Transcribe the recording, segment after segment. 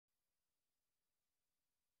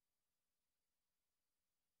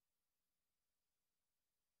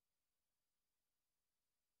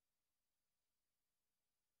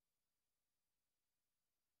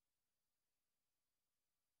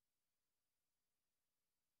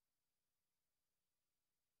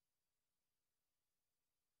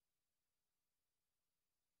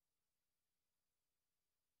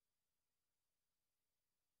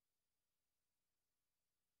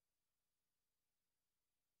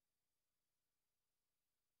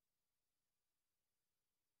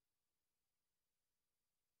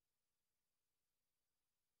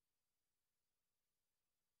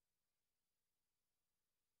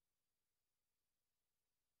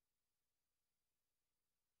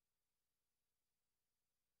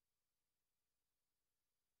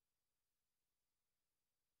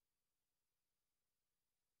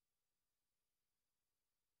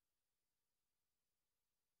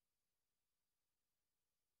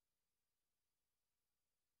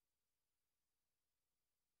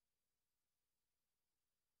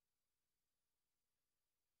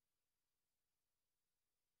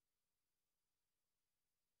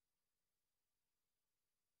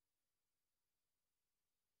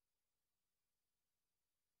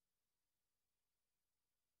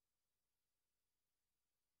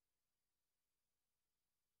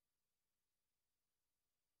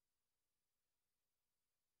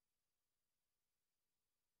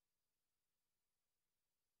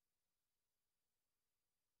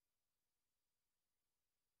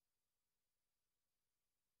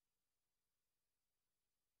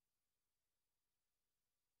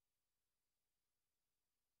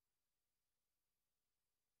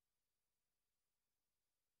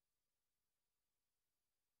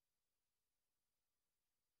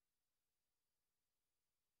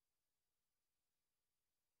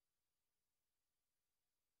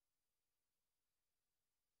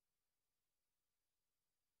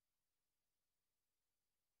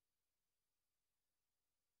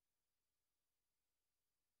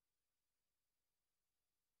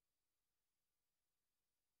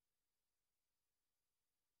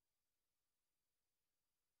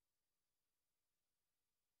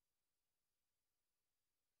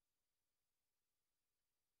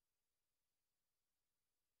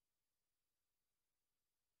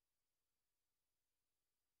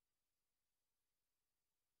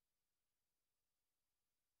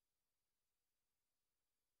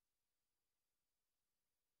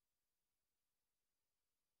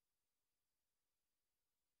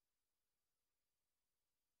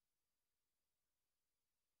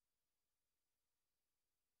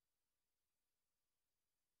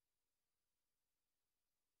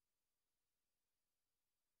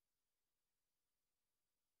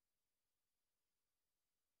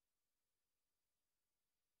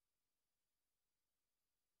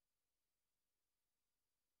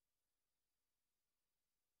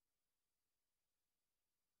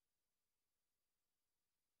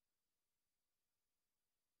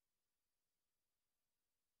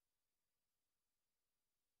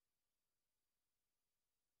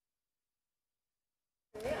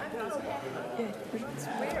It's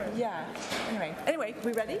weird. Yeah. Anyway,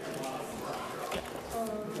 we ready?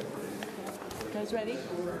 You guys ready?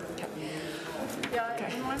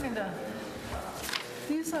 Yeah, you want me to,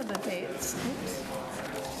 these are the dates. Oops.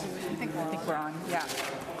 I think we're on. Yeah.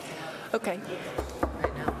 Okay.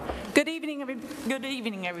 Good evening,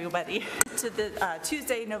 everybody. To the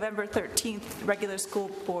Tuesday, November 13th regular school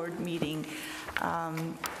board meeting.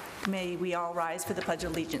 May we all rise for the Pledge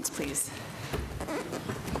of Allegiance, please.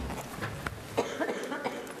 I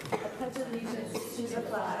pledge allegiance to the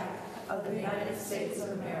flag of the United States of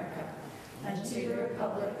America and to the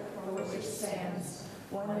republic for which it stands,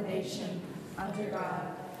 one nation, under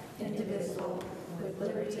God, indivisible, with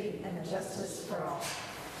liberty and justice for all.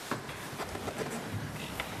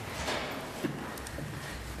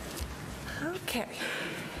 Okay.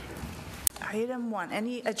 Item 1,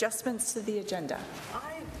 any adjustments to the agenda?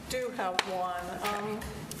 I do have one.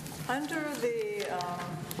 Under the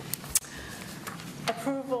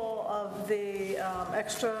approval of the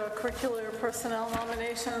extracurricular personnel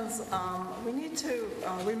nominations, we need to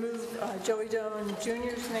remove Joey Doan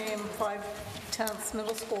Jr.'s name, 5/10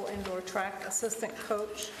 middle school indoor track assistant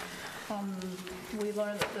coach. We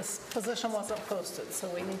learned that this position wasn't posted, so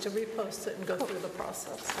we need to repost it and go through the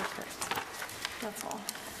process. Okay. That's all.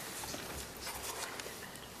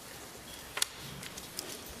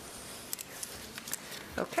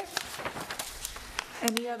 Okay.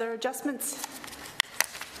 Any other adjustments?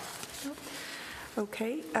 Nope.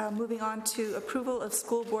 Okay, moving on to approval of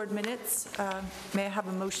school board minutes. May I have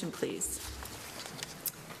a motion, please?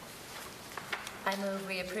 I move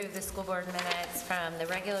we approve the school board minutes from the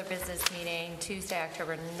regular business meeting Tuesday,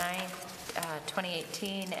 October 9th,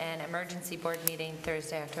 2018, and emergency board meeting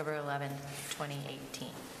Thursday, October 11th, 2018.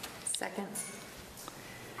 Second.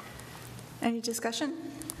 Any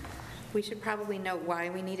discussion? We should probably note why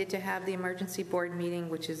we needed to have the emergency board meeting,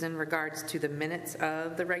 which is in regards to the minutes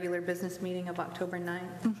of the regular business meeting of October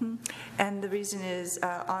 9th. Mm-hmm. And the reason is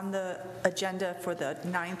on the agenda for the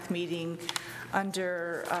 9th meeting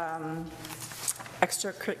under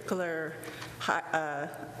extracurricular,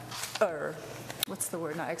 or what's the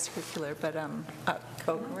word, not extracurricular, but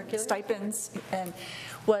co-curricular stipends, and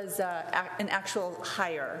was an actual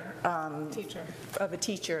hire of a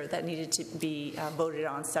teacher that needed to be voted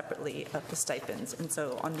on separately of the stipends. And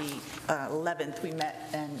so on the 11th, we met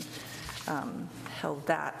and held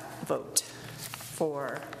that vote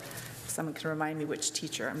for, someone can remind me which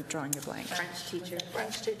teacher, I'm drawing a blank. French teacher.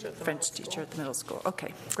 French teacher at the middle school.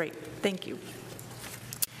 Okay, great, thank you.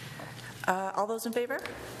 All those in favor?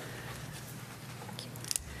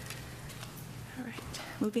 All right,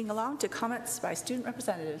 moving along to comments by student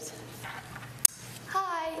representatives.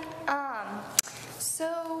 Hi.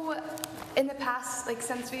 So in the past,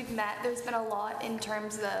 since we've met, there's been a lot in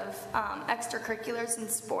terms of extracurriculars and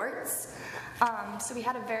sports. So we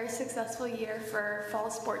had a very successful year for fall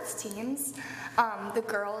sports teams. The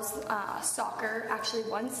girls' soccer actually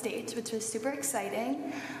won states, which was super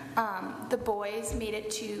exciting. The boys made it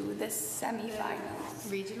to the semifinals.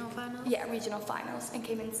 Regional finals? Yeah, regional finals, and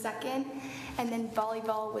came in second. And then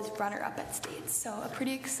volleyball was runner-up at states. So a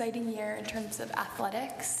pretty exciting year in terms of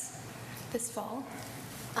athletics this fall.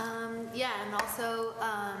 Yeah, and also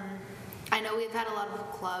I know we've had a lot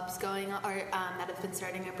of clubs going on, or that have been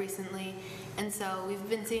starting up recently, and so we've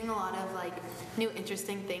been seeing a lot of new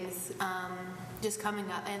interesting things just coming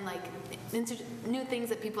up, and new things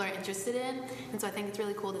that people are interested in. And so I think it's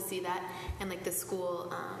really cool to see that, and the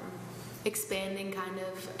school expanding kind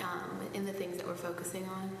of in the things that we're focusing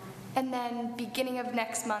on. And then beginning of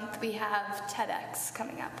next month, we have TEDx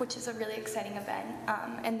coming up, which is a really exciting event,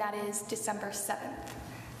 and that is December 7th.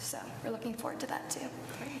 So we're looking forward to that too,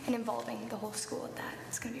 and involving the whole school with that.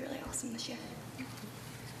 It's going to be really awesome this year.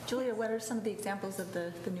 Julia, what are some of the examples of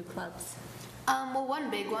the new clubs? Well, one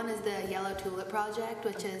big one is the Yellow Tulip Project,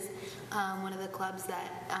 which is one of the clubs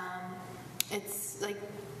that it's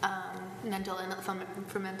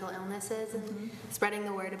for mental illnesses, and spreading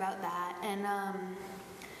the word about that. And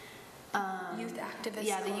Youth activists.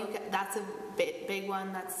 Yeah, that's a big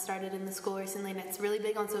one that's started in the school recently, and it's really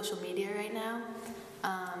big on social media right now.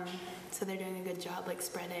 So they're doing a good job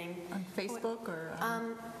spreading. On Facebook or?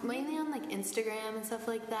 Mainly on Instagram and stuff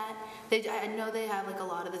like that. I know they have a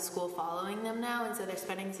lot of the school following them now, and so they're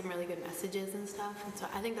spreading some really good messages and stuff. And so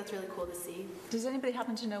I think that's really cool to see. Does anybody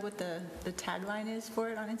happen to know what the tagline is for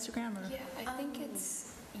it on Instagram? Or? Yeah, I think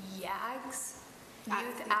it's YAGS,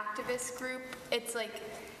 Youth Activist Group. It's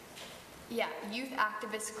Youth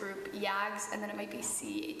Activist Group, YAGS, and then it might be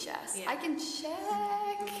CHS. Yeah. I can check.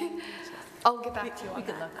 I'll get back to you on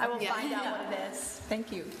that. I will find out what it is.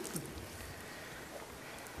 Thank you.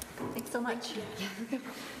 Thanks so much.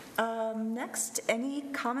 Next, any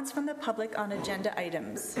comments from the public on agenda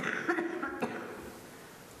items?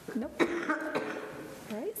 Nope.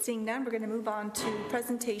 All right, seeing none, we're going to move on to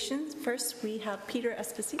presentations. First, we have Peter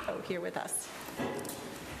Esposito here with us.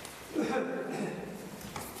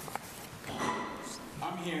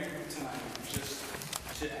 I'm here tonight just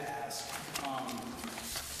to ask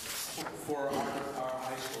for our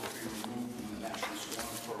high school to be removed from the National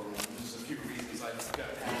Scoring Program. There's a few reasons. I've got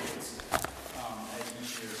packets at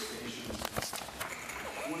each year's station.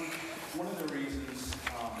 One of the reasons,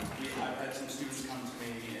 I've had some students come to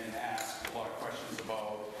me and ask a lot of questions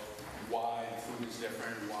about why the food is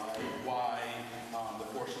different, why the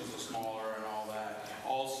portions are smaller and all that.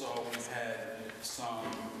 Also, we've had some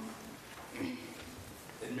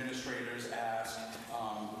administrators ask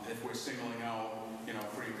if we're singling out,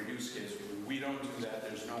 free and reduced kids. We don't do that.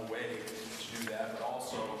 There's no way to do that. But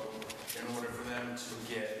also, in order for them to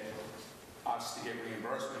get us to get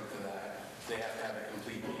reimbursement for that, they have to have a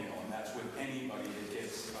complete meal, and that's with anybody that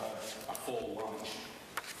gets a full lunch.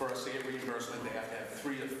 For us to get reimbursement, they have to have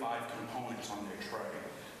 3 to 5 components on their tray,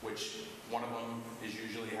 which one of them is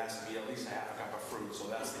usually has to be at least a half a cup of fruit. So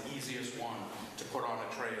that's the easiest one to put on a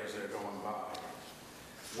tray as they're going by.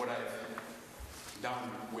 What I've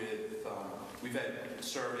done with, we've had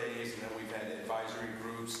surveys and then we've had advisory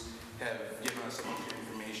groups have given us a bunch of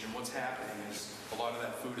information. What's happening is a lot of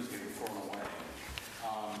that food is getting thrown away.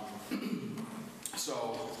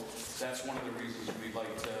 So that's one of the reasons we'd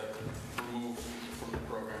like to remove from the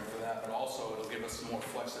program for that, but also it'll give us more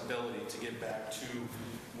flexibility to get back to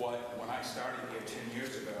what, when I started here 10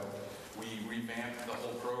 years ago, we revamped the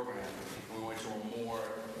whole program. We went to a more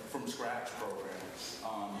from scratch program.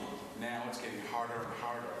 Now it's getting harder and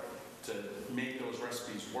harder to make those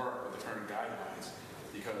recipes work with the current guidelines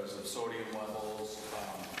because of sodium levels,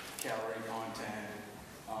 calorie content.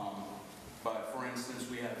 But for instance,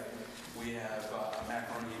 we have a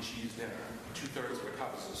macaroni and cheese dinner. 2/3 of a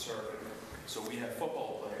cup is a serving. So we have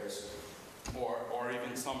football players, or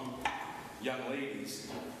even some young ladies,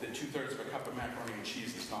 that 2/3 of a cup of macaroni and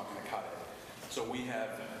cheese is not going to cut it. So we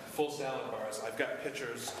have full salad bars. I've got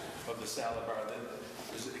pictures of the salad bar that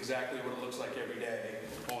is exactly what it looks like every day,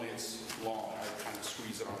 only it's long. I kind of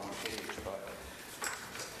squeeze it on one page, but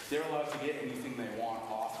they're allowed to get anything they want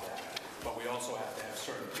off that. But we also have to have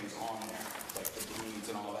certain things on there, like the beans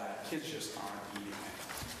and all that. Kids just aren't eating it.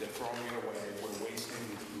 They're throwing it away. We're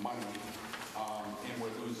wasting money, and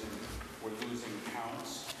we're losing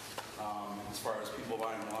counts as far as people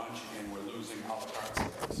buying lunch, and we're losing a la carte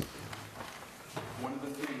sales. One of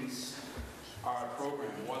the things our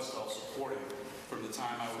program was self-supporting from the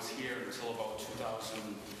time I was here until about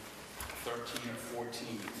 2013 or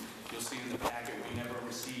 14. You'll see in the packet we never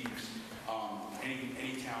received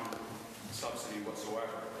any town subsidy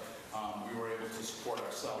whatsoever. We were able to support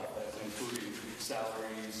ourselves, that's including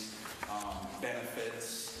salaries,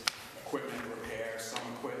 benefits, equipment repair, some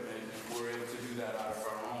equipment. We were able to do that out of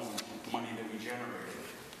our own money that we generated.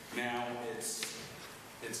 Now it's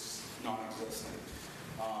non-existent.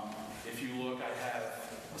 If you look, I have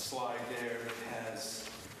a slide there that has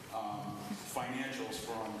financials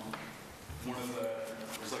from one of it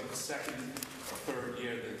was like the second or third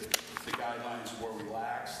year that the guidelines were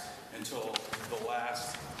relaxed until the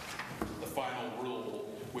final rule,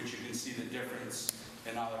 which you can see the difference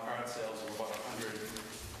in a la carte sales of about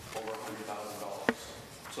over $100,000.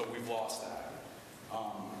 So we've lost that.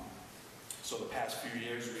 So the past few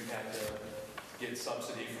years we've had to get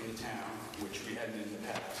subsidy from the town, which we hadn't in the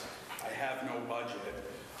past. I have no budget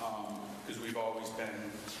because we've always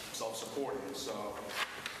been self-supporting. So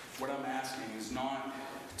what I'm asking is not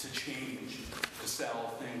to change to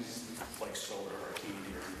sell things like soda or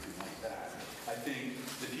candy or anything like that. I think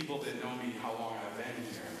the people that know me, how long I've been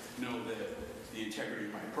here, know that the integrity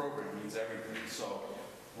of my program means everything. So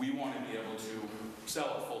we want to be able to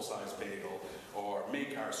sell a full-size bagel or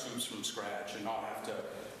make our soups from scratch and not have to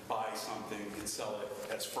buy something and sell it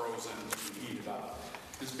that's frozen and heat it up.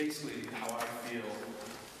 Because basically how I feel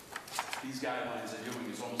these guidelines are doing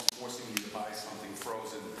is almost forcing you to buy something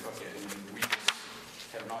frozen and cook it, and we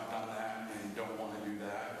just have not done that and don't want to do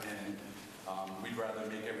that, and we'd rather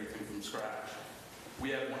make everything from scratch.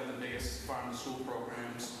 We have one of the biggest farm-to-school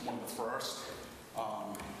programs, one of the first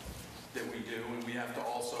that we do, and we have to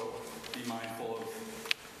also be mindful of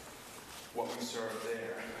what we serve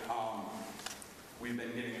there. We've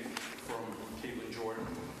been getting it from Caitlin Jordan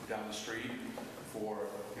down the street for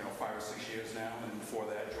 5 or 6 years now, and before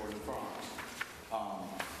that, Jordan Farms.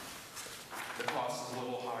 The cost is a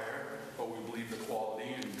little higher, but we believe the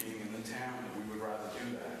quality and being in the town, and we would rather do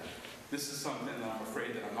that. This is something that I'm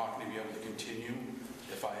afraid that I'm not going to be able to continue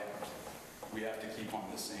we have to keep on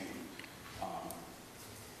the same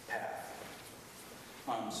path.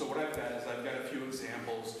 So what I've got is I've got a few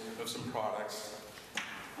examples of some products.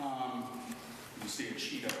 You see a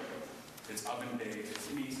Cheeto. It's oven baked.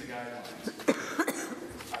 It meets the guidelines.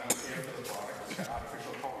 I don't care for the product. It's got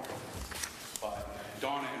artificial coloring. But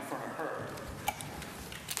Donna in front of her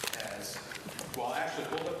has, well, actually,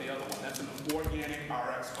 hold up the other one. That's an organic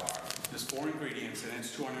RX bar. There's 4 ingredients and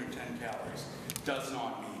it's 210 calories. Does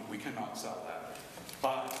not mean we cannot sell that.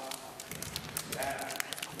 But that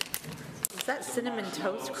Is that Cinnamon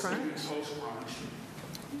Toast Crunch? Cinnamon Toast Crunch,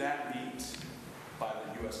 that meets by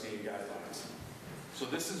the USDA guidelines. So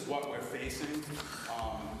this is what we're facing.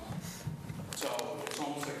 So it's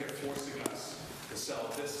almost like they're forcing us to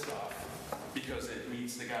sell this stuff because it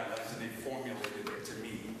meets the guidelines and they formulated it to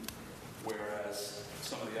meet, whereas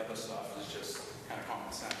some of the other stuff is just kind of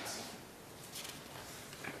common sense.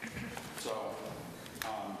 So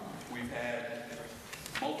we've had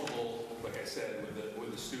multiple, like I said,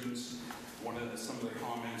 with the students. Some of the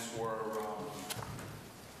comments were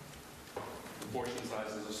the portion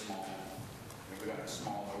sizes are small. We've gotten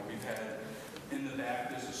smaller. We've had in the back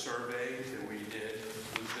there's a survey that we did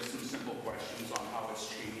with just some simple questions on how it's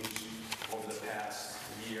changed over the past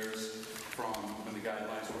years from when the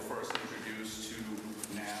guidelines were first introduced to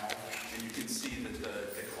now, and you can see that the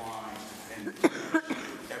decline in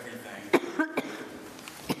everything.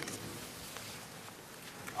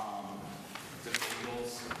 The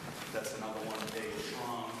bagels, that's another one. They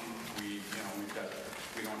shrunk. We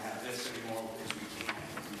don't have this anymore because we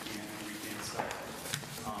can't sell it.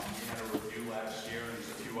 We had a review last year, and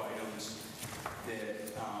there's a few items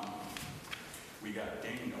that we got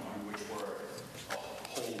dinged on, which were a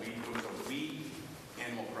whole wheat. It was a wheat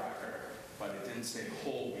animal cracker, but it didn't say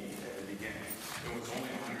whole wheat at the beginning. It was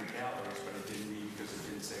only 100 calories, but it didn't mean because it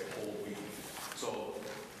didn't say whole wheat. So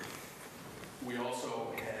we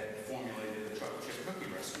also had formulated a chocolate chip cookie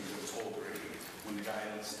recipe that was whole grain when the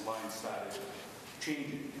guidelines started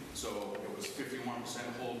changing. So it was 51%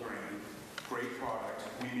 whole grain, great product.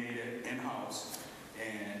 We made it in-house,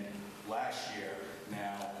 and last year,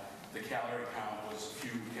 now, the calorie count was a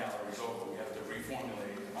few calories over. We have to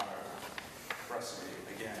reformulate our recipe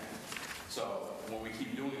again. So when we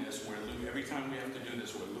keep doing this, every time we have to do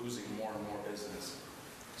this, we're losing more and more business.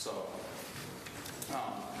 So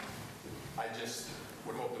I just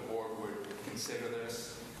would hope the board would consider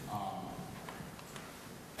this.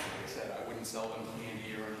 Like I said, I wouldn't sell them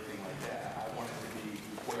candy or anything like that. I want it to be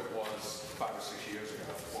what it was 5 or 6 years ago,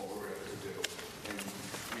 what we were able to do. And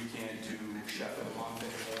we can't do chef of the month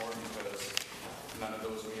anymore because none of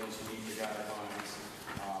those meals meet the guidelines.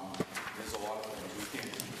 There's a lot of things. We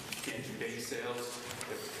can't do bake sales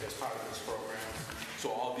as part of this program. So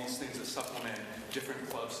all these things that supplement different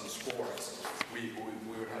clubs and sports, we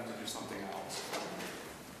would have to do something else.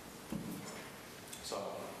 So,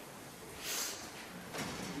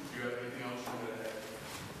 do you have anything else you want to add?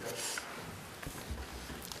 Yes.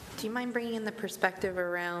 Do you mind bringing in the perspective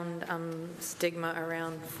around stigma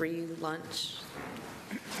around free lunch?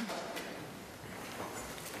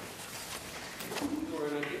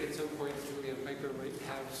 Lauren, I think at some point Julia Piper might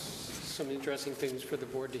have some interesting things for the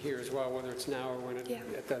board to hear as well, whether it's now or when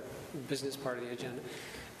at the business part of the agenda.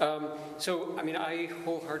 So, I mean, I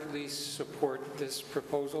wholeheartedly support this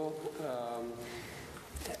proposal.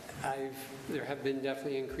 There have been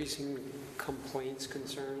definitely increasing complaints,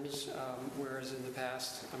 concerns, whereas in the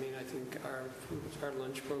past, I mean, I think our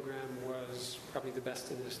lunch program was probably the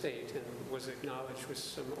best in the state and was acknowledged with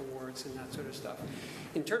some awards and that sort of stuff.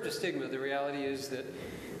 In terms of stigma, the reality is that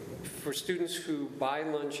for students who buy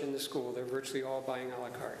lunch in the school, they're virtually all buying a la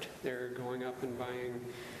carte. They're going up and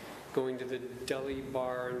going to the deli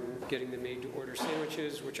bar and getting the made-to-order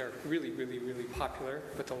sandwiches, which are really, really, really popular,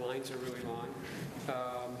 but the lines are really long.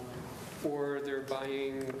 Or they're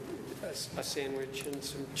buying a sandwich and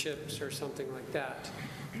some chips or something like that.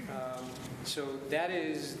 So that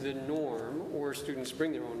is the norm, or students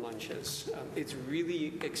bring their own lunches. It's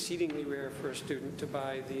really exceedingly rare for a student to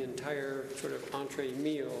buy the entire sort of entree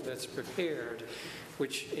meal that's prepared,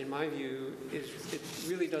 which in my view, it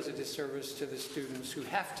really does a disservice to the students who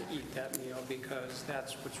have to eat that meal because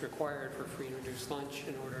that's what's required for free and reduced lunch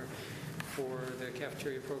in order for the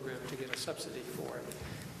cafeteria program to get a subsidy for it.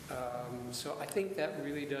 So I think that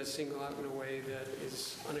really does single out in a way that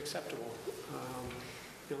is unacceptable.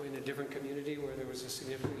 You know, in a different community where there was a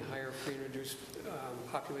significantly higher free and reduced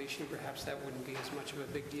population, perhaps that wouldn't be as much of a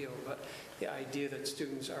big deal. But the idea that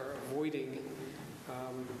students are avoiding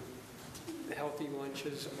healthy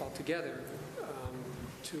lunches altogether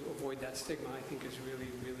to avoid that stigma, I think is really,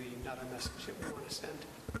 really not a message that we want to send.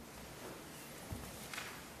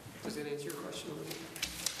 that answer your question?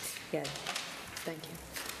 Yeah, thank you.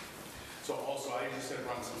 So also, I just had to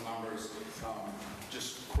run some numbers,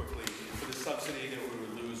 just quickly. For the subsidy that we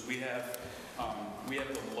would lose, we have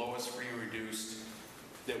the lowest free and reduced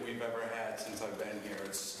that we've ever had since I've been here.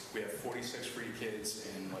 We have 46 free kids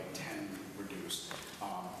and like 10 reduced.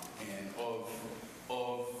 And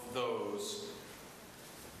of those,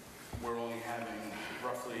 we're only having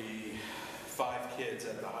roughly 5 kids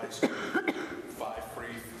at the high school, 5 free,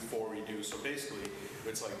 4 reduced. So basically,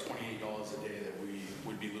 it's like $28 a day that we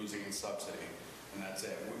would be losing in subsidy, and that's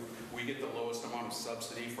it. We get the lowest amount of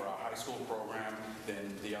subsidy for our high school program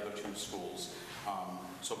than the other 2 schools.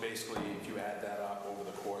 So basically, if you add that up over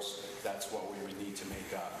the course, that's what we would need to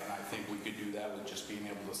make up. And I think we could do that with just being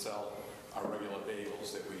able to sell our regular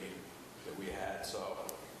bagels that we had. So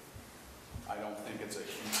I don't think it's a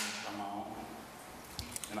huge amount,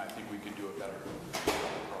 and I think we could do a better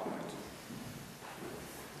product.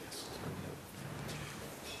 Yes.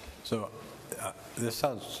 So this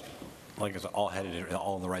sounds like it's all headed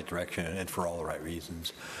in the right direction and for all the right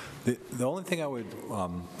reasons. The only thing I would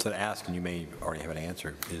sort of ask, and you may already have an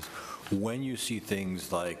answer, is when you see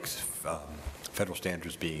things like federal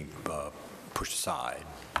standards being pushed aside,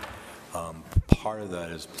 part of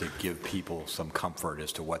that is to give people some comfort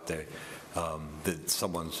as to what they, that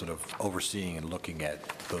someone's sort of overseeing and looking at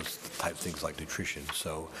those type of things like nutrition.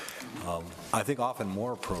 So I think often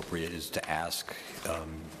more appropriate is to ask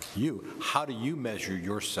you, how do you measure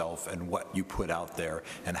yourself and what you put out there,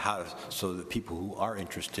 and how, so that people who are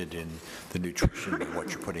interested in the nutrition and what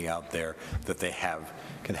you're putting out there, that they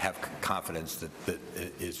can have confidence that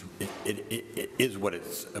it is what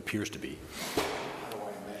it appears to be.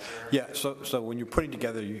 Yeah, so when you're putting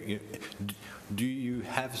together, do you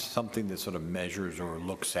have something that sort of measures or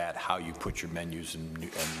looks at how you put your menus and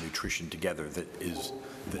nutrition together that is,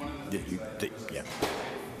 yeah.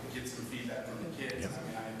 Get some feedback from the kids. Yeah. I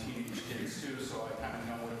mean, I have teenage kids too, so I kind of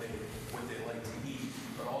know what they like to eat.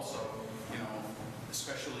 But also,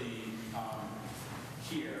 especially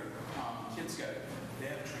here, kids they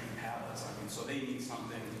have trained palates. I mean, so they need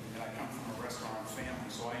something. And I come from a restaurant family,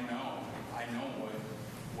 so I know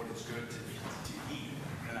what it's good to eat.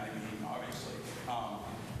 And I mean, obviously,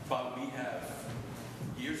 but we have.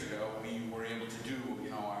 Years ago, we were able to do,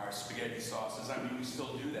 our spaghetti sauces. I mean, we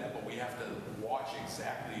still do that, but we have to watch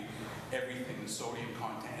exactly everything, the sodium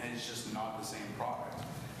content, and it's just not the same product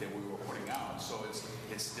that we were putting out. So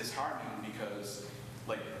it's disheartening because,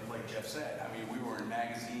 like Jeff said, I mean, we were in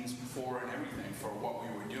magazines before and everything for what we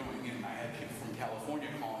were doing, and I had people from California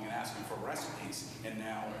calling and asking for recipes, and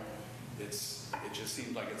now it just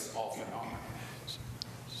seems like it's all phenomenal.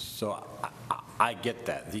 So I get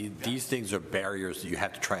that. These things are barriers that you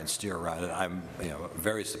have to try and steer around, and I'm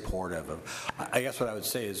very supportive of. I guess what I would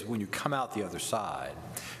say is when you come out the other side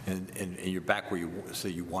and you're back where you say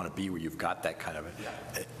you want to be, where you've got that kind of,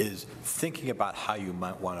 is thinking about how you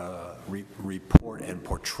might want to report and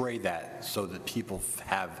portray that so that people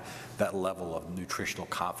have that level of nutritional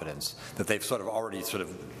confidence that they've sort of already the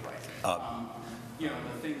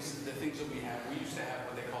things that we used to have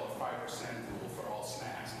what they call a 5% rule for all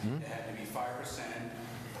snacks. It had to be 5%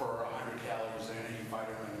 per 100 calories in any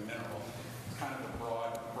vitamin and mineral. It's kind of a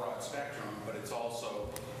broad spectrum, but it's also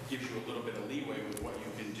gives you a little bit of leeway with what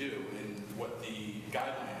you can do and what the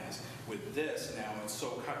guideline is. With this, now it's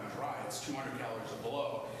so cut and dry. It's 200 calories or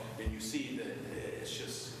below, and you see that it's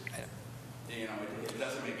just, it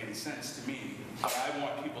doesn't make any sense to me. But I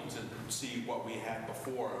want people to see what we had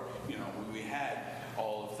before. When we had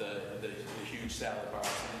all of the huge salad bars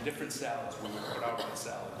and different salads we would put out on the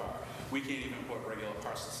salad bar. We can't even put regular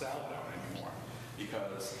pasta salad out anymore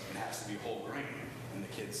because it has to be whole grain, and the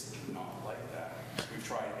kids do not like that. We've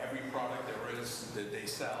tried every product there is that they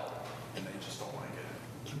sell, and they just don't like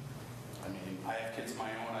it. I mean, I have kids of my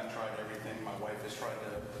own. I've tried everything. My wife has tried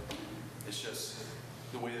it's just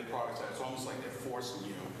the way the products are. It's almost like they're forcing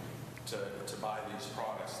you to buy these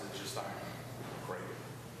products that just aren't great.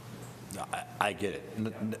 No, I get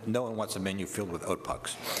it. No one wants a menu filled with oat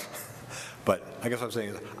pucks. But I guess what I'm saying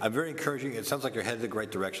is I'm very encouraging. It sounds like you're headed in the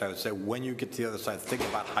right direction. I would say when you get to the other side, think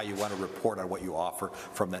about how you want to report on what you offer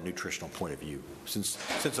from that nutritional point of view, since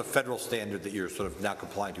a federal standard that you're sort of now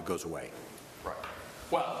complying to goes away. Right.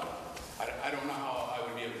 Well, I don't know how I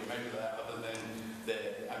would be able to measure that other than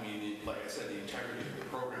that, I mean, like I said, the integrity of the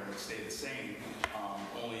program would stay the same,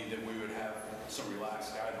 only that we would have some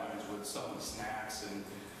relaxed guidelines with some snacks and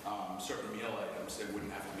certain meal items that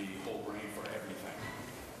wouldn't have to be whole grain for everything.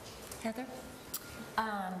 Heather?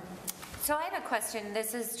 So I have a question.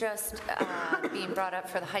 This is just being brought up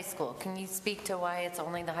for the high school. Can you speak to why it's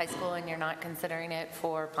only the high school and you're not considering it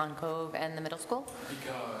for Pond Cove and the middle school?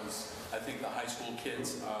 Because I think the high school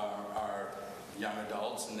kids are young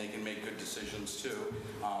adults and they can make good decisions too.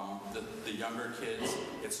 The younger kids,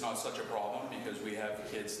 it's not such a problem because we have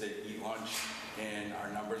kids that eat lunch and our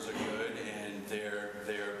numbers are good and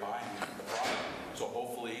they're buying the product. So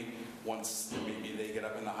hopefully once maybe they get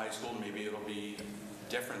up in the high school, maybe it'll be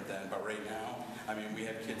different then. But right now, I mean, we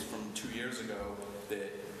have kids from 2 years ago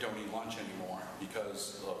that don't eat lunch anymore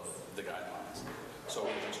because of the guidelines. So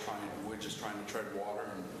we're just trying to tread water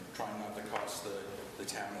and trying not to cost the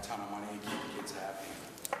town a ton of money and keep the kids happy.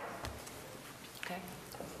 Okay.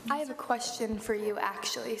 I have a question for you,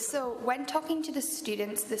 actually. So when talking to the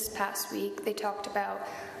students this past week, they talked about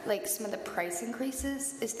like some of the price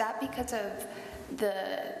increases. Is that because of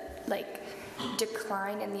the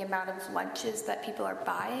decline in the amount of lunches that people are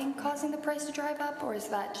buying causing the price to drive up, or is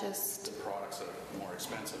that just The products are more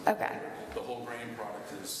expensive. Okay. The whole grain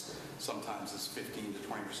product is sometimes 15 to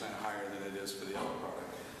 20% higher than it is for the other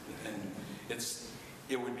product. And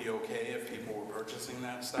it would be okay if people were purchasing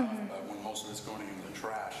that stuff, but when most of it's going into the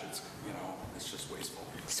trash, it's just wasteful.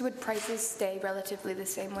 So would prices stay relatively the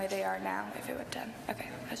same way they are now if it went down? Okay,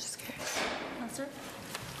 I was just curious. Sir?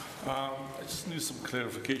 I just need some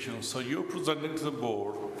clarification. So you're presenting to the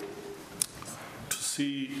board to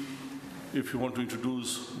see if you want to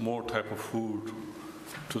introduce more type of food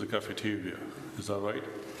to the cafeteria. Is that right?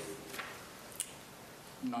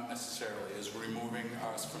 Not necessarily. Is removing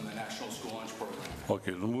us from the National School Lunch Program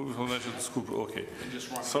Okay, remove from national school. Okay. and just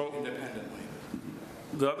running So independently.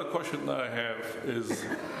 the other question that I have is,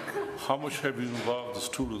 how much have you involved the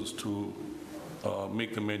students to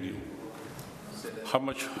make the menu? How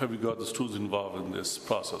much have you got the students involved in this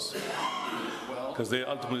process? Well, Because they're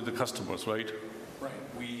ultimately the customers, right? right.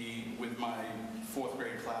 With my 4th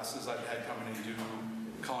grade classes, I've had come in and do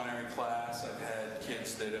culinary class. I've had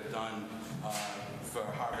kids that have done for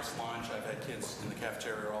harvest lunch. I've had kids in the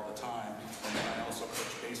cafeteria all the time. And then I also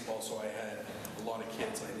coached baseball, so I had a lot of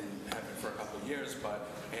kids. I didn't have it for a couple of years, but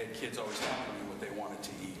I had kids always telling me what they wanted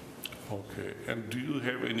to eat. Okay. And do you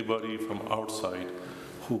have anybody from outside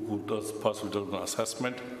who does possibly do an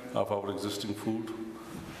assessment of our existing food?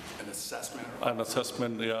 An assessment. An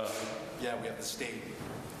assessment, yeah, Yeah, we have the state.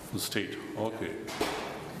 the state. Okay.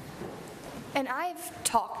 And I've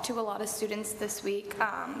talked to a lot of students this week,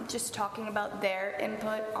 just talking about their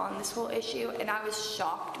input on this whole issue, and I was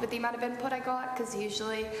shocked with the amount of input I got, because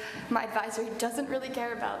usually my advisory doesn't really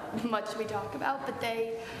care about much we talk about, but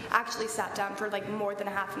they actually sat down for like more than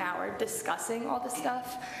a half an hour discussing all this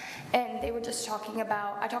stuff, and they were just talking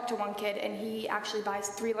about, I talked to one kid, and he actually buys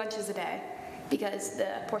 3 lunches a day, because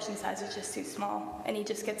the portion size is just too small, and he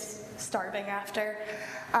just gets starving after.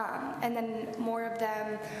 And then more of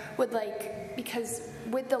them would because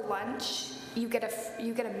with the lunch, you get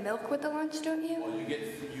a milk with the lunch, don't you? Well,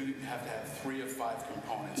 you have to have 3 of 5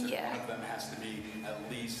 components, and Yeah. one of them has to be at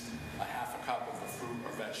least a half a cup of a fruit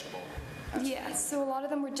or vegetable. Yeah, so a lot of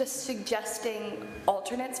them were just suggesting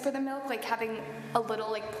alternates for the milk, like having a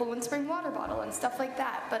little Poland Spring water bottle and stuff like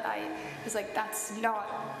that. But I was like, that's not,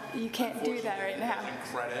 you can't do that right now. It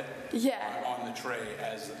doesn't credit Yeah. on the tray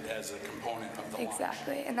as a component of the lunch.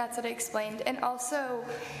 Exactly, and that's what I explained. And also,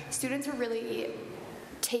 students were really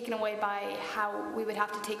taken away by how we would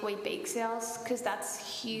have to take away bake sales, because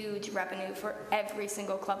that's huge revenue for every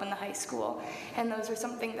single club in the high school. And those are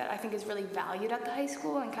something that I think is really valued at the high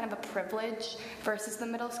school and kind of a privilege versus the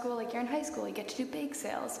middle school. Like, you're in high school, you get to do bake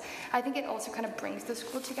sales. I think it also kind of brings the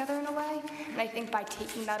school together in a way. And I think by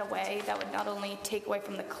taking that away, that would not only take away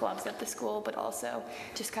from the clubs at the school, but also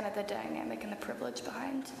just kind of the dynamic and the privilege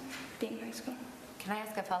behind being in high school. Can I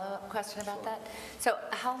ask a follow-up question about that? So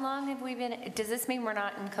how long have we been, does this mean we're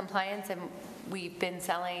not in compliance and we've been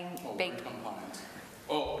selling Oh, we're baked? in compliance.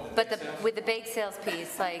 Oh, But bake sales? with the bake sales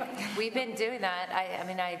piece, we've been doing that. I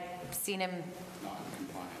mean, I've seen him, Not in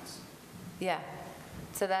compliance. yeah.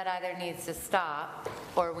 So that either needs to stop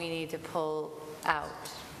or we need to pull out.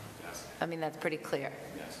 Yes, I mean, that's pretty clear.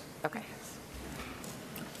 yes. Okay.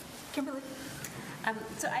 Kimberly?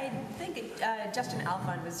 So I think Justin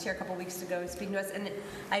Alfond was here a couple weeks ago speaking to us, and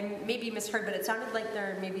I maybe misheard, but it sounded like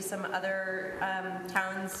there may be some other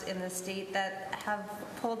towns in the state that have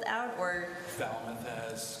pulled out, or? Falmouth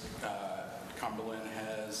has, Cumberland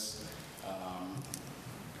has,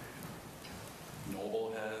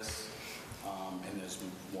 Noble has, and there's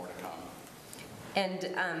more to come.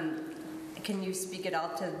 And can you speak at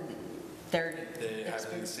all to their They have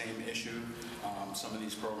the experience? same issue. Some of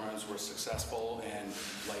these programs were successful, and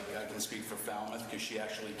like I can speak for Falmouth because she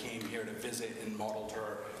actually came here to visit and modeled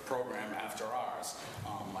her program after ours.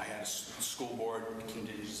 I had a school board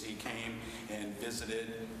contingency came and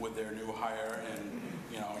visited with their new hire, and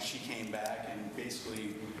she came back and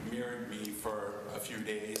basically mirrored me for a few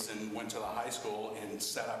days and went to the high school and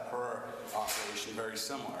set up her operation very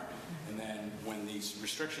similar. And then when these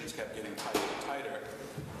restrictions kept getting tighter and tighter,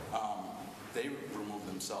 they removed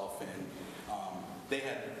themselves, and they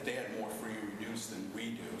had more free and reduced than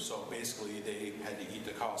we do. So basically, they had to eat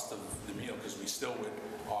the cost of the meal because we still would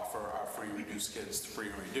offer our free and reduced kids free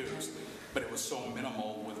and reduced, but it was so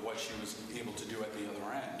minimal with what she was able to do at the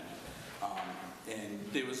other end. And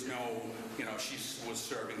there was no, she was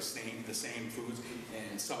serving the same foods,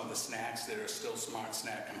 and some of the snacks that are still Smart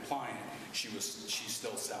Snack compliant, she's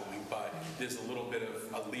still selling, but there's a little bit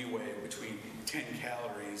of a leeway between 10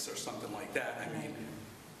 calories or something like that. I mean,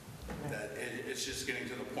 that it's just getting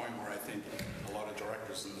to the point where I think a lot of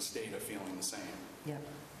directors in the state are feeling the same. Yeah.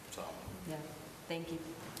 So. Yeah. Thank you.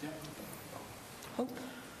 Yeah.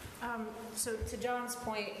 So to John's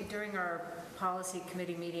point, during our policy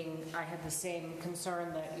committee meeting, I had the same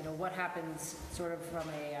concern that, what happens sort of from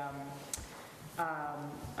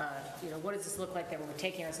what does this look like that we're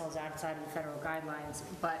taking ourselves outside of the federal guidelines?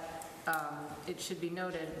 But it should be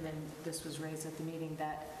noted, and then this was raised at the meeting,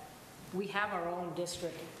 that we have our own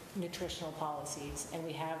district nutritional policies, and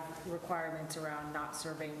we have requirements around not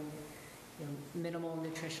serving minimal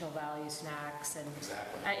nutritional value snacks. And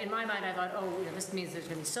exactly. In my mind, I thought, this means there's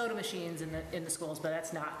going to be soda machines in the schools, but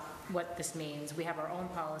that's not what this means. We have our own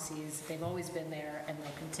policies. They've always been there, and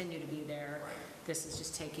they'll continue to be there. Right. This is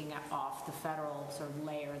just taking off the federal sort of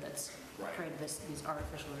layer that's created these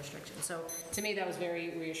artificial restrictions. So to me, that was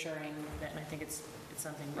very reassuring, and I think it's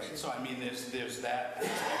something we should... So I mean, there's that aspect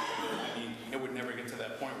of it. I mean, it would never get to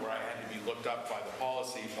that point where I had to be looked up by the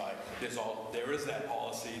policy, but there is that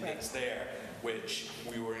policy that's there, which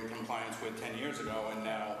we were in compliance with 10 years ago, and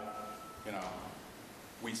now,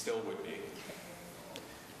 we still would be.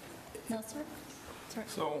 No, sir? Sorry.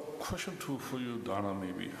 So, question 2 for you, Donna,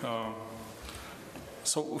 maybe.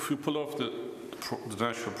 So if you pull off the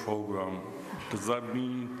national program, does that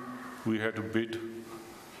mean we had to bid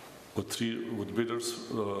with bidders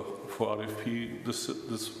for RFP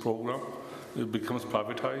this program? It becomes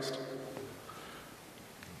privatized?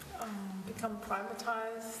 Become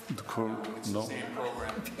privatized? The current, no? Same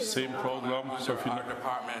program. Same program. So if you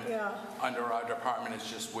Under our department, it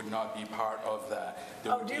just would not be part of that.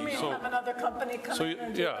 Do you mean have another company come in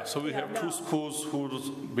and do it? So we have two schools who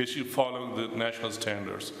are basically following the national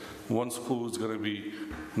standards. One school is going to be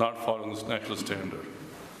not following the national standard.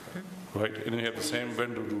 Right, and you have the same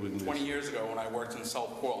vendor doing this. 20 years ago, when I worked in South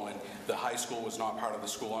Portland, the high school was not part of the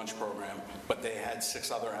school lunch program, but they had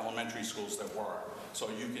 6 other elementary schools that were. So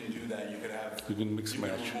you can do that. You can mix and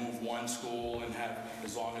match. You can remove one school and have,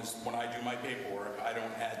 as long as when I do my paperwork, I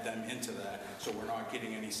don't add them into that. So we're not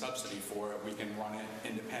getting any subsidy for it. We can run it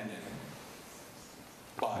independent,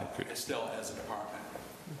 but it's still as a department.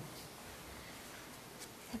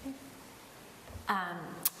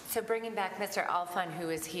 So bringing back Mr. Alfon, who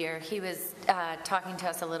is here, he was talking to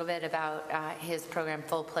us a little bit about his program,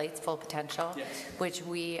 Full Plates, Full Potential, which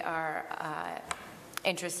we are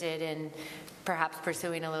interested in perhaps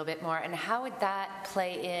pursuing a little bit more. And how would that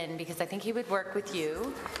play in? Because I think he would work with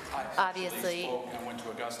you, obviously. I went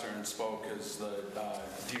to Augusta and spoke as the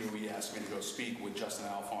DOE asked me to go speak with Justin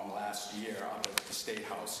Alfon last year up at the State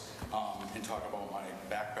House and talk about my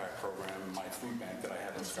backpack program, my food bank that I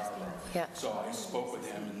have in Scarborough. Yeah. So I spoke with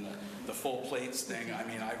him, and the full plates thing, I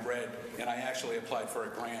mean, I read, and I actually applied for a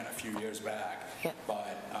grant a few years back. Yeah.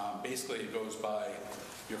 But basically it goes by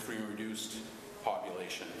your free and reduced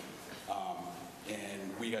population.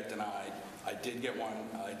 And we got denied. I did get one.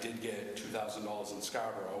 I did get $2,000 in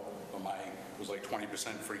Scarborough, but mine was like 20%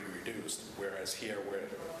 free and reduced, whereas here we're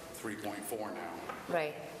at 3.4 now.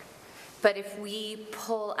 Right. But if we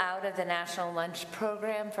pull out of the National Lunch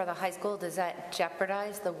Program for the high school, does that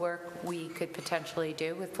jeopardize the work we could potentially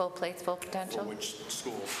do with Full Plates, Full Potential? For which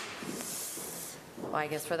school? Well, I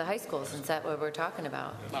guess for the high school, since that's what we're talking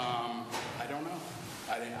about. I don't know.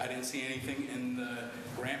 I didn't see anything in the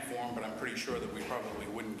grant form, but I'm pretty sure that we probably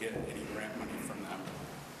wouldn't get any grant money from them,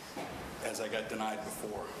 as I got denied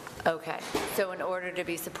before. Okay. So in order to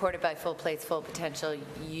be supported by Full Plates, Full Potential,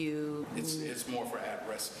 you... It's more for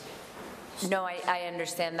at-risk. No, I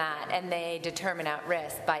understand that. And they determine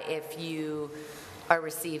at-risk by if you are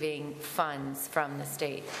receiving funds from the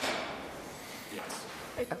state. Yes.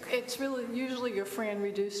 It's really usually your free and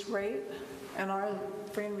reduced rate, and our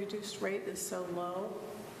free and reduced rate is so low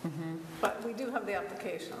But we do have the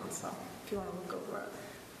application, so if you want to look over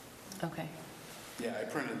it. Okay. Yeah, I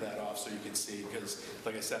printed that off so you could see, because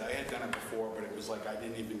like I said, I had done it before, but it was like I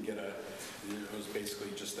didn't even get it was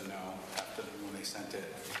basically just a no after when they sent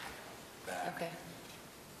it back. Okay.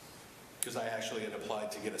 Because I actually had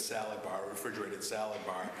applied to get a salad bar, a refrigerated salad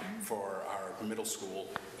bar for our middle school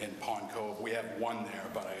in Pond Cove. We have one there,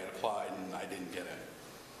 but I had applied and I didn't get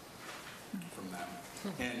it from them.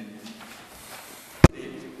 And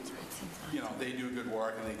they do good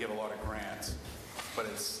work and they give a lot of grants, but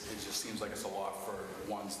it just seems like it's a lot for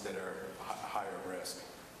ones that are higher risk.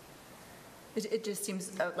 It just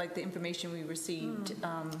seems like the information we received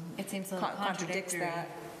It seems a little contradicts contradictory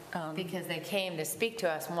that. because they came to speak to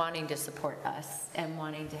us, wanting to support us and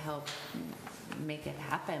wanting to help make it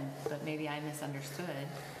happen, but maybe I misunderstood.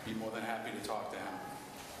 Be more than happy to talk to him.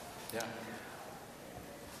 Yeah.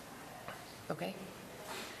 Okay.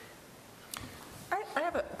 I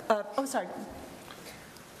have sorry.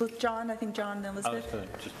 With John, I think John and I was Elizabeth. going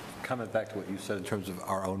to just comment back to what you said in terms of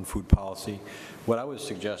our own food policy. What I was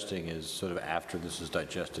suggesting is sort of after this is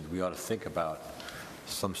digested, we ought to think about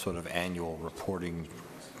some sort of annual reporting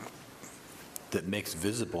that makes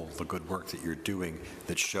visible the good work that you're doing,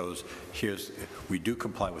 that shows, we do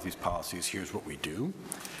comply with these policies, here's what we do.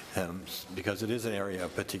 Because it is an area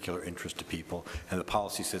of particular interest to people, and the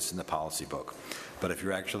policy sits in the policy book. But if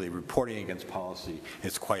you're actually reporting against policy,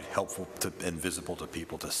 it's quite helpful and visible to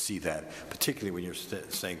people to see that, particularly when you're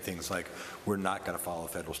saying things like, we're not going to follow a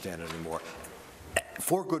federal standard anymore,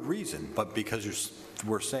 for good reason, but because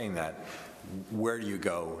we're saying that, where do you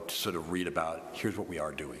go to sort of read about, here's what we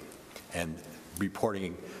are doing? And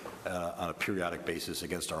reporting on a periodic basis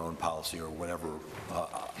against our own policy or whatever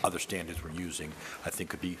other standards we're using, I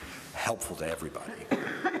think could be helpful to everybody.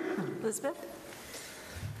 Elizabeth?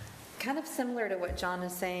 Kind of similar to what John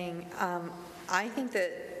is saying, I think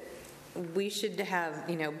that we should have,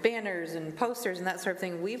 banners and posters and that sort of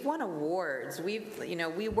thing. We've won awards. We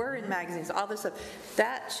were in magazines, all this stuff.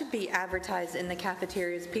 That should be advertised in the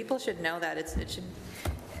cafeterias. People should know that. It should.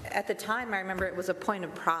 At the time, I remember it was a point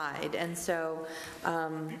of pride, and so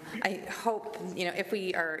I hope, if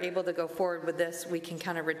we are able to go forward with this, we can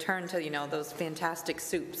kind of return to, those fantastic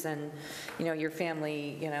soups and, your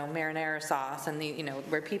family, marinara sauce, and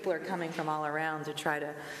where people are coming from all around to try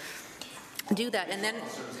to do that, and then,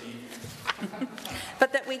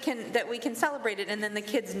 but that we can celebrate it, and then the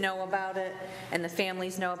kids know about it, and the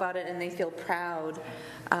families know about it, and they feel proud.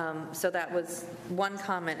 So that was one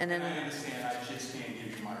comment, and then. I understand. I just can't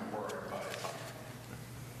give you my word, but.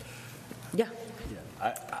 Yeah.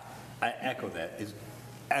 I echo that.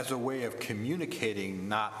 As a way of communicating,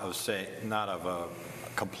 not of a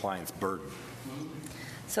compliance burden.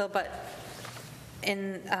 So, but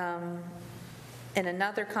in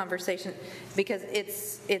another conversation, because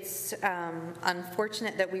it's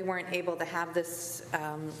unfortunate that we weren't able to have this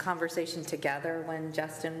conversation together when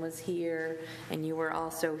Justin was here and you were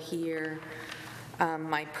also here.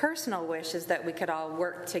 My personal wish is that we could all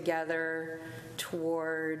work together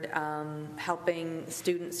toward helping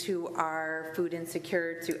students who are food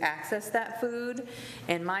insecure to access that food.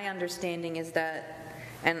 And my understanding is that,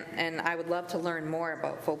 and I would love to learn more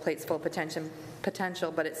about Full Plates, Full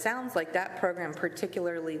Potential, but it sounds like that program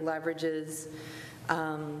particularly leverages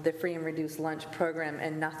the free and reduced lunch program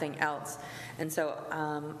and nothing else. And so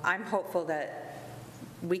I'm hopeful that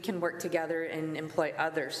we can work together and employ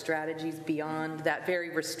other strategies beyond that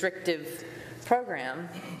very restrictive program.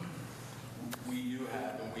 We do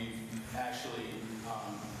have, and we've actually,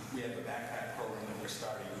 we have a backpack program that we're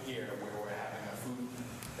starting here where we're having a food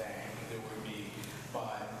bank that would be,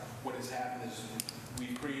 but what has happened is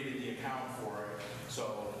we've created the account for it.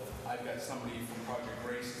 So I've got somebody from Project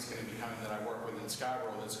Grace that's going to be coming that I work with in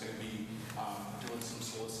Scarborough that's going to be doing some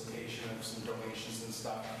solicitation of some donations and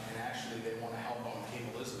stuff. And actually they want to help on Cape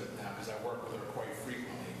Elizabeth now because I work with her quite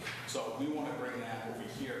frequently. So we want to bring that over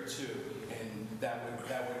here too. And that would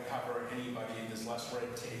cover anybody. There's less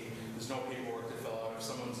red tape. There's no paperwork to fill out. If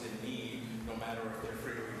someone's in need, no matter if they're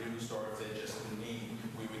free or reduced or if they're just in need,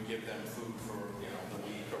 we would give them food for the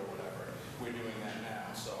week or whatever. We're doing that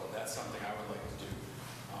now, so that's something I would like to do.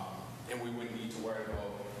 And we wouldn't need to worry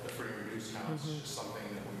about the free and reduced counts. It's just something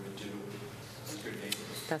that we would do as good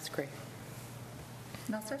neighbors. That's great.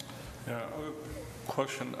 Nelson? Yeah,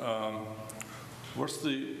 question. What's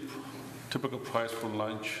the typical price for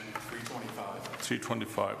lunch? $3.25.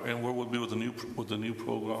 $3.25. And what will be with the new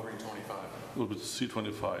program? $3.25. Will be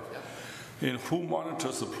 $3.25. Yeah. And who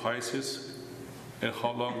monitors the prices? And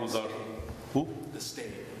how long will that? Who? The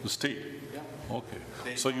state. The state. Yeah. Okay.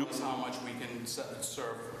 They So tell us how much we can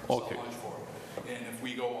serve okay. lunch for. And if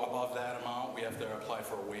we go above that amount, we have to apply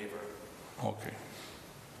for a waiver. Okay.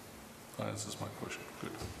 That answers my question.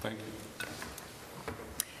 Good, thank you.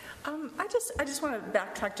 I just want to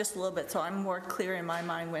backtrack just a little bit so I'm more clear in my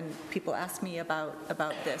mind when people ask me about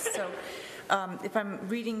this. So if I'm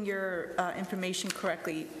reading your information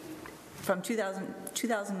correctly, from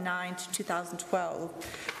 2009 to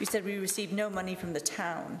 2012, you said we received no money from the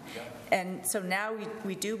town. Yeah. And so now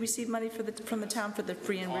we do receive money from the town for the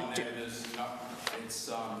free and On reduced. there,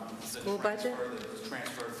 it's School budget? The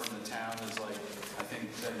transfer from the town is like, I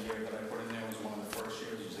think that year that I put in there was one of the first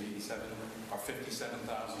years, it was 87 or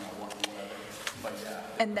 57,000 or whatever, like that.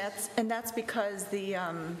 And that's because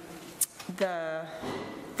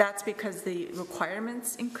that's because the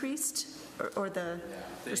requirements increased or the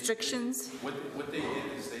restrictions? What they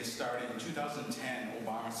did is they started in 2010,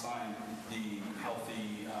 Obama signed the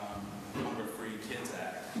Healthy Hunger-Free Kids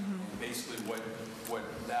Act. And basically what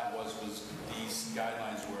that was these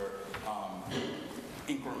guidelines were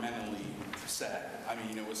incrementally set. I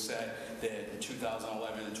mean, it was set that in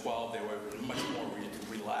 2011 and 12, they were much more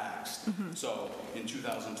relaxed. So in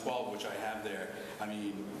 2012, which I have there, I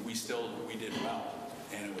mean, we did well.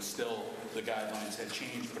 And it was still, the guidelines had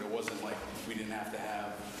changed, but it wasn't like we didn't have to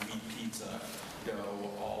have wheat pizza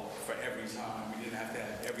dough all for every time. We didn't have to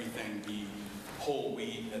have everything be whole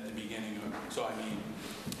wheat at the beginning of it. So I mean,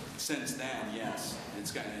 since then, yes,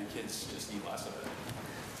 it's gonna, kids just eat less of it.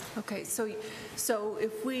 Okay, so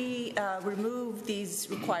if we remove these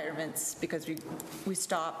requirements because we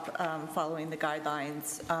stop following the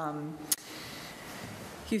guidelines,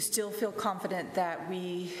 you still feel confident that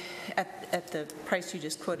we, at the price you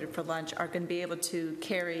just quoted for lunch, are going to be able to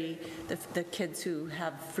carry the kids who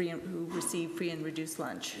receive free and reduced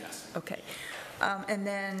lunch? Yes. Okay. And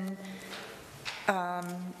then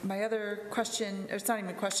my other question, or it's not even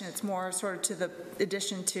a question, it's more sort of to the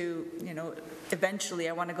addition to, eventually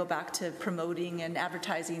I want to go back to promoting and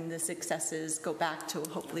advertising the successes, go back to,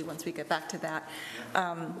 hopefully once we get back to that.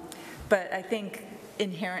 But I think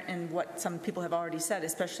inherent in what some people have already said,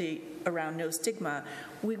 especially around no stigma,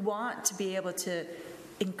 we want to be able to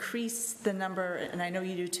increase the number, and I know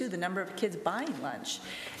you do too, the number of kids buying lunch.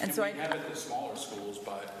 And so we have it at the smaller schools,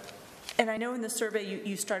 but... And I know in the survey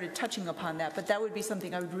you started touching upon that, but that would be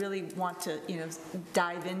something I would really want to,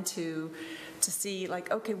 dive into to see, like,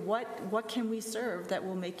 okay, what can we serve that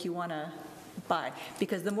will make you want to buy?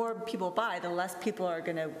 Because the more people buy, the less people are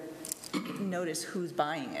going to notice who's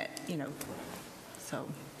buying it, So,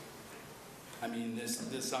 I mean, there's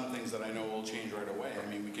some things that I know will change right away. I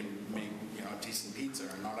mean, we can make, decent pizza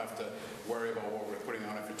and not have to worry about what we're putting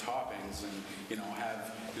on it for toppings and,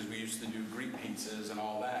 because we used to do Greek pizzas and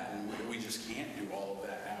all that, and we just can't do all of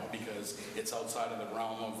that now because it's outside of the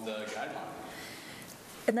realm of the guideline.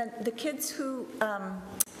 And then the kids who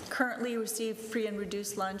currently receive free and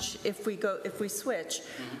reduced lunch, if we switch,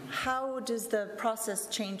 how does the process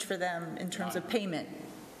change for them in terms of payment?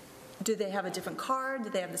 Do they have a different card? Do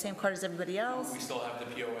they have the same card as everybody else? We still have the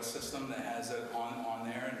POS system that has it on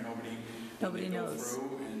there, and nobody knows. Go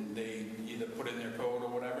through and they either put in their code or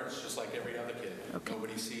whatever. It's just like every other kid. Okay.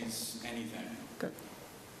 Nobody sees anything. Good.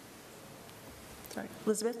 Sorry,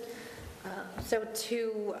 Elizabeth? So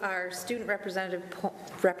to our student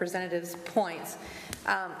representatives' points,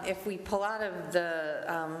 if we pull out of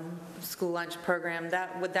the school lunch program,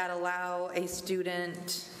 would that allow a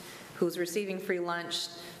student who's receiving free lunch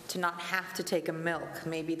to not have to take a milk?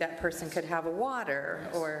 Maybe that person could have a water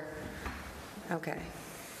or, okay.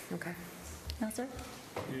 No, sir?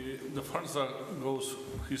 The funds that goes,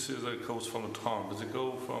 he says that it goes from the town. Does it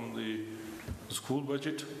go from the school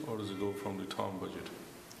budget or does it go from the town budget?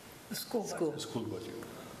 The school. The school budget.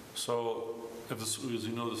 So, as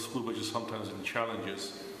you know, the school budget sometimes in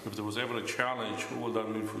challenges. If there was ever a challenge, what would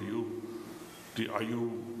that mean for you? Are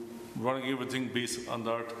you running everything based on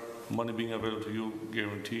that money being available to you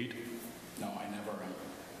guaranteed? No, I never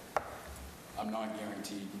am. I'm not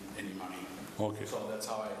guaranteed any money. Okay. So that's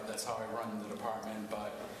how I run the department,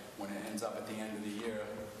 but when it ends up at the end of the year,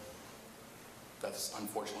 that's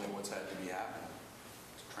unfortunately what's had to be happening.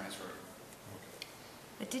 It's transferred.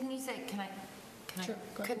 But didn't you say, can I Sure,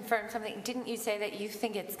 go ahead. confirm something? Didn't you say that you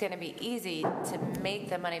think it's going to be easy to make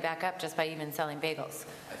the money back up just by even selling bagels?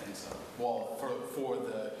 I think so. Well, for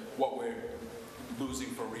what we're losing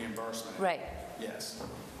for reimbursement. Right. Yes.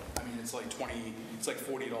 I mean, it's like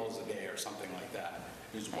 $40 a day or something like that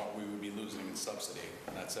is what we would be losing in subsidy.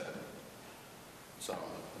 And that's it. So.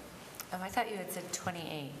 Oh, I thought you had said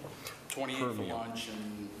 28. 28 for lunch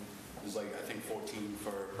and there's I think 14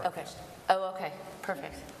 for breakfast. Okay. Oh, okay.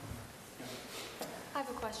 Perfect. I have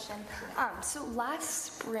a question. So last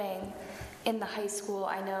spring in the high school,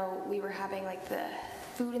 I know we were having like the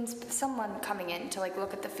food and someone coming in to like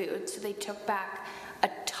look at the food. So they took back a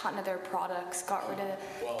ton of their products, got rid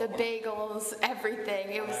of the bagels,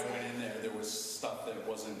 everything. It was. When I went in there, there was stuff that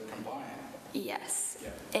wasn't compliant. Yes. Yeah.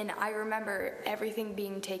 And I remember everything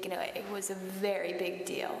being taken away. It was a very big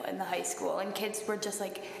deal in the high school. And kids were just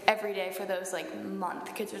like, every day for those like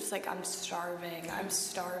month, kids were just like, I'm starving, I'm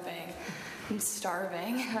starving, I'm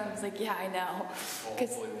starving. And I was like, yeah, I know. Well,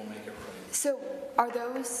 hopefully we'll make it right. So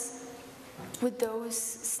would those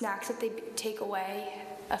snacks that they take away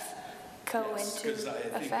go Yes, into 'cause I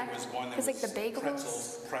think effect? there was one that Because like the was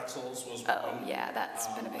bagels? Pretzels was Oh, one. yeah, that's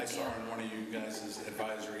been a big I deal. saw in one of you guys'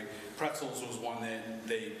 advisory, pretzels was one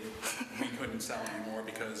that we couldn't sell anymore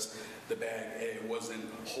because the bag, it wasn't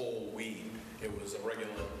whole wheat, it was a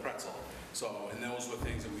regular pretzel. So, and those were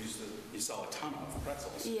things that you sell a ton of,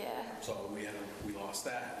 pretzels. Yeah. So we lost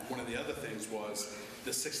that. One of the other things was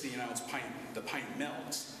the 16-ounce the pint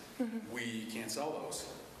milks. We can't sell those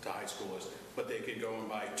to high schoolers, but they could go and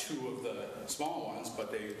buy 2 of the small ones,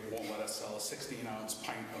 but they won't let us sell a 16-ounce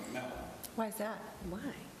pint of milk. Why is that? Why?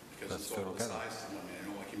 Because it's over the size limit, it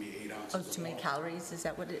only can be 8 ounces. Oh, too many calories, is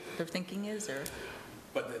that what their thinking is, or?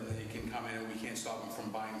 But then they can come in and we can't stop them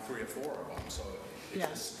from buying 3 or 4 of them, so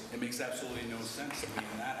it makes absolutely no sense to me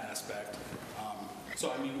in that aspect. So,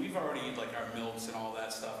 I mean, we've already, like our milks and all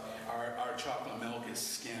that stuff, our chocolate milk is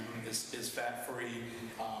skim, is fat-free.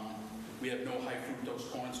 We have no high fructose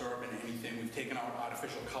corn syrup in anything. We've taken out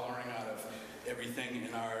artificial coloring out of everything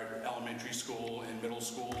in our elementary school and middle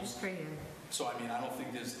schools. So, I mean, I don't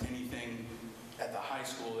think there's anything at the high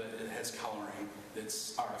school that has coloring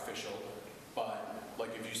that's artificial. But,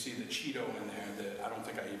 like, if you see the Cheeto in there, I don't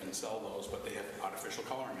think I even sell those, but they have artificial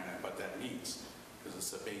coloring in it, but that needs, because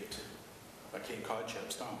it's a baked, Cape Cod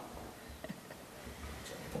chips don't.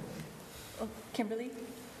 Oh, Kimberly?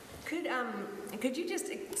 Could you just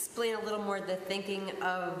explain a little more the thinking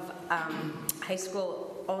of high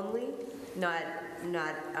school only, not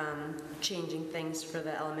changing things for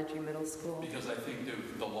the elementary, middle school? Because I think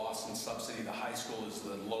the loss in subsidy, the high school is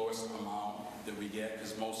the lowest amount that we get,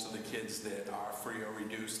 because most of the kids that are free or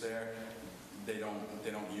reduced there, they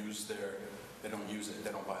don't use it,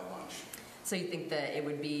 they don't buy lunch. So you think that it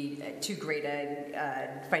would be too great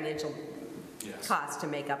a financial cost to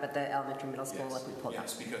make up at the elementary, middle school if we pulled out?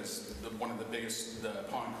 Yes, because one of the biggest, the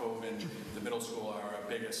Pond Cove and the middle school are our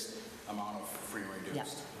biggest amount of free and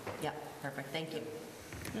reduced. Yep, perfect, thank you.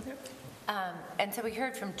 And so we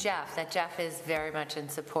heard from Jeff that Jeff is very much in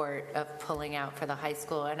support of pulling out for the high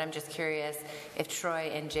school. And I'm just curious if Troy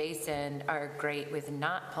and Jason are great with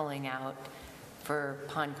not pulling out for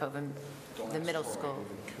Pond Cove and the middle school.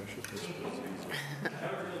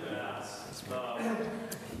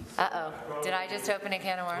 Uh-oh, did I just open a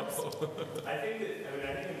can of worms? I think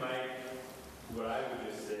what I would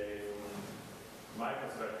just say, from my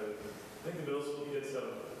perspective, I think the middle school kids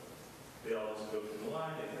they all just go through the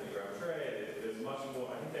line, they kind of grab a tray, there's much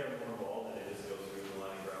more, I think they're more involved than they just go through the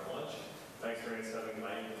line and grab lunch. My experience having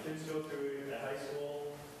my kids go through at high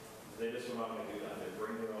school, they just were not going to do that. They'd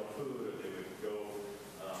bring their own food, or they would go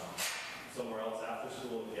somewhere else after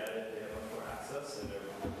school and get it. They have much more access, and they're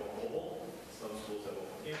more mobile. Some schools have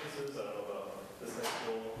open campuses, I don't know about this high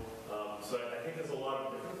school. So I think there's a lot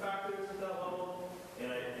of different factors at that level, and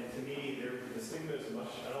to me, the stigma is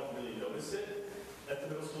much, I don't really notice it at the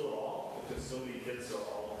middle school at all, because so many kids are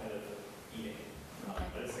all kind of eating.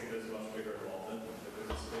 I just think there's much bigger involvement in the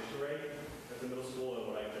participation rate at the middle school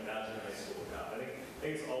than what I can imagine high school would have. I think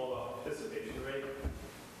it's all about participation rate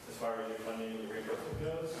as far as your funding and your reimbursement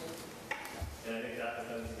goes. And I think that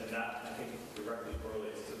depends, and that I think directly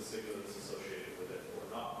correlates to the stigma that's associated with it or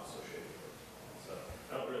not associated with it. So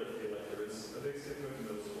I don't really feel like there is a big stigma in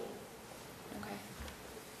middle school. Okay.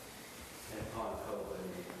 And Pond Cove,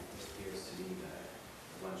 it appears to me that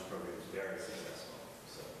the lunch program is very successful.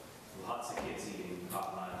 So lots of kids eating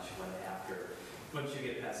hot lunch once you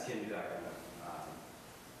get past kindergarten.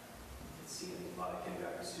 It's seen a lot of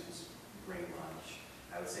kindergarten students bring lunch.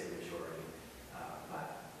 I would say the majority,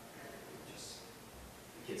 but just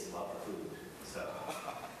the kids love the food.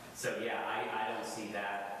 So yeah, I don't see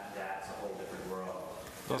that. That's a whole different world.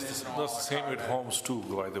 That's the same at homes too,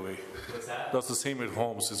 by the way. What's that? That's the same at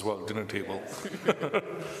homes as well, dinner table. Yes.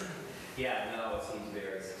 Yeah, no, it seems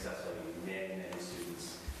very successful. Many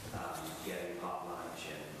students getting hot lunch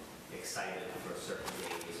and excited for certain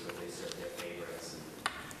days where they serve their favorites.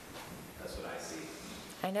 And that's what I see.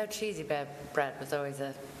 I know cheesy bread was always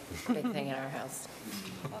a big thing in our house.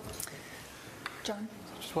 John?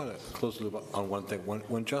 just want to close the loop on one thing.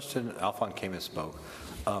 When Justin Alfond came and spoke,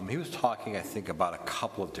 he was talking, I think, about a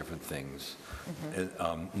couple of different things,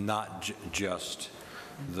 not just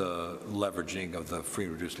the leveraging of the free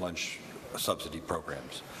and reduced lunch subsidy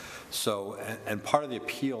programs. So, and part of the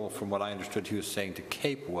appeal, from what I understood he was saying to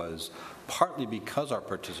CAPE, was partly because our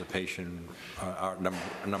participation, our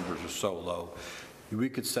numbers are so low, we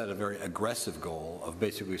could set a very aggressive goal of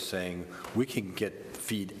basically saying we can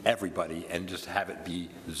feed everybody and just have it be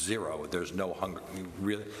zero. There's no hunger,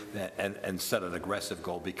 really, and set an aggressive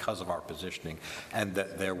goal because of our positioning, and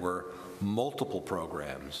that there were multiple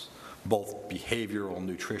programs, both behavioral,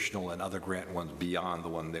 nutritional, and other grant ones beyond the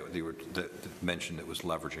one that mentioned that was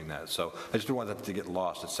leveraging that. So I just didn't want that to get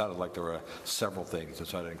lost. It sounded like there were several things, and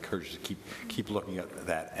so I'd encourage you to keep looking at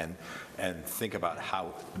that and think about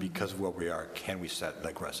how, because of where we are, can we set an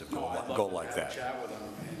aggressive goal like that? Chat with him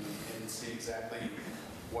and see exactly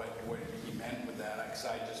what he meant with that, because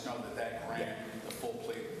I just know that grant, the full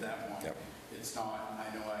plate, that one, it's not, I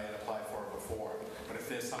know I had applied for it before, but if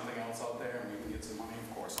there's something else out there and we can get some money,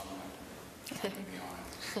 of course I'm going to be on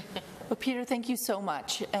it. Well, Peter, thank you so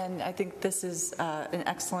much, and I think this is an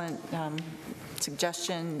excellent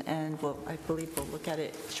suggestion, and I believe we'll look at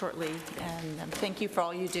it shortly, and thank you for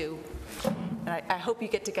all you do. And I hope you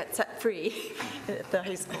get set free at the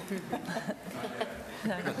high school.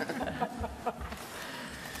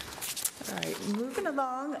 All right, moving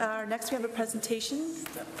along. Next, we have a presentation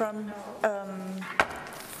from our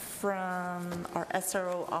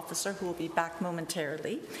SRO officer, who will be back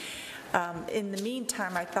momentarily. In the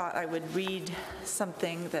meantime, I thought I would read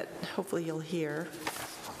something that hopefully you'll hear.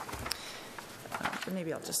 Or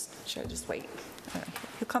maybe should I just wait?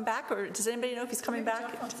 He'll come back, or does anybody know if he's coming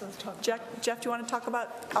back? Jeff, do you want to talk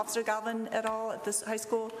about Officer Galvin at all at this high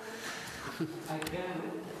school? I can.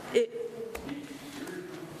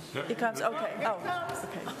 He comes, okay. Oh,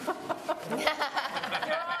 okay.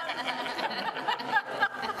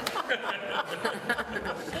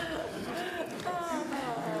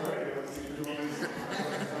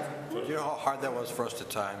 You know how hard that was for us to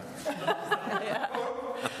time? Yeah.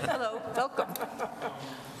 Hello, welcome.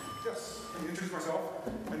 Yes, let me introduce myself.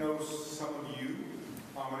 I know some of you.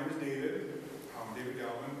 My name is David. I'm David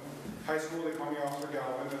Galvin. High school, they call me Officer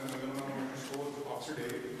Galvin, and the middle elementary school is Officer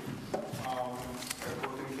Dave. I've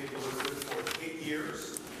worked in Cape Elizabeth for 8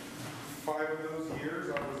 years. 5 of those years,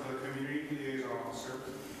 I was a community liaison officer.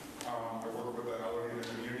 I worked with the elderly in the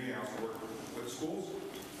community, and I also worked with schools.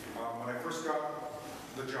 When I first got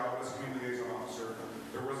the job as a community liaison officer,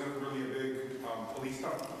 there wasn't really a big police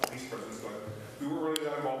presence, but we weren't really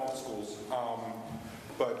that involved with schools.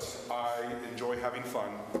 But I enjoy having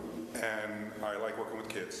fun, and I like working with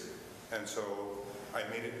kids. And so I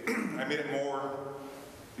made it more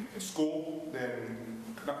school than,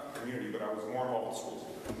 not community, but I was more involved with schools.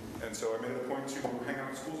 And so I made it a point to hang out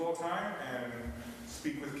in schools all the time and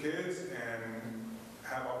speak with kids and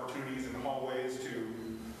have opportunities in the hallways to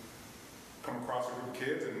come across a group of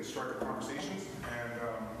kids and strike up conversations. And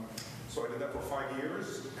so I did that for 5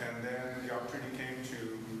 years, and then the opportunity came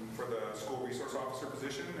for the school resource officer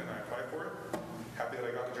position, and I applied for it. Happy that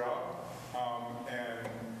I got the job. And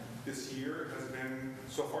this year has been,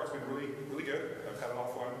 so far it's been really, really good. I've had a lot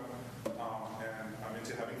of fun, and I'm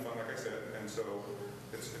into having fun, like I said, and so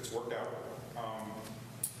it's worked out.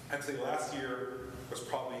 I'd say last year was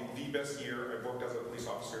probably the best year I've worked as a police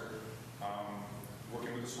officer.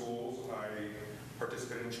 Working with the schools, I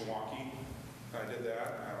participated in Chewonki. I did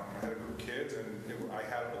that. I had a group of kids, and I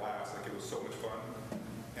had a blast. Like, it was so much fun.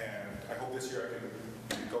 And I hope this year I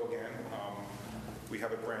can go again. We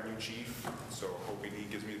have a brand new chief, so hoping he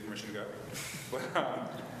gives me the permission to go. But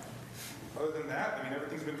other than that, I mean,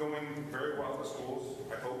 everything's been going very well at the schools.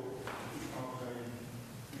 I hope.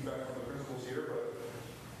 Be back from the principals here, but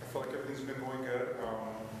I feel like everything's been going good.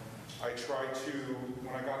 I try to,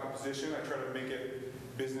 when I got the position, I try to make it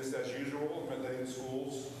business as usual, letting the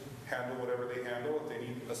schools handle whatever they handle. If they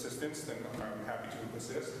need assistance, then I'm happy to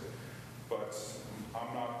assist. But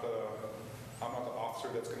I'm not the officer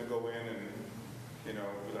that's going to go in and, be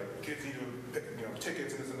like, kids need to pick,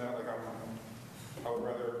 tickets and this and that. Like, I would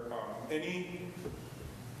rather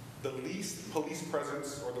the least police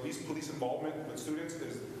presence or the least police involvement with students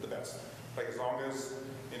is the best. Like, as long as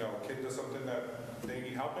a kid does something that they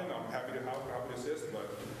need help in, I'm happy to help, happy to assist. But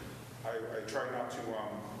I try not to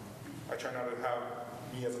have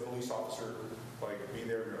me as a police officer be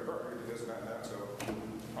there and go, this and that and that. So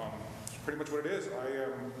pretty much what it is. I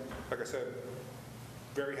am, like I said,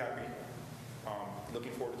 very happy.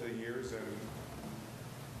 Looking forward to the years, and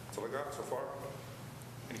that's all I got so far.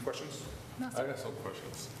 Any questions? I got some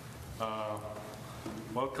questions.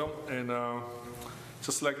 Welcome, and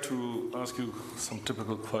Just like to ask you some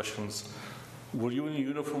typical questions. Were you in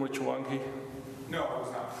uniform at Chewonki? No, I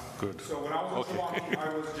was not. Good. So when I was in Chewonki,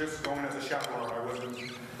 I was just going as a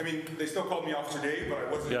chaperone. I mean, they still called me Officer Dave, but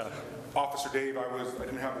I wasn't Officer Dave. I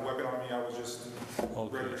didn't have a weapon on me. I was just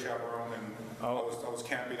regular chaperone, and I was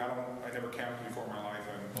camping. I never camped before in my life.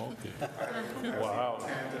 And Wow.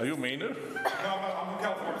 Are you Mainer? No, I'm from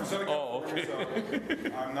California, Southern California. So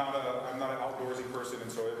I'm not an outdoorsy person,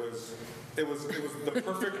 and so it was the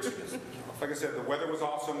perfect. Like I said, the weather was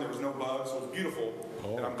awesome. There was no bugs. It was beautiful,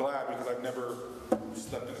 and I'm glad because I've never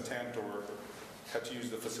slept in a tent or had to use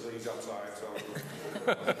the facilities outside. So.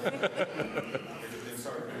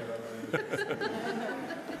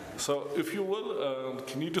 So, if you will,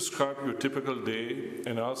 can you describe your typical day,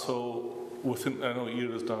 and also within, I know a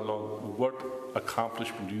year is not long, what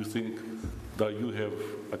accomplishment do you think that you have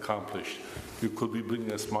accomplished? You could be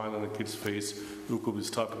bringing a smile on a kid's face. You could be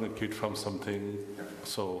stopping a kid from something.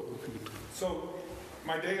 So, So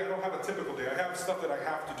my day, I don't have a typical day. I have stuff that I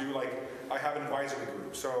have to do, like I have an advisory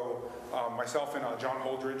group. So myself and John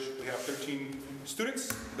Holdridge, we have 13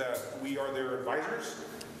 students that we are their advisors.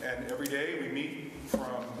 And every day we meet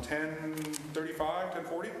from 10:35,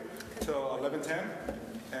 10:40 till 11:10.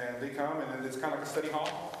 And they come, and it's kind of like a study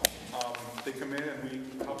hall. They come in and we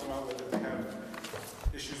help them out with if they have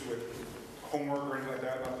issues with homework or anything like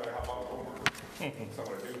that. Not that I help out with homework. That's not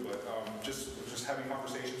what I do, but just having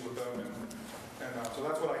conversations with them, and so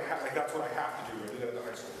that's what I have to do. I do that at the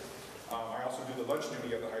high school. I also do the lunch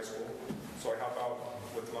duty at the high school, so I help out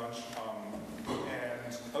with lunch.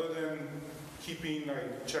 And other than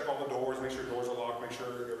I check all the doors, make sure doors are locked, make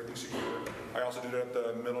sure everything's secure. I also do that at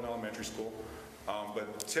the middle and elementary school.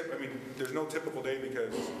 There's no typical day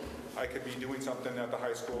because I could be doing something at the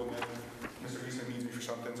high school, and then Mr. Easton needs me for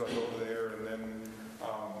something, so I go over there, and then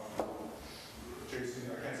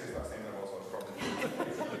Jason, I can't say his last name that well, so it's probably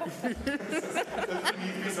he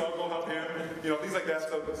needs me, so I'll go help him, things like that.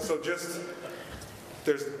 So just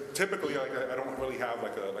there's typically I don't really have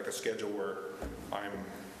like a schedule where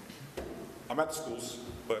I'm at the schools,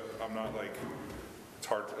 but I'm not like. It's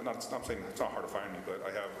hard. I'm saying it's not hard to find me, but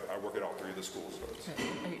I work at all three of the schools. So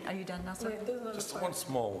Are you done now, sir? just one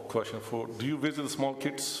small question do you visit the small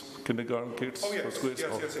kids, kindergarten kids? Oh, yes.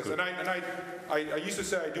 Yes. And I used to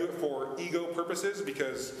say I do it for ego purposes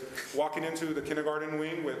because walking into the kindergarten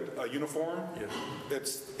wing with a uniform,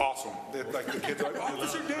 it's awesome. Like the kids are like,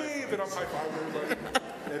 Officer Dave, and I'm high-fiving everybody.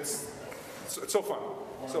 It's so fun.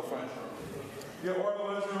 So fun. Yeah, or in the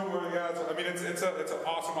lunchroom, it's an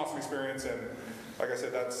awesome experience, and like I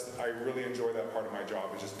said, I really enjoy that part of my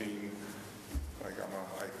job, is just being, like,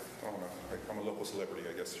 I'm a local celebrity,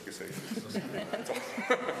 I guess you could say.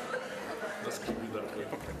 Let's keep it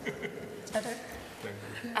that way.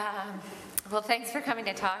 Well, thanks for coming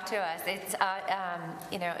to talk to us. It's,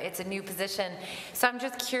 it's a new position. So I'm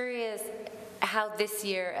just curious how this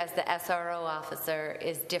year as the SRO officer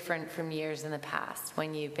is different from years in the past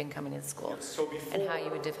when you've been coming to school, and how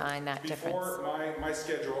you would define that difference. Before my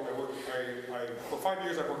schedule, for 5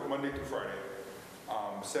 years I worked Monday through Friday,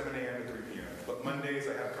 7 a.m. to 3 p.m. But Mondays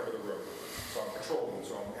I had to cover the road. So I'm patrolling,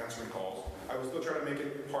 so I'm answering calls. I was still trying to make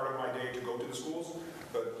it part of my day to go to the schools,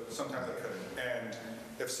 but sometimes I couldn't. And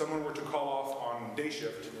if someone were to call off on day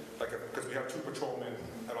shift, because we have 2 patrolmen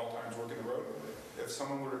at all times working the road, if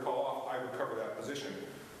someone were to call off, I would cover that position.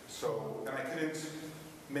 So, and I couldn't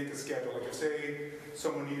make a schedule. Like if say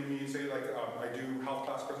someone needed me, I do health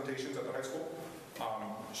class presentations at the high school,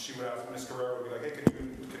 she would ask, Ms. Guerrero would be like, hey,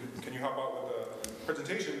 can you help out with the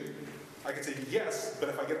presentation? I could say yes, but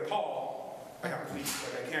if I get a call, I have to leave.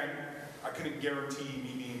 I couldn't guarantee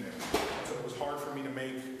me being there. So it was hard for me to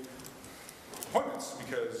make appointments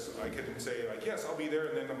because I couldn't say yes, I'll be there,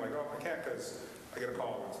 and then I'm like, oh, I can't because I get a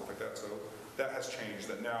call and stuff like that. So that has changed,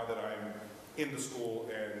 that now that I'm in the school,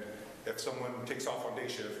 and if someone takes off on day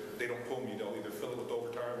shift, they don't pull me. They'll either fill it with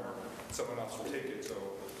overtime or someone else will take it, so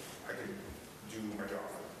I can do my job.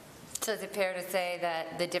 So is it fair to say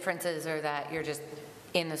that the differences are that you're just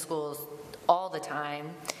in the schools all the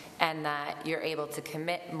time, and that you're able to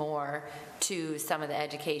commit more to some of the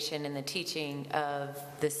education and the teaching of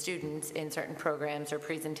the students in certain programs or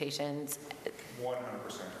presentations?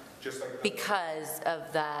 100%. Just like because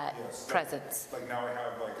of that presence. Like now I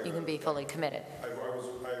have you can be fully committed. I've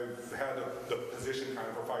had the position kind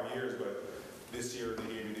of for 5 years, but this year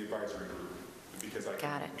they gave me the advisory group because I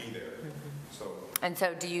can be there. And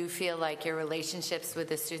so do you feel like your relationships with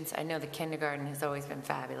the students, I know the kindergarten has always been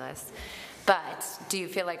fabulous, but do you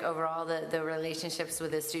feel like overall the relationships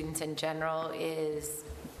with the students in general is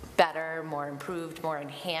better, more improved, more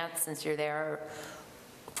enhanced since you're there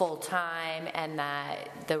full-time and that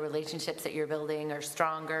the relationships that you're building are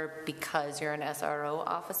stronger because you're an SRO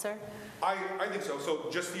officer? I think so. So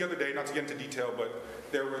just the other day, not to get into detail, but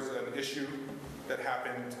there was an issue that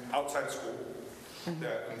happened outside of school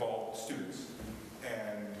that involved students.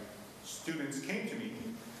 And students came to me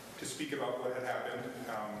to speak about what had happened.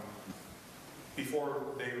 Before,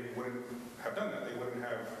 they wouldn't have done that. They wouldn't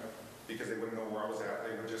have, because they wouldn't know where I was at.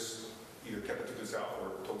 They would just either kept it to themselves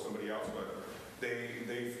or told somebody else. But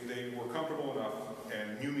they were comfortable enough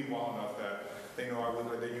and knew me well enough that they knew I wasn't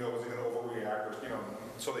going to overreact, or,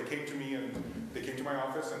 So they came to me and they came to my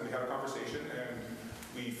office and we had a conversation and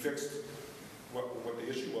we fixed what the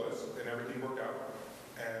issue was and everything worked out.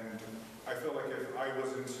 And I feel like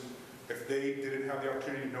if they didn't have the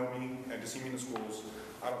opportunity to know me and to see me in the schools,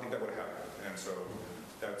 I don't think that would have happened. And so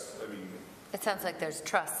It sounds like there's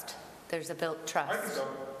trust. There's a built trust. I think so.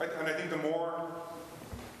 And I think the more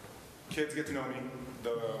kids get to know me,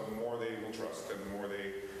 the more they will trust and the more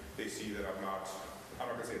they see that I'm not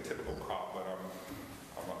going to say a typical cop, but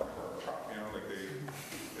I'm not a cop,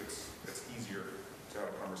 it's easier to have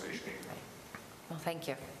a conversation. Well, thank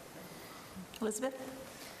you. Elizabeth?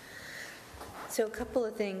 So a couple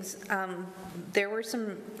of things. There were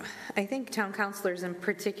some, I think, town councilors in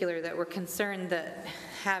particular that were concerned that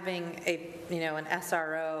having an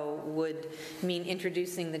SRO would mean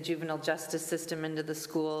introducing the juvenile justice system into the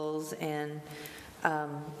schools, and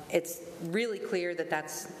it's really clear that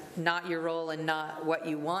that's not your role and not what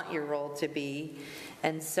you want your role to be.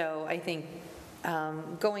 And so I think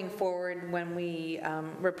going forward, when we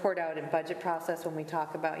report out in budget process, when we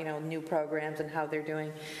talk about new programs and how they're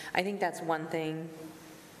doing, I think that's one thing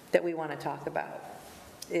that we want to talk about,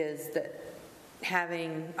 is that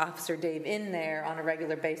having Officer Dave in there on a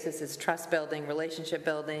regular basis is trust building, relationship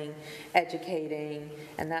building, educating,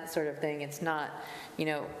 and that sort of thing. It's not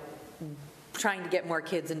trying to get more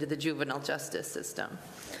kids into the juvenile justice system.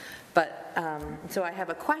 But so I have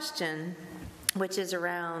a question, which is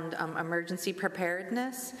around emergency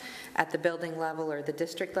preparedness at the building level or the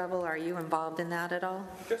district level. Are you involved in that at all?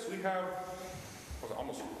 Yes, we have,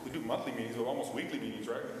 we do monthly meetings, but almost weekly meetings,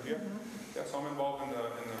 right? Yeah. Yeah, so I'm involved in the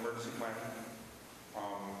emergency planning.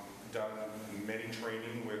 Done many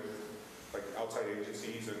training with outside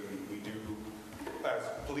agencies, and we do, as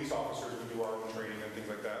police officers, we do our own training and things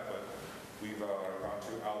like that, but we've gone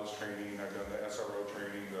to ALICE training, I've done the SRO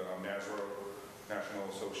training, the NASRO, National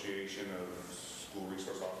Association of School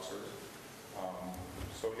Resource Officers.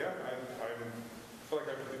 So yeah, I feel like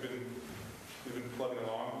we've been plugging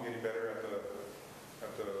along, getting better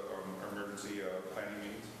at the emergency planning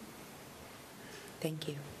meetings. Thank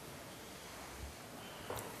you.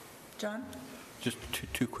 John? Just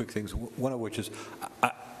two quick things. One of which is,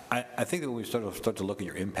 I think that when we start to look at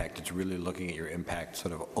your impact, it's really looking at your impact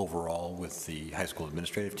sort of overall with the high school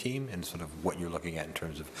administrative team and sort of what you're looking at in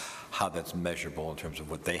terms of how that's measurable in terms of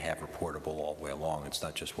what they have reportable all the way along. It's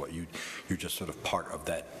not just what you're just sort of part of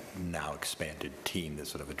that now expanded team that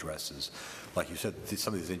sort of addresses, like you said,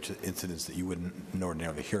 some of these incidents that you wouldn't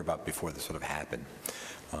ordinarily hear about before this sort of happened.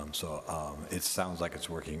 It sounds like it's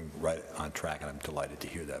working right on track, and I'm delighted to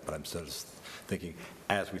hear that. But I'm sort of thinking,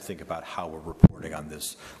 as we think about how we're reporting on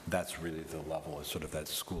this, that's really the level, is sort of that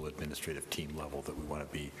school administrative team level that we want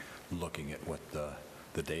to be looking at what the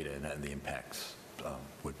data and the impacts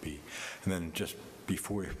would be. And then just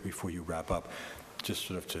before you wrap up, just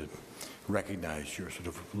sort of to recognize your sort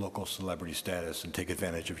of local celebrity status and take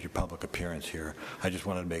advantage of your public appearance here, I just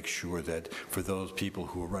wanted to make sure that for those people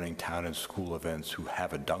who are running town and school events who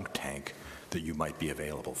have a dunk tank, that you might be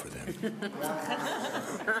available for them.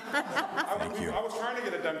 Thank you. I was trying to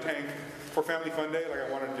get a dunk tank for Family Fun Day,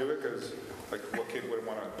 I wanted to do it because, what kid wouldn't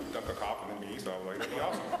want to dunk a cop and then me? So I was like, that'd be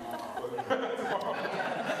awesome.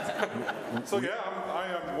 So yeah, I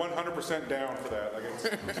am 100% down for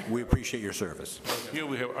that. We appreciate your service. Here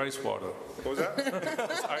we have ice water. What was that?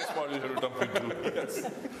 Ice water you have to dump into.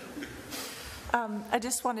 Yes. I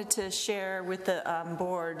just wanted to share with the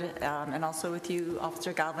board and also with you,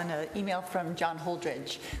 Officer Galvin, an email from John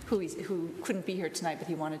Holdridge, who couldn't be here tonight, but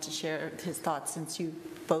he wanted to share his thoughts since you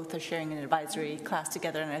both are sharing an advisory class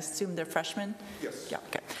together, and I assume they're freshmen? Yes. Yeah,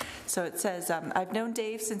 okay. So it says, I've known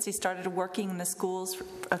Dave since he started working in the schools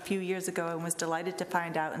a few years ago and was delighted to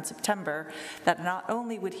find out in September that not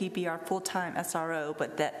only would he be our full-time SRO,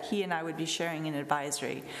 but that he and I would be sharing an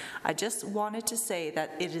advisory. I just wanted to say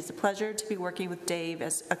that it is a pleasure to be working with Dave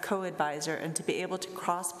as a co-advisor and to be able to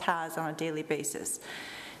cross paths on a daily basis.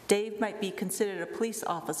 Dave might be considered a police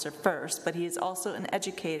officer first, but he is also an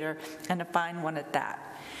educator, and a fine one at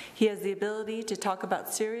that. He has the ability to talk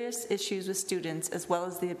about serious issues with students, as well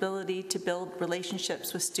as the ability to build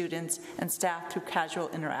relationships with students and staff through casual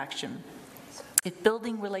interaction. If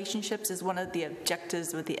building relationships is one of the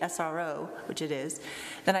objectives with the SRO, which it is,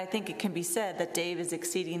 then I think it can be said that Dave is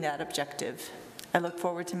exceeding that objective. I look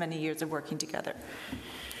forward to many years of working together.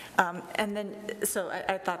 So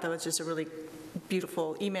I thought that was just a really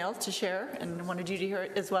beautiful email to share, and wanted you to hear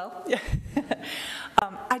it as well.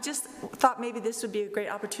 I just thought maybe this would be a great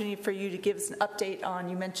opportunity for you to give us an update on,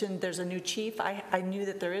 you mentioned there's a new chief. I knew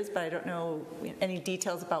that there is, but I don't know any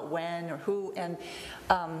details about when or who, and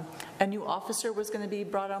a new officer was going to be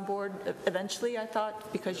brought on board eventually, I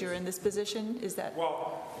thought, because you're in this position. Is that?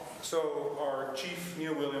 Well, so our chief,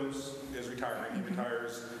 Neil Williams, is retiring. He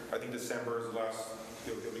retires, I think December is the last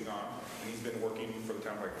he'll be gone. And he's been working for the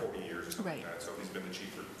town for like 40 years or something like that. So he's been the chief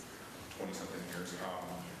for 20-something years.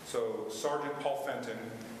 So Sergeant Paul Fenton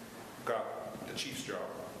got the chief's job.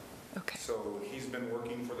 Okay. So he's been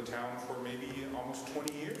working for the town for maybe almost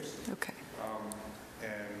 20 years. Okay.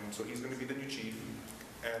 And so he's going to be the new chief.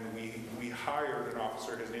 And we hired an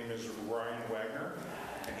officer. His name is Ryan Wagner,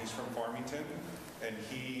 and he's from Farmington. And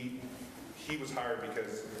he was hired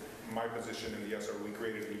because my position in the SRO, we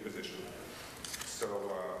created a new position. So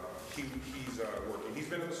he's working. He's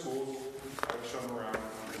been in the schools. I've shown him around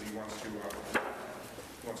because he wants to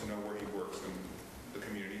know where he works in the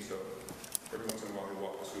community. So every once in a while he'll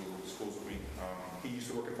walk to schools with me. He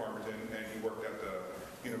used to work in Farmington, and he worked at the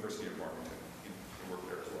University of Farmington. He worked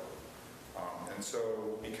there as well. And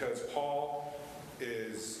so because Paul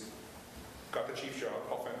got the chief job,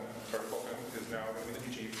 Sergeant Paul Fenton is now going to be the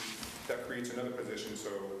new chief. That creates another position, so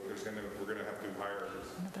we're going to have to hire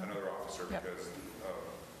another officer because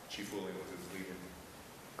Chief Williams is leaving.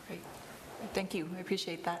 Great. Thank you. I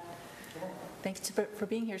appreciate that. Thanks for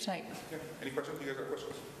being here tonight. Yeah. Any questions? You guys got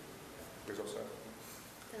questions? You guys all set?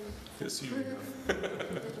 Yes, you.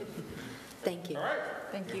 Thank you. All right.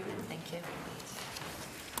 Thank you. Thank you.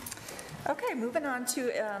 Okay, moving on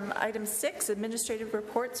to item 6, administrative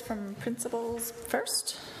reports from principals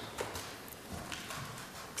first.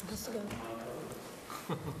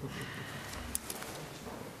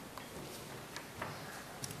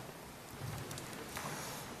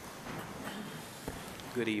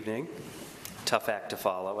 Good evening. Tough act to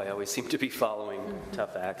follow. I always seem to be following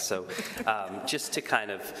tough acts. So just to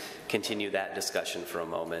kind of continue that discussion for a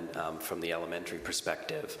moment from the elementary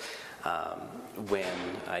perspective, when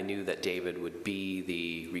I knew that David would be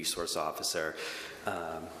the resource officer,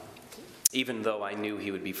 even though I knew he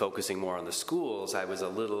would be focusing more on the schools, I was a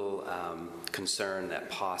little concerned that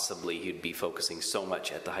possibly he'd be focusing so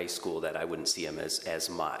much at the high school that I wouldn't see him as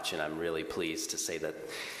much. And I'm really pleased to say that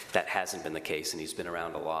that hasn't been the case, and he's been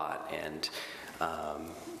around a lot. And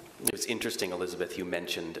it was interesting, Elizabeth, you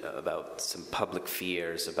mentioned about some public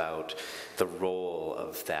fears about the role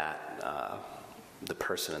of that the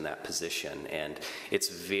person in that position, and it's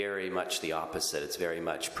very much the opposite. It's very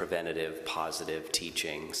much preventative, positive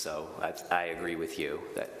teaching. So I agree with you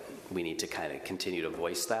that we need to kind of continue to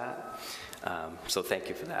voice that. So thank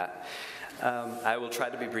you for that. I will try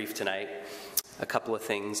to be brief tonight. A couple of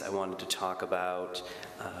things I wanted to talk about.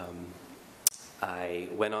 I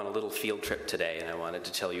went on a little field trip today, and I wanted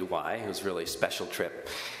to tell you why. It was really a special trip.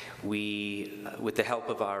 We, with the help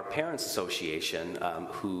of our Parents Association,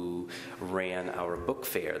 who ran our book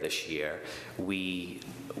fair this year, we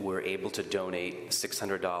were able to donate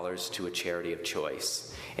 $600 to a charity of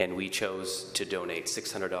choice. And we chose to donate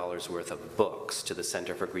 $600 worth of books to the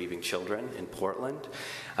Center for Grieving Children in Portland.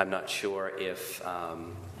 I'm not sure if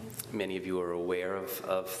many of you are aware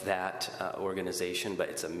of that organization, but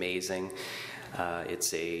it's amazing.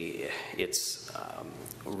 It's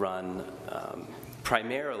run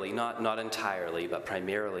primarily, not entirely, but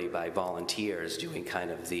primarily by volunteers doing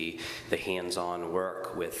kind of the hands-on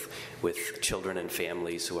work with children and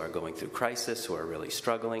families who are going through crisis, who are really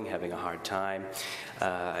struggling, having a hard time.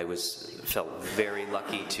 I felt very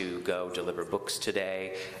lucky to go deliver books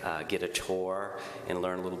today, get a tour, and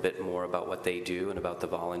learn a little bit more about what they do and about the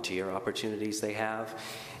volunteer opportunities they have.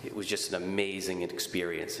 It was just an amazing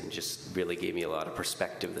experience and just really gave me a lot of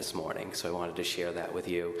perspective this morning, so I wanted to share that with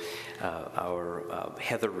you. Our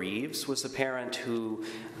Heather Reeves was the parent who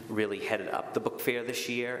really headed up the book fair this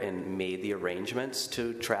year and made the arrangements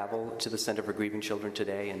to travel to the Center for Grieving Children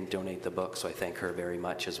today and donate the book, so I thank her very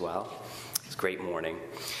much as well. It was a great morning.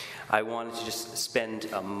 I wanted to just spend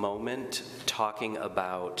a moment talking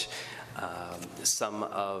about some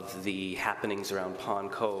of the happenings around Pond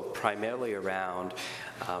Cove, primarily around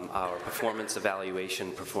our performance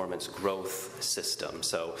evaluation, performance growth system.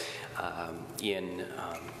 So in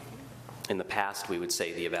the past, we would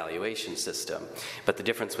say the evaluation system, but the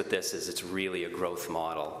difference with this is it's really a growth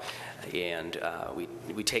model, and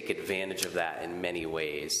we take advantage of that in many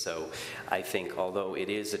ways. So I think although it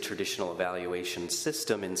is a traditional evaluation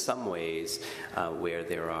system in some ways, where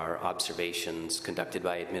there are observations conducted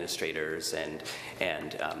by administrators and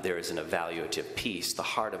there is an evaluative piece, the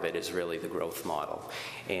heart of it is really the growth model.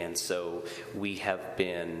 And so we have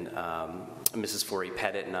been, Mrs.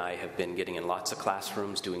 Forey-Pettit and I have been getting in lots of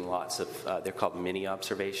classrooms, doing lots of, they're called mini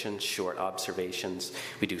observations, short observations.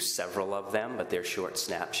 We do several of them, but they're short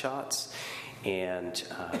snapshots, and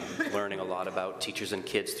learning a lot about teachers and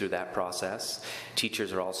kids through that process.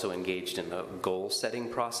 Teachers are also engaged in the goal-setting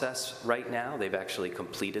process right now. They've actually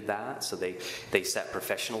completed that, so they set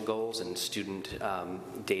professional goals and student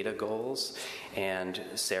data goals, and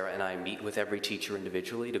Sarah and I meet with every teacher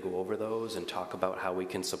individually to go over those and talk about how we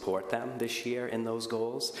can support them this year in those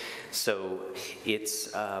goals. So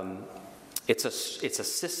it's a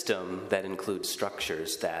system that includes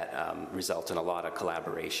structures that result in a lot of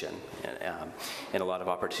collaboration and a lot of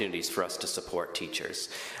opportunities for us to support teachers.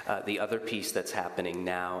 The other piece that's happening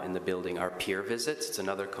now in the building are peer visits. It's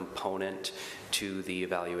another component to the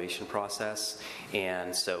evaluation process,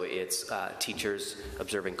 and so it's teachers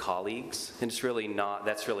observing colleagues, and that's really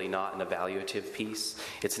not an evaluative piece.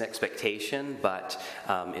 It's an expectation, but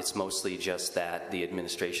it's mostly just that the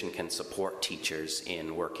administration can support teachers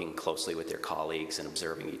in working closely with their colleagues and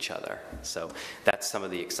observing each other. So that's some of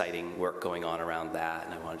the exciting work going on around that,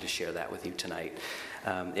 and I wanted to share that with you tonight.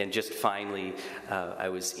 And just finally, I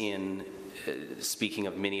was speaking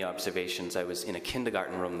of mini observations, I was in a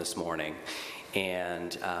kindergarten room this morning,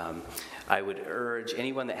 and I would urge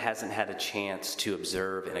anyone that hasn't had a chance to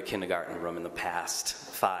observe in a kindergarten room in the past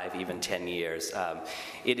 5, even 10 years.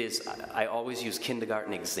 I always use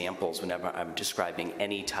kindergarten examples whenever I'm describing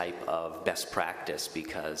any type of best practice,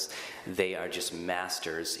 because they are just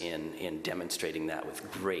masters in demonstrating that with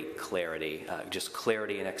great clarity. Just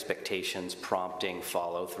clarity and expectations, prompting,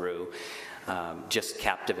 follow through. Just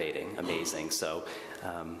captivating, amazing. So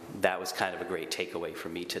that was kind of a great takeaway for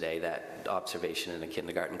me today, that observation in a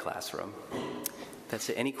kindergarten classroom. That's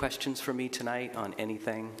it. Any questions for me tonight on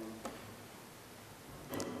anything?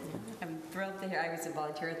 I'm thrilled to hear. I was a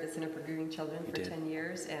volunteer at the Center for Grieving Children for 10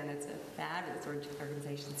 years, and it's a fabulous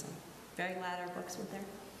organization, so very glad our books were there.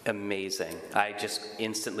 Amazing. I just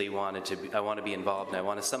instantly wanted to be involved, and I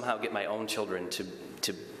want to somehow get my own children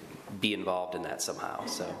to be involved in that somehow.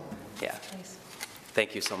 So, yeah. Nice.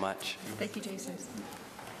 Thank you so much. Thank you, Jason.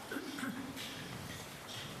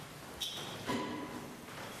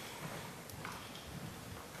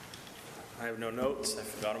 I have no notes. I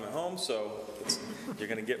forgot them at home, so you're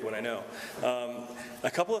going to get what I know. A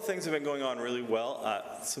couple of things have been going on really well.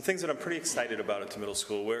 Some things that I'm pretty excited about at the middle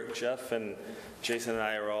school, where Jeff and Jason and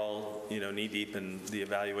I are all, knee-deep in the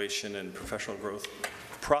evaluation and professional growth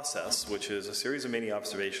process, which is a series of mini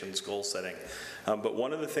observations, goal setting. But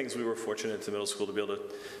one of the things we were fortunate at the middle school to be able to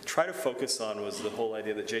try to focus on was the whole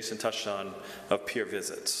idea that Jason touched on of peer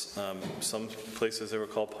visits. Some places they were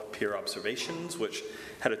called peer observations, which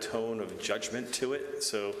had a tone of judgment to it.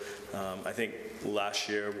 So I think last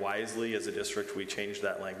year, wisely as a district, we changed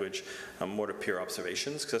that language more to peer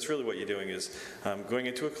observations, because that's really what you're doing is going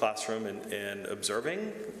into a classroom and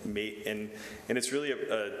observing, and it's really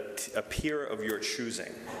a peer of your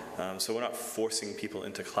choosing. So we're not forcing people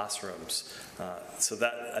into classrooms. So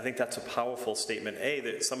I think that's a powerful statement,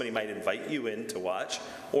 that somebody might invite you in to watch,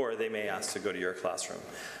 or they may ask to go to your classroom.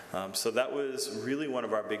 So that was really one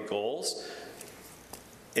of our big goals.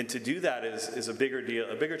 And to do that is a bigger deal,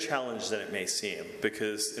 a bigger challenge than it may seem,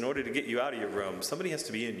 because in order to get you out of your room, somebody has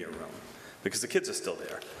to be in your room, because the kids are still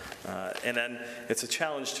there. And then it's a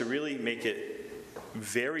challenge to really make it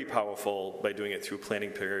very powerful by doing it through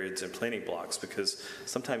planning periods and planning blocks, because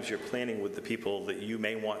sometimes you're planning with the people that you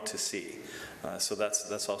may want to see. So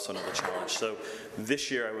that's also another challenge. So this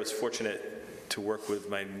year I was fortunate to work with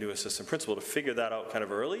my new assistant principal to figure that out kind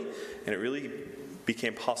of early, and it really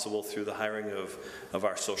became possible through the hiring of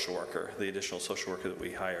our social worker, the additional social worker that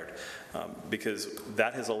we hired, because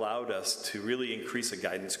that has allowed us to really increase a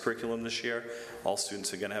guidance curriculum this year. All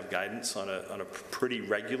students are going to have guidance on a pretty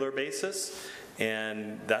regular basis,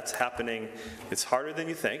 and that's happening. It's harder than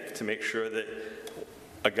you think to make sure that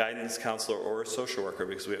a guidance counselor or a social worker,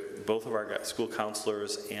 because both of our school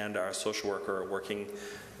counselors and our social worker are working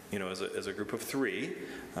as a group of 3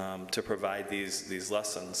 to provide these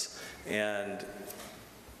lessons. And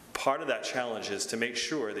part of that challenge is to make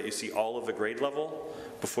sure that you see all of the grade level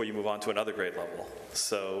before you move on to another grade level.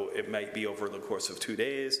 So it might be over the course of 2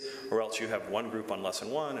 days, or else you have one group on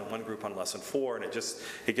lesson 1 and one group on lesson 4, and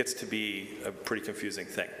it gets to be a pretty confusing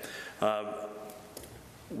thing.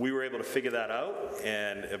 We were able to figure that out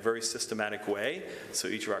in a very systematic way. So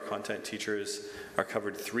each of our content teachers are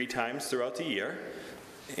covered 3 times throughout the year.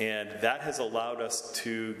 And that has allowed us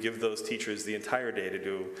to give those teachers the entire day to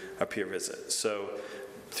do a peer visit. So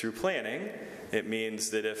through planning, it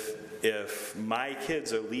means that if my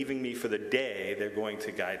kids are leaving me for the day, they're going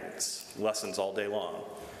to guidance lessons all day long.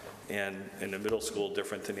 And in the middle school,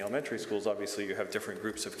 different than the elementary schools, obviously you have different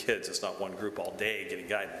groups of kids. It's not one group all day getting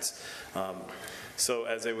guidance. So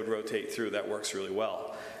as they would rotate through, that works really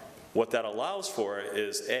well. What that allows for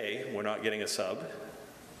is, A, we're not getting a sub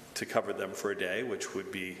to cover them for a day, which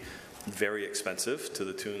would be very expensive, to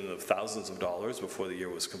the tune of thousands of dollars before the year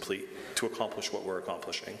was complete to accomplish what we're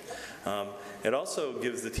accomplishing. It also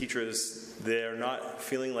gives the teachers, they're not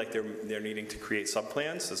feeling like they're needing to create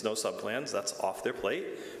sub-plans. There's no sub-plans. That's off their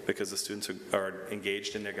plate because the students are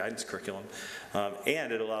engaged in their guidance curriculum.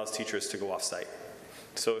 And it allows teachers to go off-site.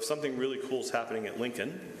 So if something really cool is happening at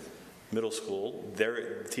Lincoln Middle School,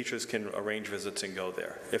 their teachers can arrange visits and go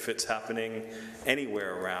there. If it's happening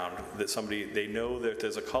anywhere around, that they know that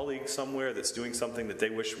there's a colleague somewhere that's doing something that they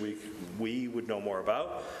wish we would know more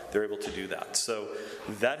about, they're able to do that. So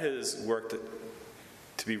that has worked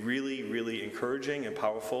to be really, really encouraging and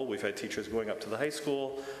powerful. We've had teachers going up to the high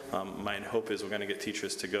school. My hope is we're going to get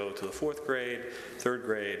teachers to go to the 4th grade, 3rd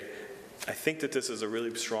grade. I think that this is a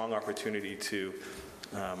really strong opportunity to,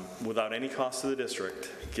 without any cost to the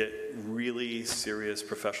district, get really serious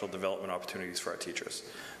professional development opportunities for our teachers.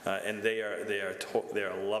 And they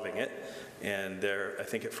are loving it. And I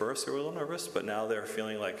think at first they were a little nervous, but now they're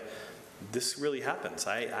feeling like this really happens.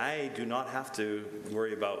 I do not have to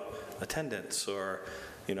worry about attendance or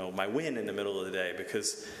my win in the middle of the day,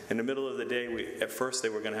 because in the middle of the day, at first they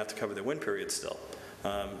were going to have to cover their win period still.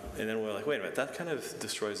 And then we're like, wait a minute, that kind of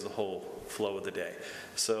destroys the whole flow of the day.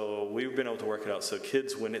 So we've been able to work it out. So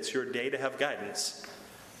kids, when it's your day to have guidance,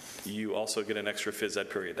 you also get an extra phys ed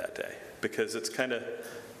period that day, because it's kind of,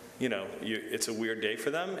 it's a weird day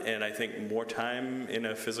for them, and I think more time in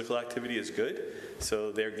a physical activity is good.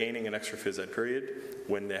 So they're gaining an extra phys ed period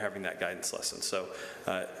when they're having that guidance lesson. So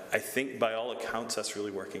I think by all accounts that's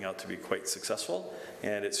really working out to be quite successful,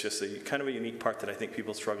 and it's just kind of a unique part that I think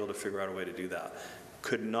people struggle to figure out a way to do that.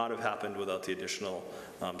 Could not have happened without the additional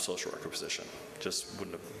social worker position. Just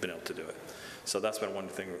wouldn't have been able to do it. So that's been one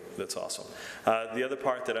thing that's awesome. The other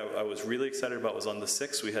part that I was really excited about was on the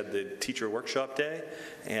 6th, we had the teacher workshop day,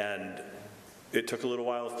 and it took a little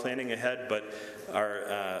while of planning ahead, but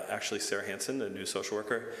actually Sarah Hansen, the new social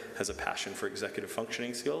worker, has a passion for executive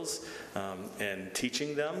functioning skills and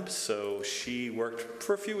teaching them. So she worked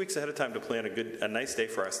for a few weeks ahead of time to plan a nice day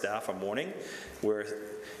for our staff, a morning, where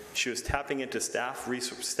she was tapping into staff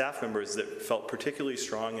members that felt particularly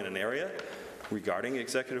strong in an area regarding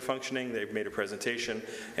executive functioning. They've made a presentation,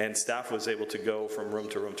 and staff was able to go from room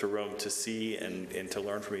to room to room to see and to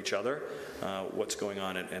learn from each other what's going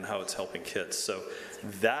on and how it's helping kids. So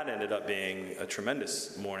that ended up being a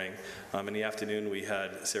tremendous morning. In the afternoon, we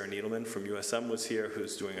had Sarah Needleman from USM was here,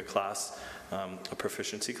 who's doing a class, a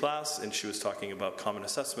proficiency class, and she was talking about common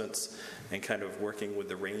assessments and kind of working with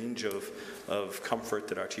the range of comfort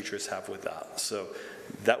that our teachers have with that. So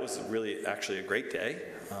that was really actually a great day,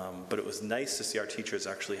 but it was nice to see our teachers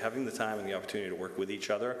actually having the time and the opportunity to work with each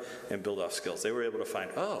other and build off skills. They were able to find,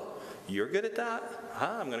 oh, you're good at that?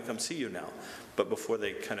 I'm going to come see you now. But before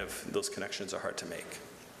they those connections are hard to make.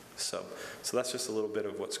 So that's just a little bit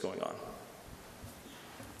of what's going on.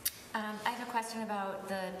 I have a question about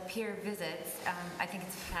the peer visits. I think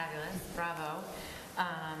it's fabulous. Bravo.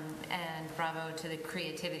 And bravo to the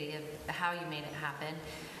creativity of how you made it happen.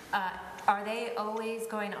 Are they always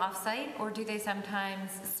going off-site, or do they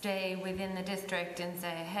sometimes stay within the district and say,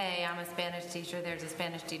 hey, I'm a Spanish teacher, there's a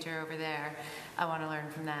Spanish teacher over there, I want to learn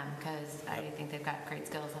from them because I think they've got great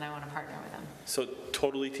skills and I want to partner with them? So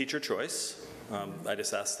totally teacher choice. I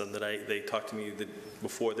just asked them that they talk to me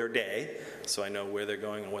before their day, so I know where they're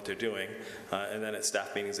going and what they're doing, and then at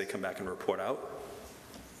staff meetings they come back and report out.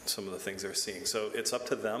 some of the things they're seeing. So it's up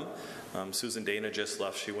to them. Susan Dana just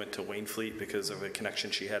left. She went to Waynfleet because of a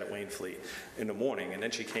connection she had at Waynfleet in the morning. And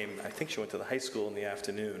then she came, I think she went to the high school in the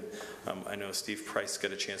afternoon. I know Steve Price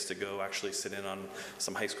got a chance to go actually sit in on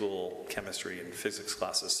some high school chemistry and physics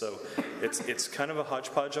classes. So it's kind of a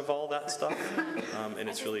hodgepodge of all that stuff. And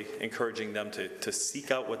it's really encouraging them to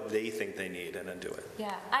seek out what they think they need and then do it.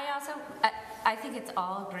 Yeah, I think it's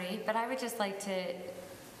all great, but I would just like to,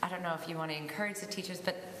 I don't know if you want to encourage the teachers,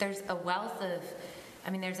 but there's a wealth of,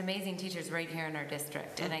 I mean, there's amazing teachers right here in our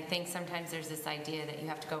district, and I think sometimes there's this idea that you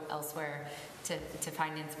have to go elsewhere to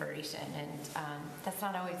find inspiration, and that's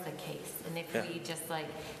not always the case. And if we just like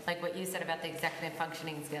what you said about the executive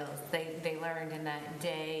functioning skills, they learned in that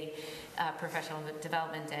day, professional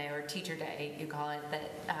development day or teacher day, you call it,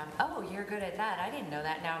 that, oh, you're good at that. I didn't know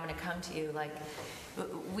that. Now I'm going to come to you. Like,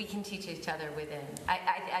 we can teach each other within.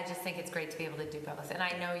 I just think it's great to be able to do both. And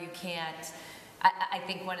I know you can't, I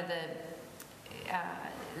think one of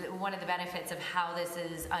the benefits of how this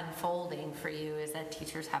is unfolding for you is that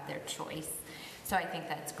teachers have their choice. So I think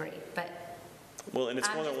that's great. But well, and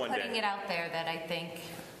it's more than one day. I'm putting it out there that I think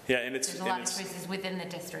there's a lot of choices within the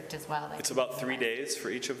district as well. It's about 3 days for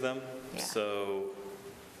each of them. Yeah. So,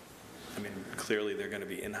 I mean, clearly they're going to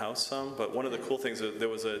be in-house some, but one of the cool things, there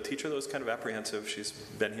was a teacher that was kind of apprehensive. She's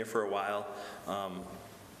been here for a while,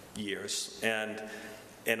 years, and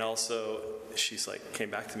also she's like, came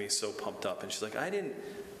back to me so pumped up, and she's like,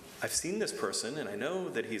 I've seen this person, and I know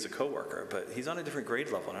that he's a coworker, but he's on a different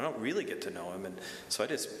grade level, and I don't really get to know him, and so I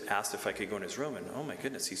just asked if I could go in his room, and oh my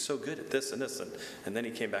goodness, he's so good at this and this, and then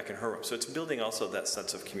he came back in her room. So it's building also that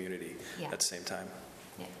sense of community at the same time.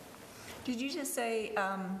 Yeah. Did you just say,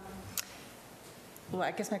 well,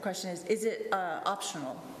 I guess my question is it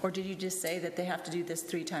optional, or did you just say that they have to do this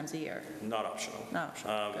 3 times a year? Not optional. Not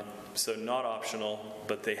optional, good. So not optional,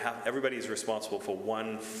 but everybody is responsible for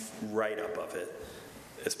one write-up of it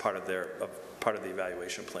as part of the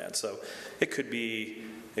evaluation plan. So it could be,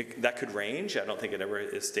 that could range. I don't think it ever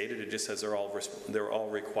is stated. It just says they're all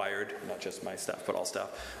required, not just my staff, but all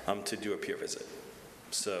staff, to do a peer visit.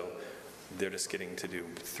 So they're just getting to do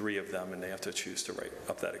 3 of them, and they have to choose to write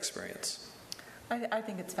up that experience. I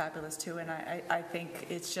think it's fabulous too, and I think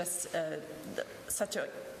it's just such an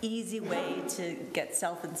easy way to get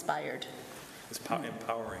self-inspired. It's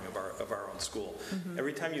empowering of our own school. Mm-hmm.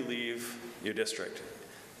 Every time you leave your district,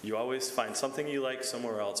 you always find something you like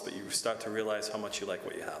somewhere else, but you start to realize how much you like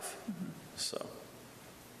what you have. Mm-hmm. So.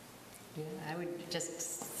 Yeah, I would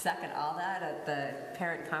just second all that. At the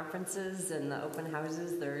parent conferences and the open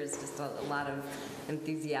houses, there is just a lot of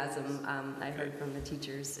enthusiasm I heard from the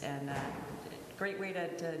teachers, and great way to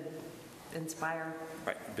inspire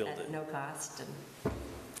build at it. no cost. And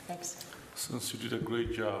thanks. Since you did a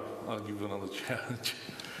great job, I'll give you another challenge.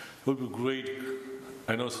 It would be great.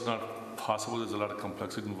 I know it's not possible. There's a lot of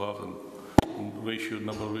complexity involved in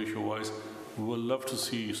number ratio-wise. We would love to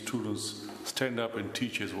see students stand up and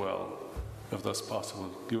teach as well, if that's possible,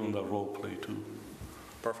 given the role play too.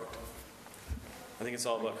 Perfect. I think it's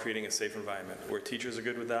all about creating a safe environment where teachers are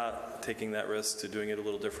good with that, taking that risk to doing it a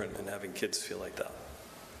little different, and having kids feel like that.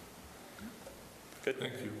 Good.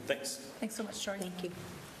 Thank you. Thanks. Thanks so much, Troy. Thank you.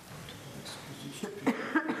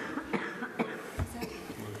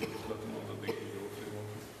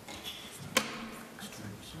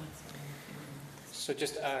 So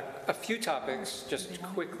just a few topics, just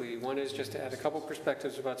quickly. One is just to add a couple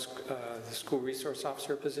perspectives about the school resource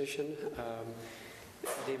officer position.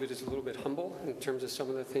 David is a little bit humble in terms of some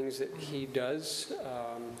of the things that he does.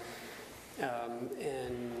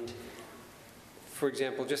 And for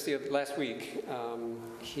example, just last week,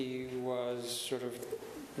 he was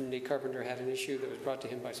Nate Carpenter had an issue that was brought to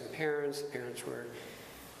him by some parents. The parents were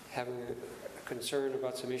having a concern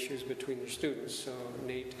about some issues between their students. So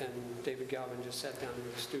Nate and David Galvin just sat down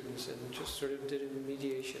with the students and just did a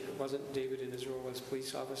mediation. It wasn't David in his role as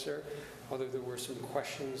police officer, although there were some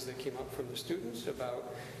questions that came up from the students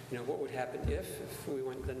about, what would happen if we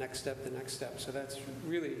went the next step. So that's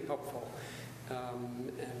really helpful.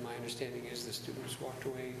 And my understanding is the students walked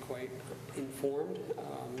away quite informed,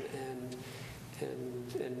 and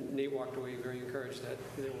Nate walked away very encouraged that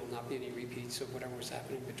there will not be any repeats of whatever was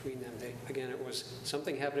happening between them. Again, it was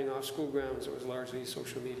something happening off school grounds. It was largely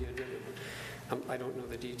social media driven. I don't know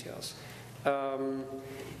the details.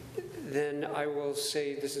 Then I will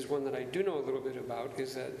say, this is one that I do know a little bit about,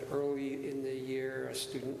 is that early in the year a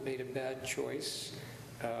student made a bad choice.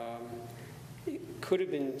 It could have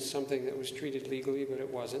been something that was treated legally, but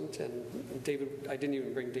it wasn't. And I didn't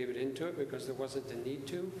even bring David into it because there wasn't the need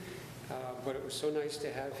to. But it was so nice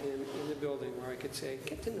to have him in the building where I could say,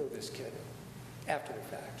 get to know this kid. after the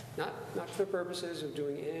fact. Not for purposes of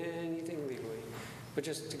doing anything legally, but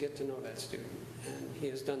just to get to know that student. And he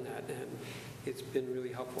has done that, and it's been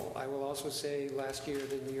really helpful. I will also say last year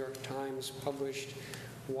the New York Times published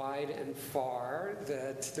wide and far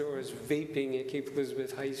that there was vaping at Cape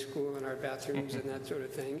Elizabeth High School in our bathrooms and that sort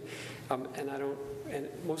of thing. And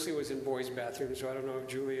mostly it was in boys' bathrooms, so I don't know if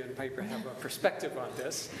Julia and Piper have a perspective on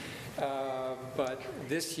this. But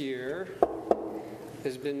this year,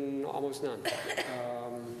 there's been almost none.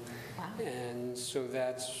 And so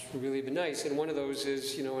that's really been nice. And one of those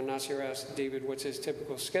is, when Nasir asked David what's his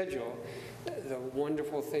typical schedule, the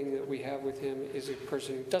wonderful thing that we have with him is a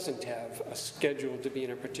person who doesn't have a schedule to be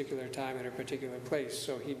in a particular time at a particular place.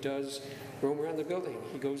 So he does roam around the building.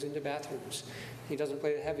 He goes into bathrooms. He doesn't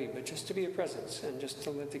play the heavy, but just to be a presence and just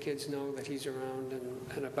to let the kids know that he's around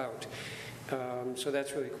and about. So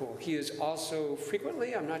that's really cool. He is also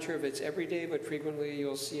frequently, I'm not sure if it's every day, but frequently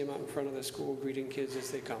you'll see him out in front of the school greeting kids as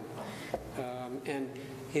they come. And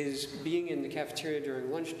his being in the cafeteria during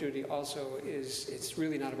lunch duty also it's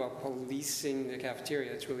really not about policing the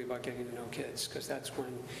cafeteria, it's really about getting to know kids, because that's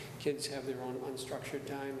when kids have their own unstructured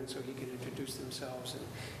time, and so he can introduce themselves and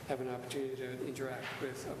have an opportunity to interact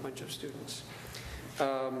with a bunch of students.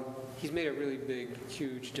 He's made a really big,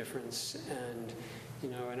 huge difference, and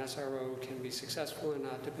an SRO can be successful or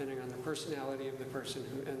not depending on the personality of the person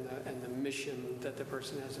and the mission that the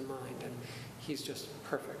person has in mind, and he's just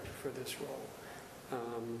perfect for this role.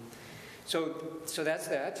 So that's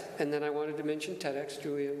that, and then I wanted to mention TEDx.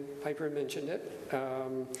 Julia Piper mentioned it.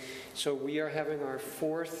 So we are having our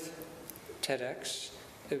 4th TEDx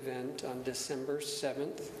event on December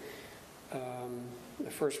 7th. The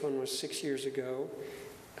first one was 6 years ago.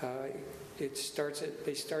 They start at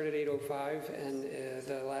 8:05, and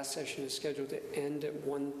the last session is scheduled to end at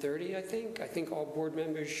 1:30, I think. I think all board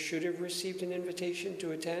members should have received an invitation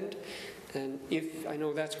to attend. And I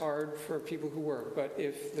know that's hard for people who work, but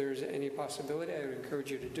if there's any possibility, I would encourage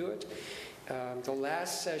you to do it. The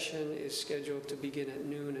last session is scheduled to begin at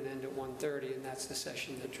noon and end at 1:30, and that's the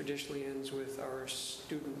session that traditionally ends with our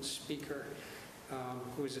student speaker,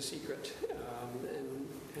 who is a secret, and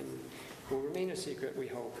will remain a secret, we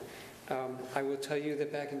hope. I will tell you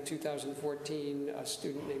that back in 2014, a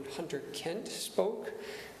student named Hunter Kent spoke.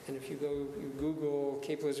 And if you Google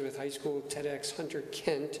Cape Elizabeth High School TEDx Hunter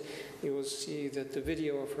Kent, you will see that the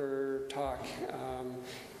video of her talk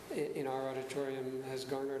in our auditorium has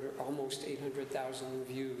garnered almost 800,000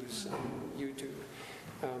 views on YouTube.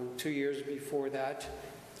 2 years before that,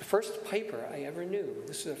 the first Piper I ever knew,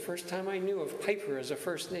 this is the first time I knew of Piper as a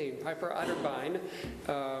first name, Piper Otterbein,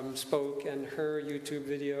 spoke, and her YouTube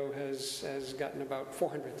video has gotten about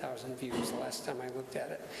 400,000 views the last time I looked at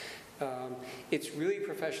it. It's really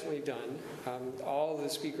professionally done. All the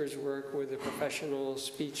speakers work with a professional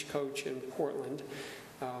speech coach in Portland.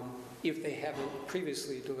 If they haven't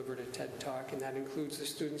previously delivered a TED Talk, and that includes the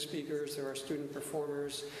student speakers, there are student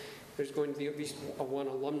performers. There's going to be at least one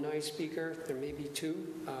alumni speaker. There may be 2.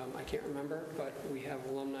 I can't remember, but we have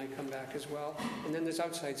alumni come back as well. And then there's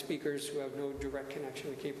outside speakers who have no direct connection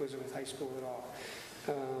to Cape Elizabeth High School at all.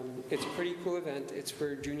 It's a pretty cool event. It's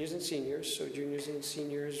for juniors and seniors, so juniors and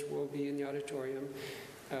seniors will be in the auditorium.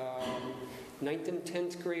 9th and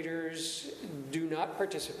 10th graders do not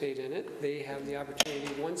participate in it. They have the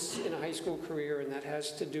opportunity once in a high school career, and that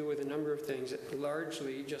has to do with a number of things,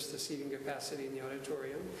 largely just the seating capacity in the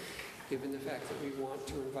auditorium, given the fact that we want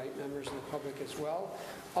to invite members of the public as well.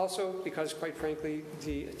 Also, because quite frankly,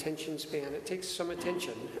 the attention span, it takes some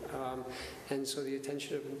attention. And so the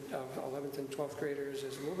attention of 11th and 12th graders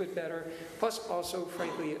is a little bit better. Plus, also,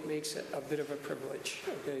 frankly, it makes it a bit of a privilege.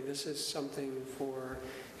 Okay, this is something for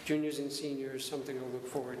juniors and seniors, something to look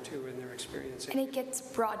forward to in their experience. And it gets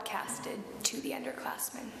broadcasted to the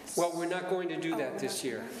underclassmen. Well, we're not going to do that this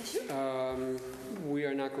year. We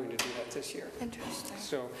are not going to do that this year. Interesting.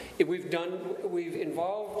 So we've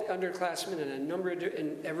involved underclassmen in a number of,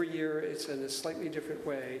 and every year it's in a slightly different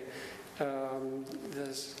way.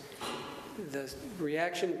 The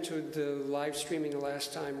reaction to the live streaming the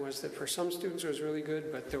last time was that for some students it was really good,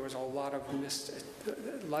 but there was a lot of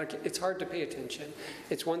it's hard to pay attention.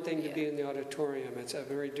 It's one thing to be in the auditorium. It's a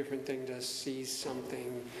very different thing to see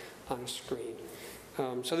something on a screen.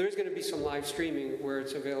 So there is going to be some live streaming where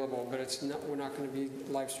it's available, but we're not going to be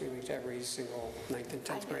live streaming to every single 9th and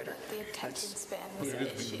 10th grader. The attention span was It an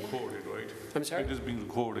is issue. being recorded, right? I'm sorry? It is being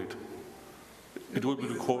recorded. It will be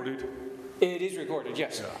recorded. It is recorded,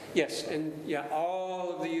 yes. Yeah. Yes, and yeah,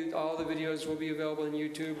 all the videos will be available on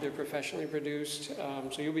YouTube. They're professionally produced,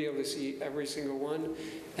 so you'll be able to see every single one.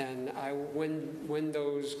 And when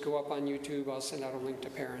those go up on YouTube, I'll send out a link to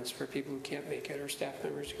parents for people who can't make it or staff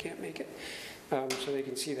members who can't make it. so they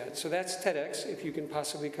can see that. So that's TEDx. If you can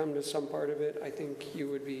possibly come to some part of it, I think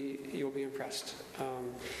you'll be impressed.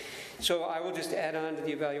 So I will just add on to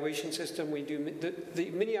the evaluation system. We do the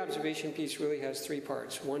mini observation piece really has 3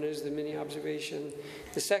 parts. One is the mini observation.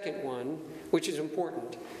 The second one, which is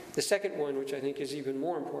important, the second one, which I think is even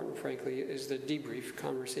more important, frankly, is the debrief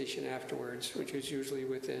conversation afterwards, which is usually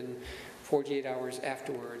within 48 hours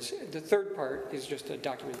afterwards. The third part is just a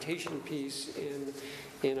documentation piece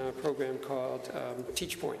in a program called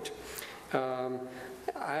TeachPoint.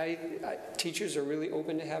 Teachers are really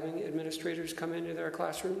open to having administrators come into their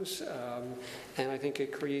classrooms, and I think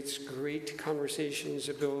it creates great conversations,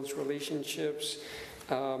 it builds relationships,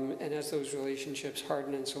 and as those relationships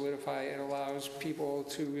harden and solidify, it allows people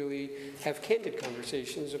to really have candid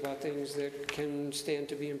conversations about things that can stand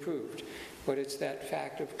to be improved. But it's that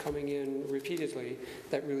fact of coming in repeatedly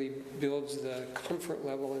that really builds the comfort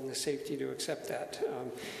level and the safety to accept that.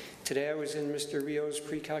 Today I was in Mr. Rio's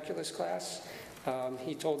pre-calculus class.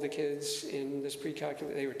 He told the kids in this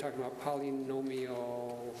pre-calculus, they were talking about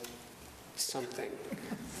polynomial something,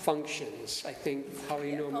 functions, I think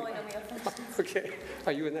polynomial. Okay,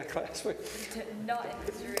 are you in that class? Not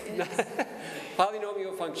in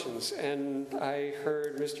Polynomial functions, and I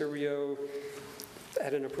heard Mr. Rio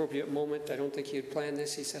at an appropriate moment, I don't think he had planned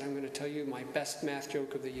this, he said, I'm going to tell you my best math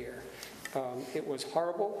joke of the year. It was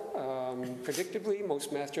horrible, predictably,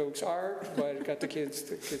 most math jokes are, but it got the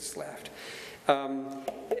kids laughed.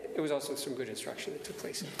 It was also some good instruction that took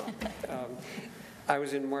place involved. I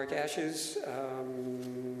was in Mark Ash's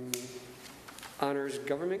honors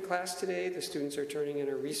government class today. The students are turning in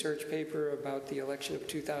a research paper about the election of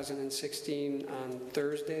 2016 on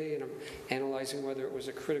Thursday, and I'm analyzing whether it was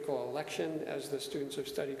a critical election, as the students have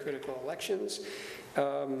studied critical elections.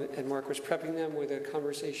 And Mark was prepping them with a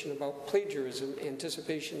conversation about plagiarism,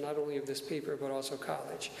 anticipation not only of this paper, but also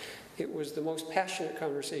college. It was the most passionate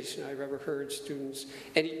conversation I've ever heard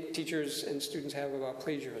any teachers and students have about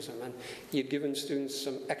plagiarism. And he had given students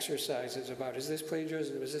some exercises about, is this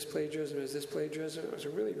plagiarism, is this plagiarism, is this plagiarism? It was a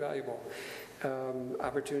really valuable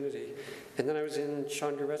opportunity. And then I was in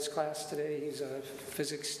Sean Garrett's class today. He's a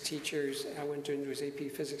physics teacher. I went into his AP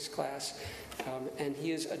physics class. And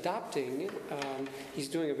he is adopting, he's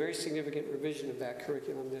doing a very significant revision of that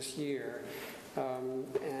curriculum this year.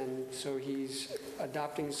 And so he's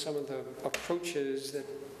adopting some of the approaches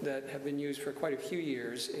that have been used for quite a few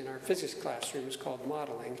years in our physics classrooms called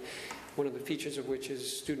modeling, one of the features of which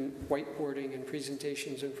is student whiteboarding and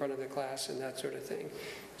presentations in front of the class and that sort of thing.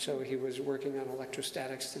 So he was working on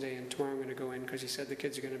electrostatics today, and tomorrow I'm going to go in because he said the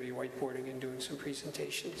kids are going to be whiteboarding and doing some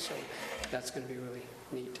presentations. So that's going to be really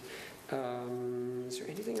neat. Is there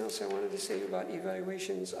anything else I wanted to say about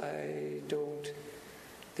evaluations? I don't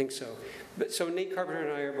think so. But so Nate Carpenter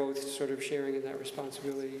and I are both sort of sharing in that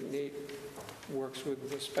responsibility. Nate works with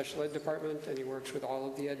the special ed department, and he works with all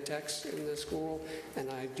of the ed techs in the school, and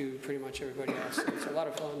I do pretty much everybody else. It's a lot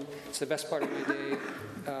of fun. It's the best part of my day.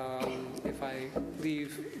 If I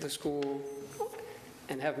leave the school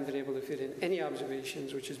and haven't been able to fit in any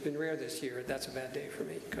observations, which has been rare this year, that's a bad day for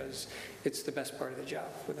me, because it's the best part of the job,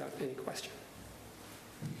 without any question.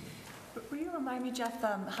 Will you remind me, Jeff,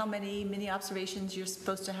 how many mini observations you're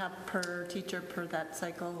supposed to have per teacher per that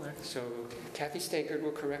cycle? Or? So Kathy Stankard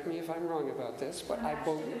will correct me if I'm wrong about this, but I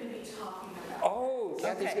believe... Oh,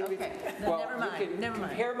 Kathy's going to be... Well, never mind. You can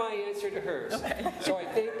compare my answer to hers. Okay. So I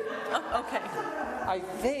think... Okay. I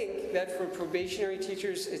think that for probationary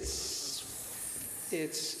teachers, it's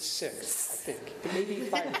 6, I think. It may be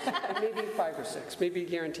 5. It may be 5 or 6. Maybe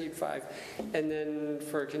guaranteed 5. And then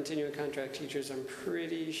for continuing contract teachers, I'm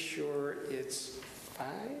pretty sure it's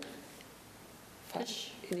 5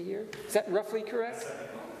 in a year. Is that roughly correct?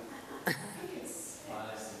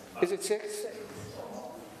 Is it 6?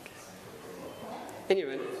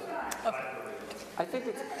 Anyway, I think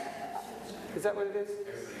it's. Is that what it is?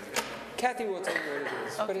 Kathy will tell you what it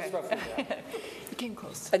is, but it's roughly that. You came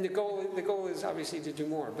close. And the goal is obviously to do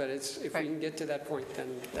more, but it's if we can get to that point, then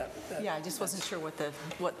that yeah, I just wasn't sure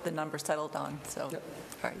what the number settled on. So, yep.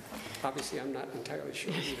 All right. Obviously, I'm not entirely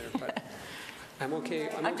sure either, but I'm okay.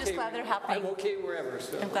 I'm just glad they're happening. I'm okay wherever.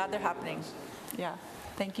 So. I'm glad they're happening. Yeah.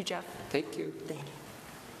 Thank you, Jeff. Thank you. Thank you.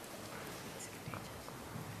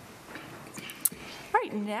 All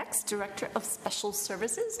right. Next, Director of Special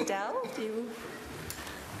Services, Dell. Do you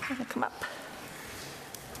want to come up?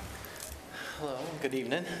 Hello, good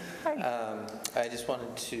evening. I just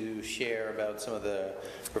wanted to share about some of the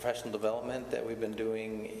professional development that we've been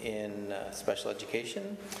doing in special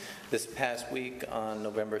education. This past week on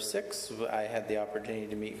November 6th, I had the opportunity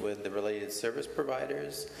to meet with the related service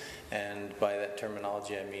providers, and by that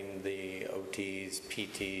terminology I mean the OTs,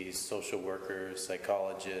 PTs, social workers,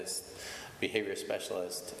 psychologists, behavior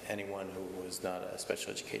specialists, anyone who was not a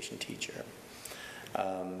special education teacher.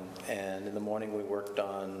 And in the morning we worked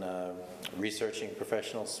on researching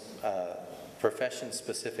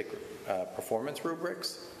profession-specific performance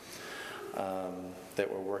rubrics that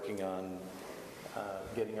we're working on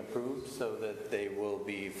getting approved so that they will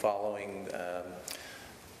be following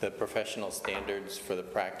the professional standards for the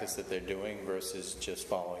practice that they're doing versus just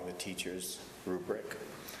following the teacher's rubric.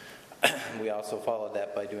 We also followed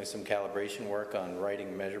that by doing some calibration work on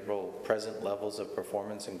writing measurable present levels of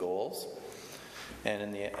performance and goals. And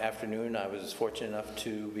in the afternoon, I was fortunate enough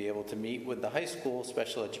to be able to meet with the high school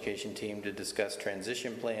special education team to discuss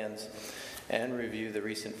transition plans and review the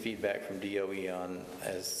recent feedback from DOE on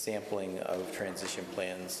as sampling of transition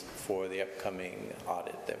plans for the upcoming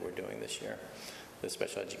audit that we're doing this year, the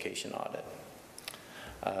special education audit.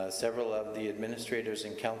 Several of the administrators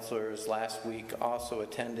and counselors last week also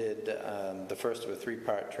attended the first of a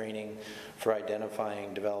three-part training for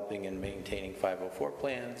identifying, developing, and maintaining 504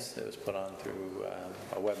 plans. It was put on through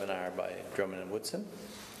a webinar by Drummond and Woodson.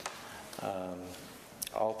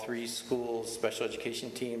 All three schools' special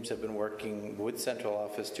education teams have been working with central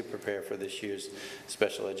office to prepare for this year's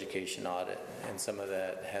special education audit. And some of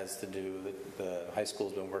that has to do with the high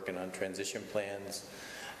school's been working on transition plans,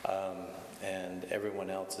 and everyone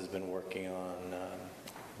else has been working on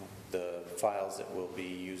the files that we'll be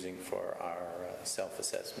using for our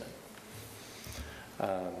self-assessment.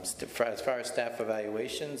 As far as staff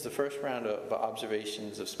evaluations, the first round of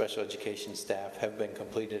observations of special education staff have been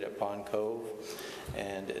completed at Pond Cove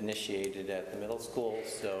and initiated at the middle school,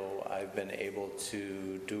 so I've been able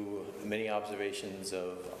to do many observations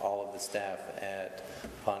of all of the staff at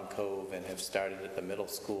Pond Cove and have started at the middle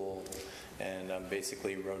school, and I'm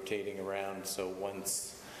basically rotating around, so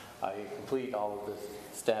once I complete all of the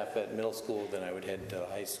staff at middle school, then I would head to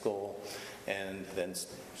high school and then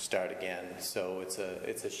start again. So it's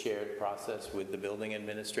a shared process with the building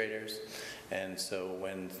administrators, and so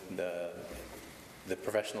when the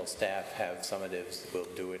professional staff have summatives, we'll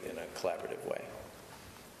do it in a collaborative way.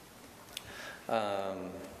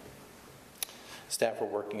 Staff are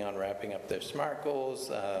working on wrapping up their SMART goals.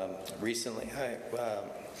 Recently, I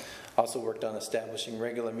also worked on establishing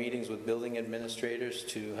regular meetings with building administrators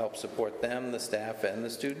to help support them, the staff, and the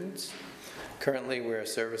students. Currently, we're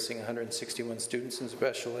servicing 161 students in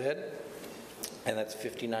special ed, and that's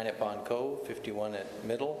 59 at Pond Cove, 51 at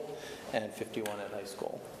middle, and 51 at high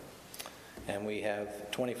school. And we have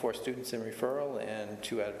 24 students in referral and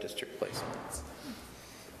 2 out-of-district placements.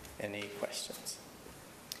 Any questions?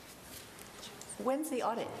 When's the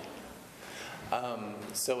audit?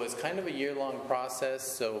 So it's kind of a year-long process.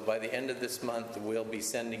 So by the end of this month, we'll be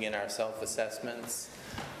sending in our self-assessments.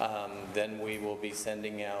 Then we will be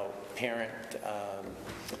sending out parent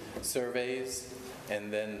surveys,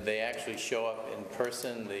 and then they actually show up in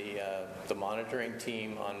person, the monitoring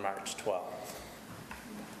team, on March 12th.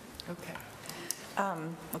 Okay.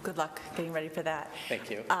 Well, good luck getting ready for that.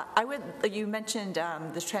 Thank you. You mentioned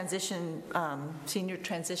the transition, senior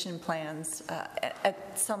transition plans.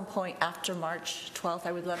 At some point after March 12th,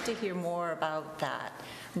 I would love to hear more about that.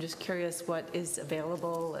 I'm just curious what is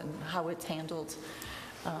available and how it's handled.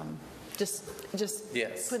 Just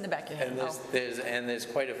yes. put in the back of your head. And there's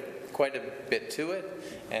quite a bit to it,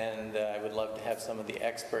 and I would love to have some of the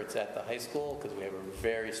experts at the high school, because we have a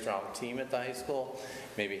very strong team at the high school.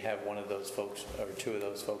 Maybe have one of those folks or 2 of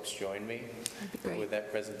those folks join me with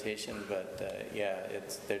that presentation. But yeah,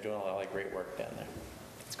 they're doing a lot of great work down there.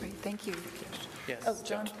 That's great. Thank you. Yes. Oh,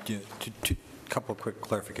 John. Yeah, a couple of quick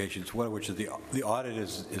clarifications. One of which is the audit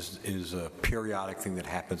is a periodic thing that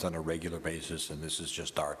happens on a regular basis, and this is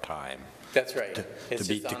just our time. That's right. To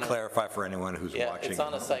clarify for anyone who's watching. It's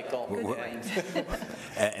on a cycle.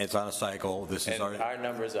 It's on a cycle. This is our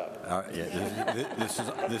numbers up.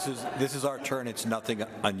 This is our turn. It's nothing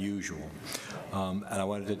unusual. And I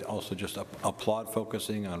wanted to also just applaud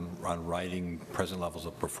focusing on writing present levels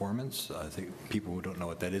of performance. I think people who don't know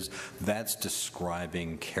what that is, that's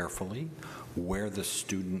describing carefully where the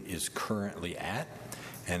student is currently at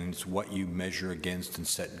and it's what you measure against and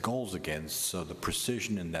set goals against. So the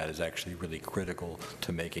precision in that is actually really critical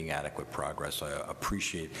to making adequate progress. I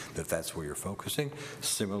appreciate that that's where you're focusing.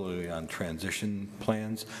 Similarly, on transition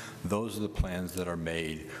plans, those are the plans that are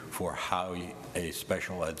made for how a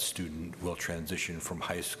special ed student will transition from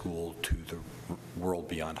high school to the world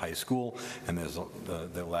beyond high school. And there's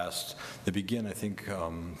they begin, I think,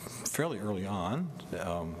 fairly early on.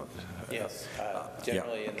 Yes,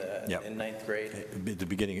 generally in ninth grade. At the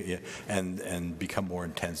beginning, yeah, and become more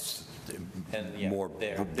intense, And, more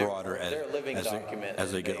broader they're a living document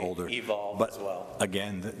as they get older. Evolve but as well.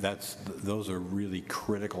 Again, those are really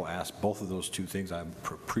critical both of those two things. I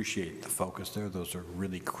appreciate the focus there. Those are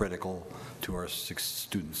really critical to our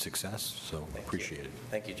student success, so appreciate it.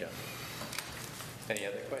 Thank you, John. Any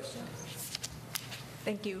other questions?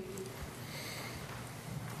 Thank you.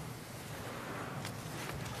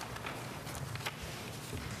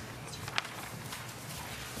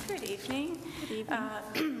 Good evening.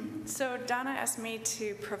 So Donna asked me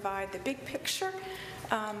to provide the big picture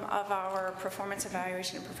of our performance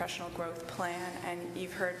evaluation and professional growth plan, and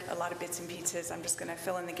you've heard a lot of bits and pieces. I'm just going to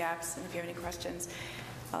fill in the gaps, and if you have any questions,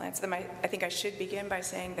 I'll answer them. I think I should begin by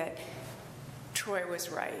saying that Troy was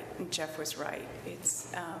right and Jeff was right.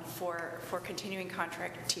 It's for continuing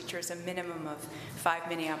contract teachers a minimum of 5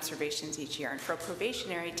 mini observations each year, and for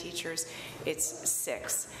probationary teachers it's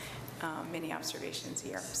 6 mini observations a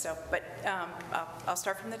year. So, but I'll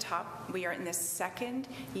start from the top. We are in the second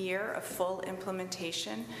year of full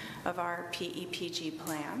implementation of our PEPG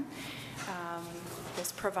plan.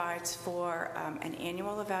 This provides for an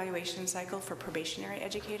annual evaluation cycle for probationary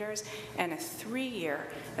educators and a 3-year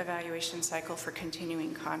evaluation cycle for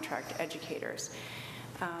continuing contract educators.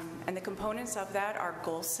 And the components of that are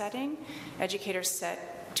goal setting. Educators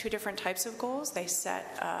set 2 different types of goals. They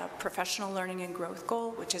set a professional learning and growth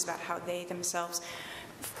goal, which is about how they themselves,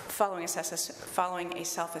 following a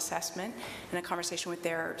self-assessment and a conversation with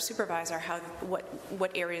their supervisor,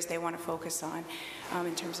 what areas they want to focus on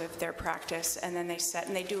in terms of their practice. And then they set,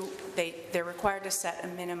 and they're required to set a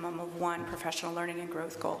minimum of 1 professional learning and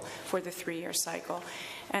growth goal for the 3-year cycle.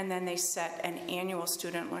 And then they set an annual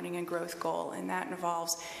student learning and growth goal, and that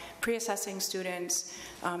involves pre-assessing students,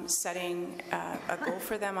 setting a goal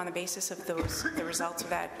for them on the basis of the results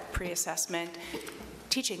of that pre-assessment,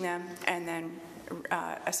 teaching them, and then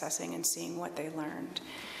assessing and seeing what they learned.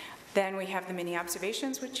 Then we have the mini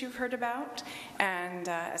observations, which you've heard about, and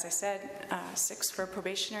as I said, 6 for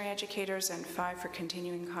probationary educators and 5 for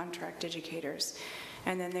continuing contract educators.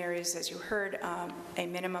 And then there is, as you heard, a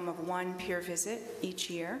minimum of 1 peer visit each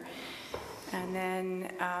year. And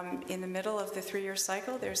then in the middle of the 3-year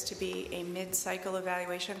cycle, there's to be a mid-cycle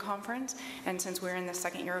evaluation conference. And since we're in the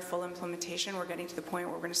second year of full implementation, we're getting to the point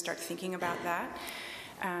where we're going to start thinking about that.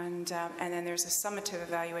 And then there's a summative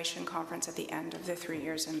evaluation conference at the end of the 3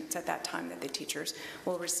 years, and it's at that time that the teachers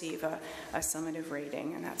will receive a summative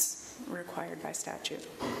rating, and that's required by statute.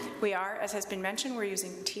 We are, as has been mentioned, we're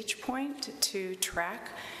using TeachPoint to track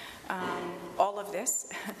all of this,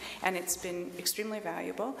 and it's been extremely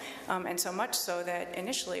valuable, and so much so that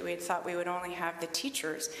initially we had thought we would only have the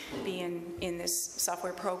teachers be in this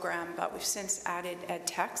software program, but we've since added ed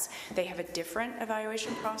techs. They have a different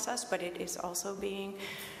evaluation process, but it is also being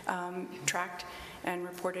tracked and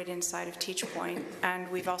reported inside of TeachPoint. And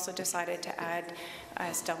we've also decided to add,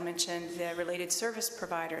 as Del mentioned, the related service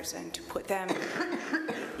providers and to put them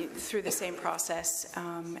through the same process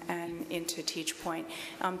and into TeachPoint.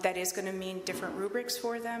 That is going to mean different rubrics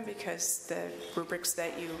for them, because the rubrics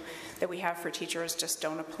that we have for teachers just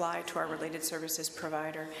don't apply to our related services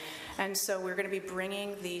provider. And so we're going to be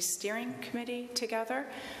bringing the steering committee together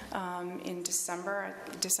in December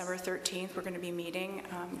 13th. We're going to be meeting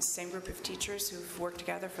same group of teachers who've worked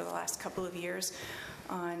together for the last couple of years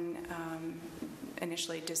on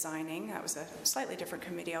initially designing. That was a slightly different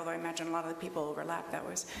committee, although I imagine a lot of the people overlap. That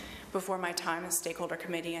was before my time as stakeholder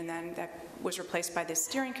committee, and then that was replaced by this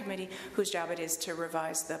steering committee whose job it is to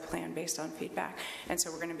revise the plan based on feedback. And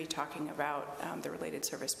so we're going to be talking about the related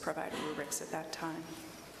service provider rubrics at that time.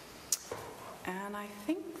 And I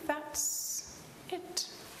think that's it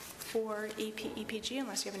for EPG,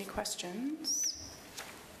 unless you have any questions.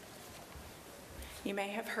 You may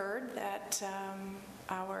have heard that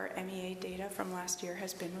our MEA data from last year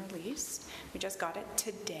has been released. We just got it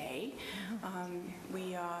today.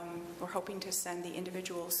 We're hoping to send the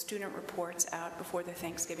individual student reports out before the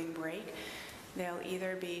Thanksgiving break. They'll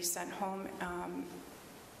either be sent home,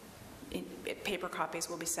 paper copies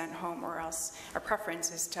will be sent home, or else our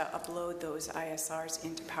preference is to upload those ISRs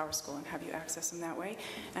into PowerSchool and have you access them that way.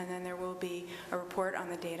 And then there will be a report on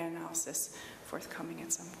the data analysis forthcoming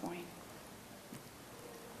at some point.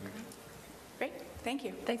 Thank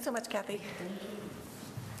you. Thanks so much, Kathy.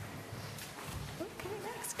 Okay,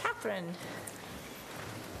 next, Catherine.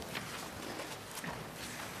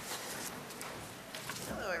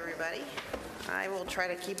 Hello, everybody. I will try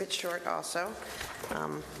to keep it short also.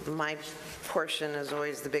 My portion is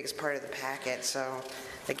always the biggest part of the packet, so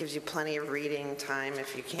that gives you plenty of reading time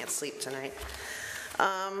if you can't sleep tonight.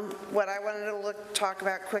 What I wanted to talk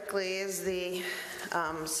about quickly is the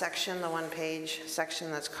section, the one-page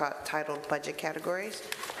section that's titled Budget Categories.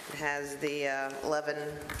 It has the 11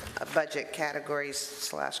 budget categories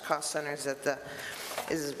 / cost centers that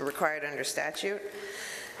is required under statute.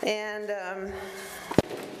 And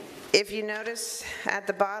if you notice at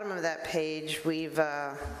the bottom of that page, we've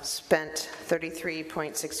spent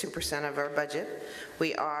 33.62% of our budget.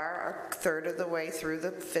 We are a third of the way through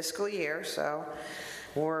the fiscal year, so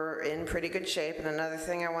we're in pretty good shape. And another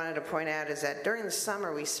thing I wanted to point out is that during the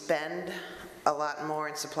summer, we spend a lot more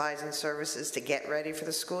in supplies and services to get ready for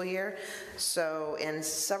the school year. So in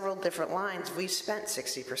several different lines, we've spent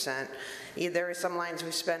 60%. There are some lines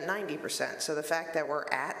we've spent 90%. So the fact that we're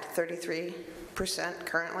at 33%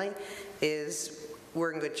 currently is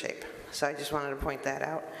we're in good shape. So I just wanted to point that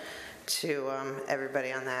out to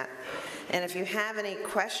everybody on that. And if you have any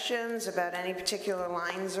questions about any particular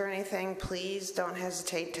lines or anything, please don't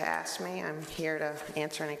hesitate to ask me. I'm here to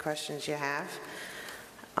answer any questions you have.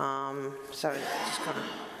 So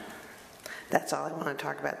that's all I want to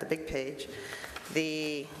talk about, the big page.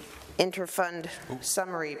 The interfund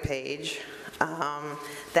summary page,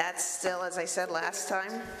 that's still, as I said last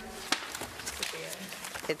time,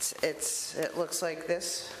 it looks like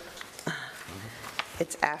this.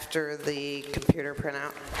 It's after the computer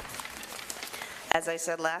printout. As I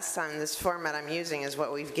said last time, this format I'm using is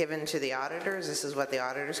what we've given to the auditors. This is what the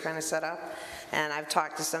auditors kind of set up. And I've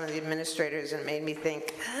talked to some of the administrators and it made me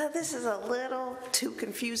think, this is a little too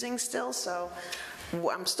confusing still. So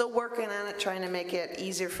I'm still working on it, trying to make it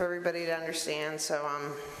easier for everybody to understand. So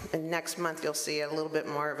next month you'll see a little bit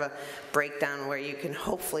more of a breakdown where you can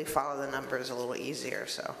hopefully follow the numbers a little easier.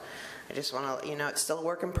 So I just want to let you know it's still a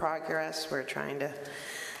work in progress. We're trying to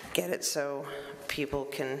get it so people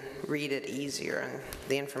can read it easier and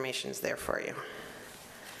the information's there for you.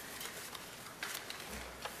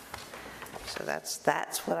 So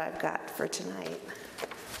that's what I've got for tonight.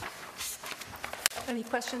 Any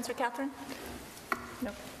questions for Catherine?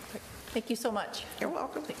 No. Great. Thank you so much. You're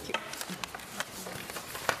welcome. Thank you.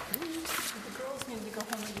 The girls need to go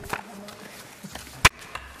home and do their homework.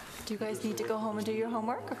 Do you guys need to go home and do your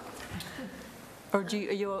homework? Or are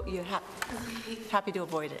you happy to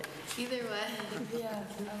avoid it? Either way. Yeah.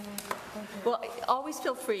 Well, always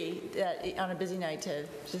feel free on a busy night to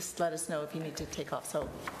just let us know if you need to take off. So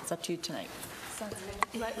it's up to you tonight. Sounds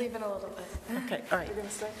good. Might leave in a little bit. Okay, all right. You're going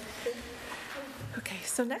to stay? Okay,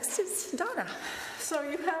 so next is Donna. So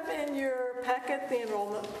you have in your packet the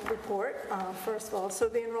enrollment report, first of all. So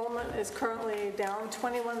the enrollment is currently down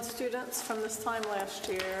 21 students from this time last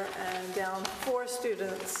year and down 4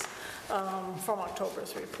 students from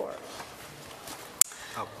October's report.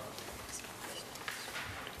 Up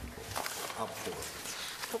 4.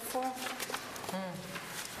 Up 4?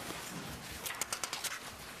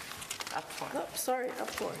 Up 4. Oh, sorry, up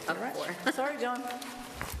 4. Up You're right. 4. Sorry, John.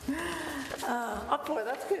 Up 4,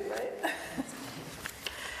 that's good, right?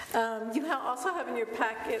 You also have in your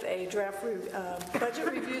packet a draft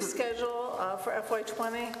budget review schedule for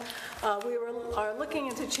FY20. We are looking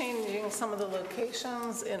into changing some of the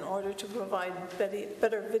locations in order to provide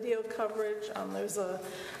better video coverage. There's a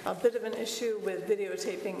bit of an issue with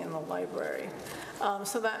videotaping in the library.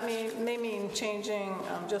 So that may mean changing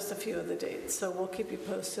just a few of the dates. So we'll keep you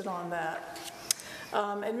posted on that.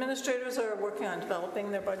 Administrators are working on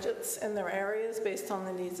developing their budgets in their areas based on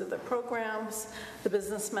the needs of their programs. The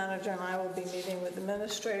business manager and I will be meeting with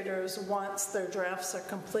administrators once their drafts are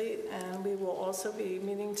complete, and we will also be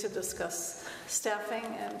meeting to discuss staffing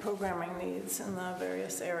and programming needs in the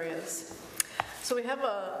various areas. So we have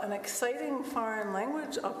an exciting foreign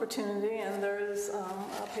language opportunity, and there is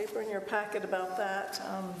a paper in your packet about that.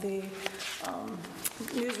 The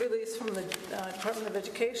news release from the Department of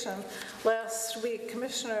Education. Last week,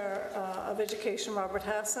 Commissioner of Education Robert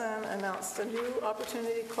Hassan announced a new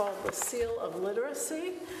opportunity called the Seal of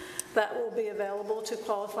Literacy that will be available to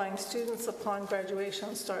qualifying students upon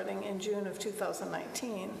graduation starting in June of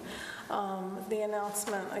 2019. The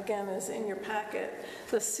announcement, again, is in your packet.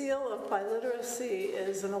 The Seal of Biliteracy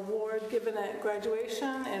is an award given at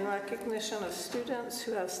graduation in recognition of students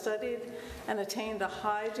who have studied and attained a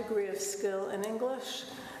high degree of skill in English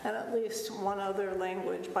and at least one other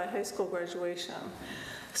language by high school graduation.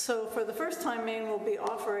 So for the first time, Maine will be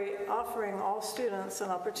offering all students an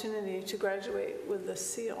opportunity to graduate with the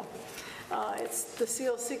seal. The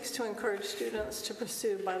seal seeks to encourage students to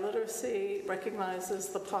pursue biliteracy, recognizes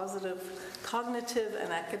the positive cognitive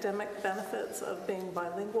and academic benefits of being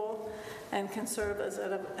bilingual, and can serve as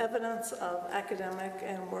evidence of academic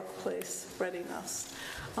and workplace readiness.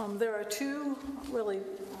 There are two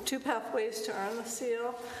pathways to earn the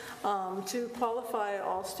seal. To qualify,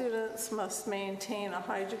 all students must maintain a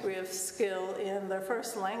high degree of skill in their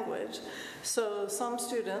first language. So some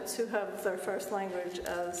students who have their first language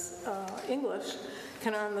as English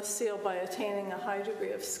can earn the seal by attaining a high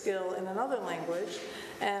degree of skill in another language,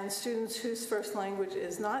 and students whose first language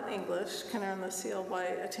is not English can earn the seal by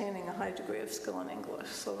attaining a high degree of skill in English.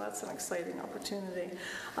 So that's an exciting opportunity.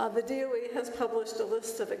 The DOE has published a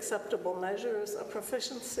list of acceptable measures of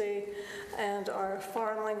proficiency, and our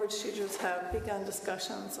foreign language teachers have begun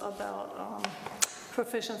discussions about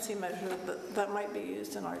proficiency measures that might be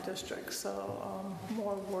used in our district. So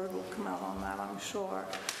more word will come out on that, I'm sure.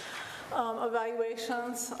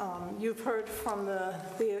 Evaluations, you've heard from the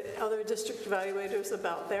other district evaluators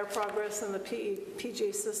about their progress in the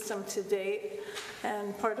PG system to date,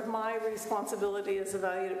 and part of my responsibility is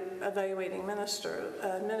evaluating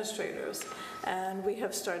administrators, and we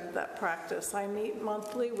have started that practice. I meet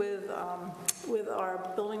monthly with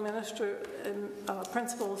our building minister,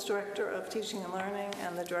 principals, director of teaching and learning,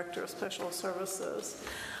 and the director of special services.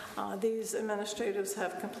 These administrators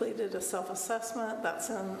have completed a self-assessment that's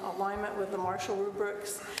in alignment with the Marshall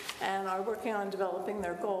rubrics and are working on developing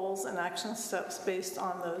their goals and action steps based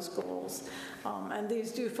on those goals. And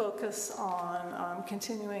these do focus on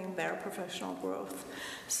continuing their professional growth.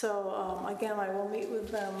 So again, I will meet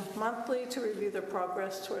with them monthly to review their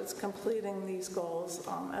progress towards completing these goals,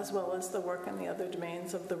 as well as the work in the other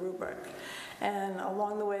domains of the rubric. And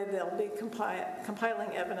along the way, they'll be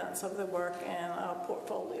compiling evidence of the work in a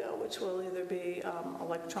portfolio, which will either be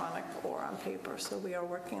electronic or on paper. So we are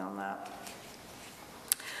working on that.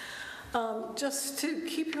 Just to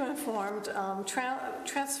keep you informed,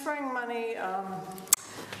 transferring money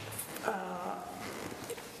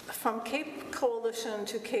from Cape Coalition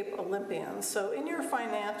to Cape Olympians. So in your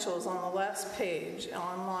financials on the last page,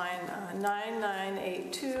 on line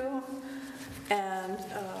 9982, and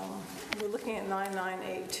we're looking at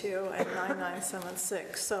 9982 and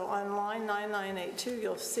 9976. So on line 9982,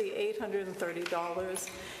 you'll see $830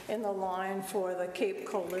 in the line for the Cape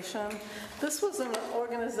Coalition. This was an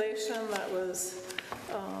organization that was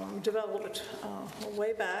developed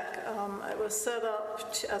way back. It was set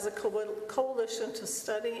up as a coalition to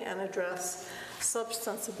study and address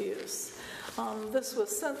substance abuse. This was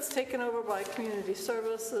since taken over by Community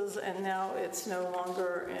Services, and now it's no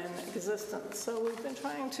longer in existence. So we've been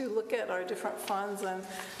trying to look at our different funds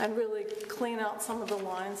and really clean out some of the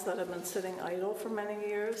lines that have been sitting idle for many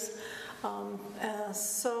years.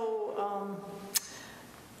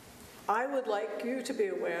 I would like you to be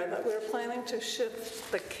aware that we're planning to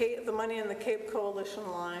shift the money in the Cape Coalition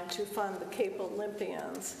line to fund the Cape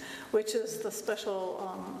Olympians, which is the special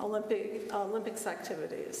Olympics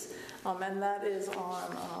activities, and that is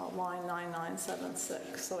on line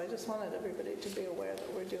 9976. So I just wanted everybody to be aware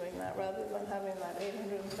that we're doing that, rather than having that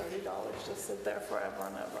 $830 just sit there forever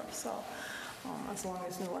and ever. So as long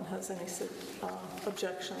as no one has any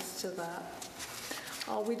objections to that.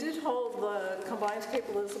 We did hold the combined Cape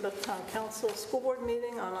Elizabeth Town Council School Board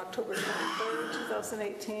meeting on October 23rd,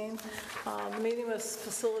 2018. The meeting was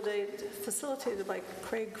facilitated by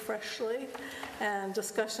Craig Freshley, and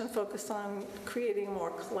discussion focused on creating a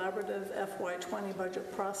more collaborative FY20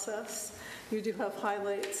 budget process. You do have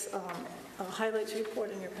highlights, a highlights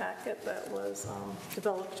report in your packet that was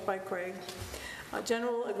developed by Craig.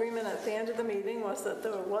 General agreement at the end of the meeting was that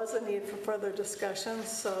there was a need for further discussion,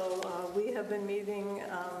 so we have been meeting,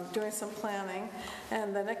 doing some planning,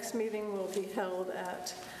 and the next meeting will be held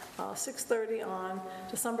at 6:30 on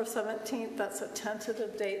December 17th. That's a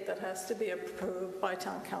tentative date that has to be approved by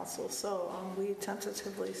Town Council, so we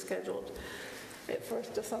tentatively scheduled it for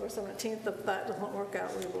December 17th. If that doesn't work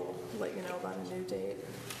out, we will let you know about a new date.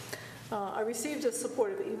 I received a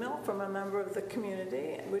supportive email from a member of the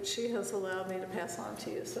community, which she has allowed me to pass on to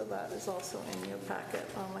you, so that is also in your packet.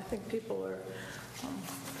 I think people are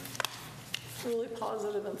really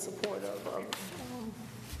positive and supportive of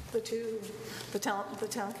the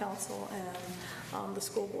town council and the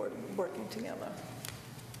school board working together.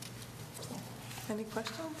 So, any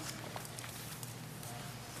questions?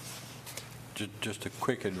 Just a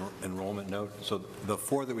quick enrollment note. So the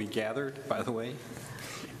 4 that we gathered, by the way,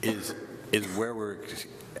 is where we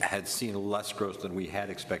had seen less growth than we had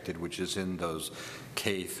expected, which is in those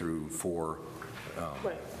K through 4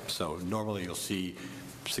 Right. So normally you'll see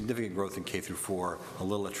significant growth in K through 4, a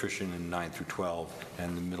little attrition in 9 through 12,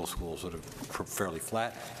 and the middle school sort of fairly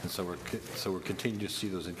flat. And so we're continuing to see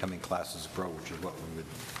those incoming classes grow, which is what we would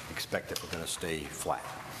expect if we're going to stay flat.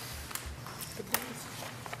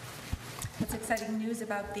 That's exciting news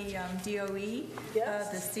about the DOE,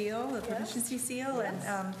 the seal, the proficiency seal,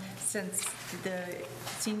 and since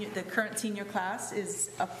the current senior class is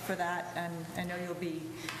up for that, and I know you'll be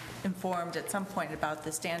informed at some point about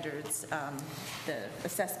the standards, the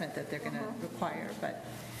assessment that they're going to require, but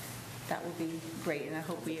that will be great, and I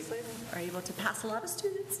hope we are able to pass a lot of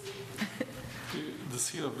students. The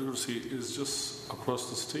seal of literacy is just across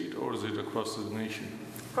the state, or is it across the nation?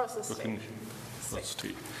 Across the state. Recognition. Across the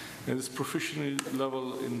state. And is proficiency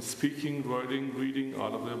level in speaking, writing, reading,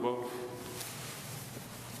 all of the above?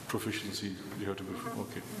 Proficiency, you have to be,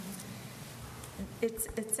 okay.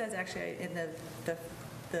 It says actually in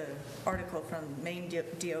the article from Maine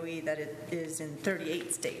DOE that it is in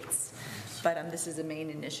 38 states, but this is a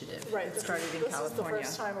Maine initiative. Right. It started in California.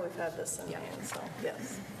 This is the first time we've had this in Maine, so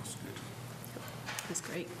yes. That's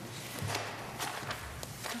great.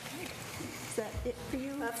 Okay. Is that it for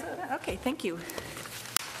you? That's it. Okay, thank you.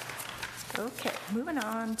 Okay, moving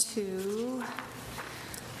on to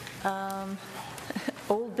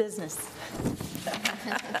old business.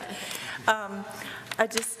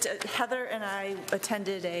 Heather and I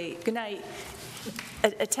attended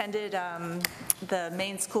the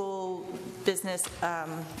Maine School Business, is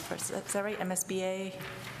that right, MSBA?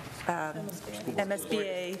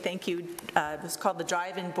 MSBA, thank you. It was called the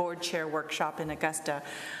Drive-In Board Chair Workshop in Augusta.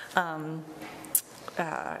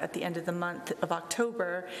 At the end of the month of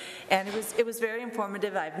October, and it was very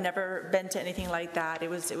informative. I've never been to anything like that. It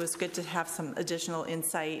was good to have some additional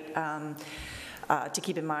insight to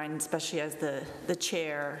keep in mind, especially as the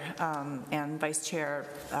chair and vice chair.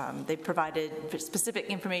 They provided specific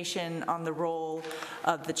information on the role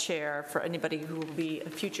of the chair for anybody who will be a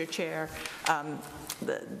future chair.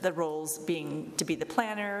 The roles being to be the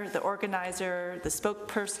planner, the organizer, the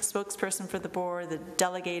spokesperson for the board, the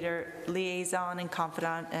delegator, liaison and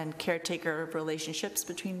confidant, and caretaker of relationships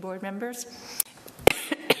between board members,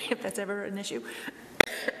 if that's ever an issue.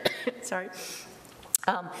 Sorry.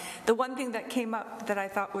 The one thing that came up that I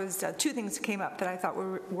thought was, two things came up that I thought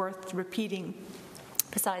were worth repeating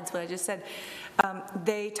besides what I just said.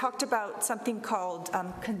 They talked about something called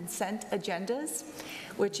consent agendas,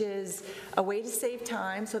 which is a way to save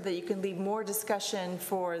time so that you can leave more discussion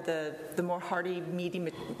for the more hearty,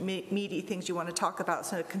 meaty things you want to talk about.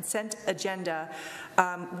 So a consent agenda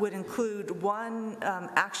would include one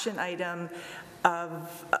action item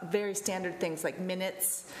of very standard things like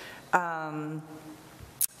minutes,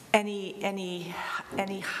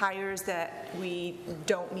 any hires that we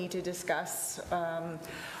don't need to discuss,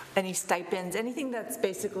 any stipends, anything that's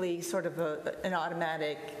basically sort of an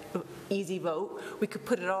automatic, easy vote, we could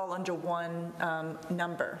put it all under one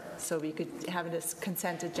number. So we could have this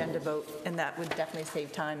consent agenda vote, and that would definitely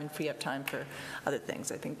save time and free up time for other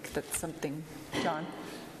things. I think that's something, John?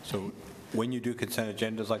 So when you do consent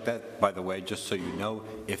agendas like that, by the way, just so you know,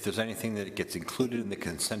 if there's anything that gets included in the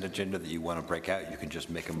consent agenda that you want to break out, you can just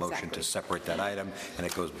make a motion to separate that item, and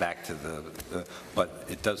it goes back to but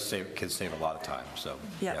it can save a lot of time. So,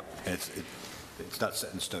 yep. It's not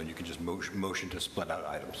set in stone. You can just motion to split out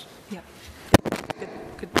items. Yeah.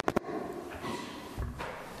 Good.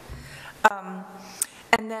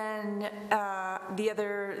 And then the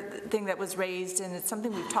other thing that was raised, and it's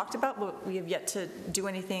something we've talked about, but we have yet to do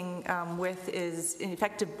anything with, is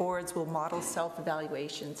effective boards will model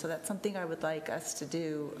self-evaluation. So that's something I would like us to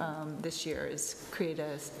do this year, is create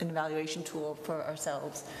an evaluation tool for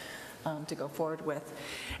ourselves to go forward with.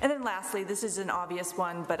 And then lastly, this is an obvious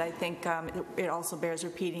one, but I think it also bears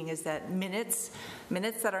repeating, is that minutes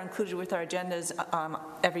that are included with our agendas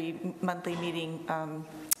every monthly meeting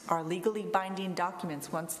are legally binding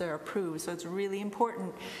documents once they're approved. So it's really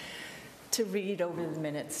important to read over the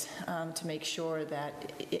minutes to make sure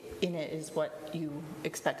that in it is what you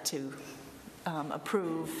expect to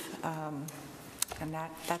approve. And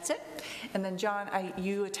that's it. And then, John,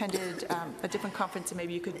 you attended a different conference, and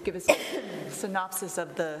maybe you could give us a synopsis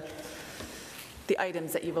of the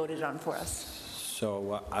items that you voted on for us.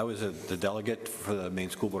 So I was the delegate for the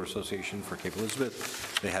Maine School Board Association for Cape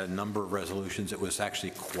Elizabeth. They had a number of resolutions. It was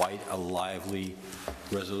actually quite a lively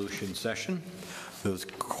resolution session. There was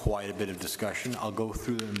quite a bit of discussion. I'll go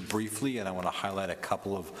through them briefly, and I want to highlight a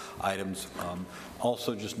couple of items.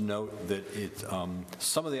 Also, just note that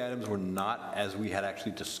some of the items were not as we had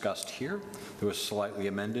actually discussed here. They were slightly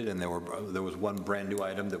amended, and there was one brand new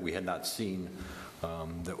item that we had not seen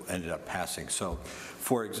that ended up passing. So,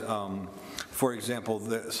 for example,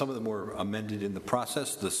 some of them were amended in the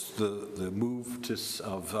process. The move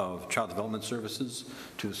of child development services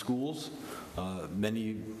to the schools.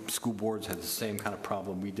 Many school boards had the same kind of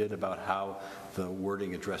problem we did about how the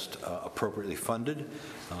wording addressed appropriately funded,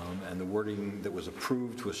 and the wording that was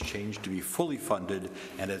approved was changed to be fully funded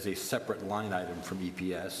and as a separate line item from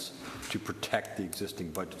EPS to protect the existing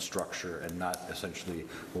budget structure and not essentially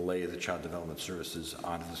lay the child development services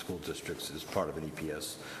onto the school districts as part of an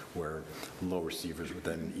EPS where low receivers would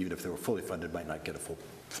then, even if they were fully funded, might not get a full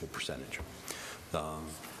percentage.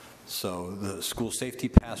 So the school safety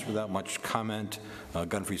passed without much comment.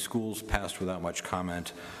 Gun-free schools passed without much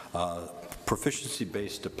comment.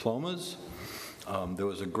 Proficiency-based diplomas. There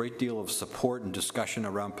was a great deal of support and discussion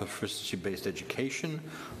around proficiency-based education,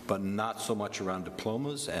 but not so much around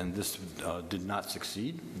diplomas, and this did not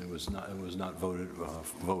succeed. It was not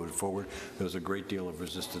voted forward. There was a great deal of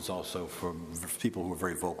resistance also from people who were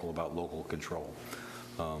very vocal about local control.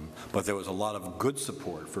 But there was a lot of good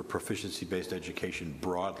support for proficiency-based education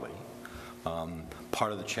broadly.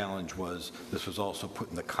 Part of the challenge was this was also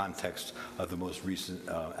put in the context of the most recent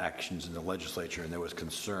actions in the legislature, and there was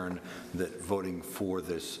concern that voting for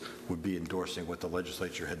this would be endorsing what the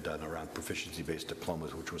legislature had done around proficiency-based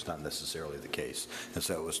diplomas, which was not necessarily the case, and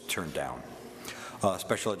so it was turned down.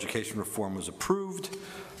 Special education reform was approved.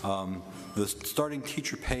 The starting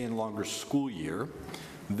teacher pay and longer school year.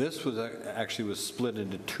 This was actually split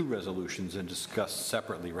into two resolutions and discussed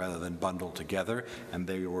separately rather than bundled together, and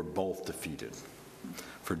they were both defeated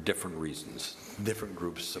for different reasons, different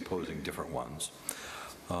groups opposing different ones.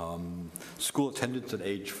 School attendance at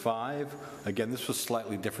age 5, again, this was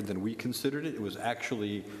slightly different than we considered it. It was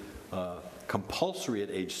actually compulsory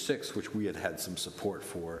at age 6, which we had some support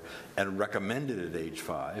for, and recommended at age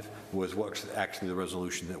 5 was actually the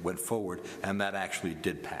resolution that went forward, and that actually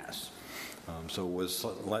did pass. So it was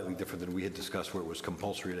slightly different than we had discussed, where it was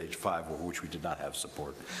compulsory at age 5, for which we did not have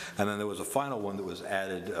support. And then there was a final one that was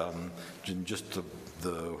added just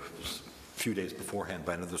the few days beforehand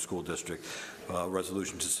by another school district,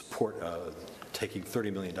 resolution to support taking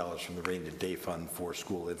 $30 million from the rainy day fund for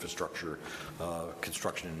school infrastructure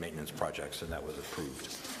construction and maintenance projects, and that was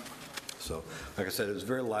approved. So, like I said, it was a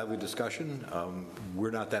very lively discussion.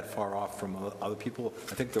 We're not that far off from other people.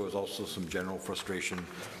 I think there was also some general frustration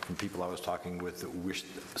from people I was talking with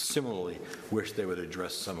that similarly wish they would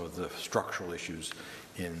address some of the structural issues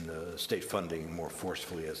in state funding more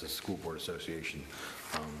forcefully as a school board association,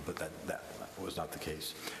 but that was not the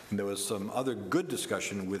case. And there was some other good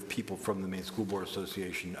discussion with people from the Maine School Board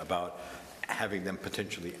Association about having them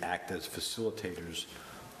potentially act as facilitators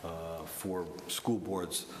for school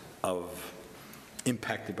boards of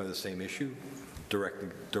impacted by the same issue,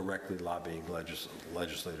 directly lobbying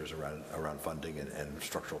legislators around funding and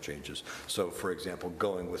structural changes. So, for example,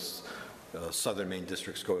 going with southern Maine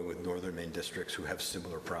districts, going with northern Maine districts who have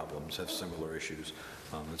similar problems, have similar issues.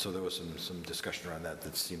 And so there was some discussion around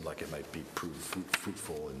that seemed like it might be proved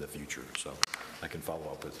fruitful in the future. So I can follow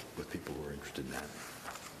up with people who are interested in that.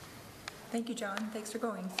 Thank you, John. Thanks for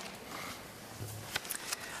going.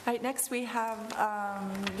 All right, next we have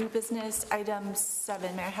new business item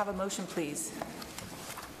 7. May I have a motion, please?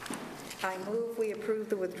 I move we approve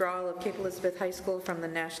the withdrawal of Cape Elizabeth High School from the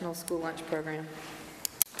National School Lunch Program.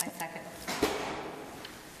 I second.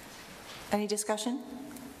 Any discussion?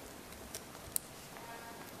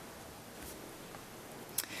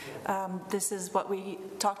 This is what we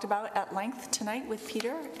talked about at length tonight with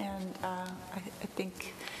Peter, and I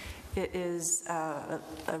think it is a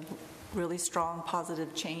really strong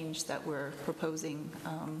positive change that we're proposing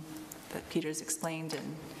that Peter's explained,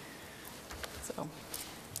 and so,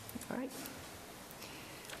 all right.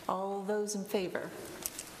 All those in favor?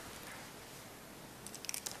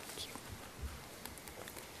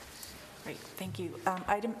 Great, thank you.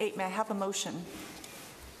 Item 8, may I have a motion?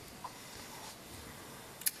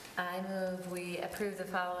 I move we approve the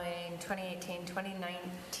following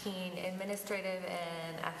 2018-2019 administrative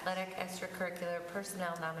and athletic extracurricular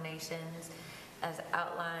personnel nominations as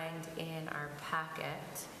outlined in our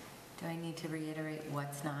packet. Do I need to reiterate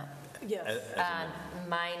what's not? Yes.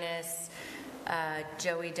 Minus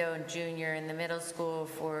Joey Doan Jr. in the middle school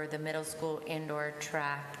for the middle school indoor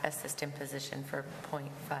track assistant position for .50.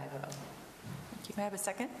 Thank you. May I have a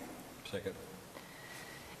second? Second.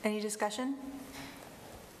 Any discussion?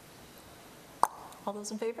 All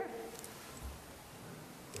those in favor?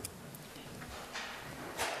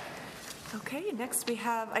 Okay, next we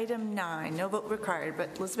have item 9, no vote required,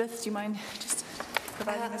 but Elizabeth, do you mind just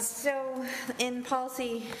providing this? So in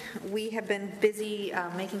policy, we have been busy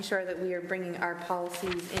making sure that we are bringing our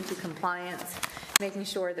policies into compliance, making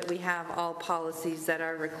sure that we have all policies that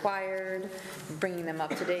are required, bringing them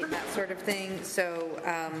up to date, that sort of thing. So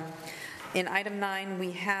in item 9,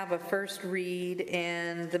 we have a first read,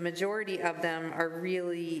 and the majority of them are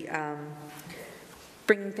really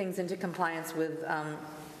bringing things into compliance with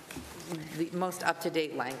the most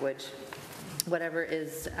up-to-date language, whatever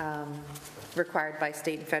is required by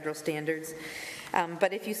state and federal standards.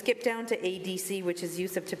 But if you skip down to ADC, which is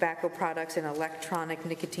use of tobacco products in electronic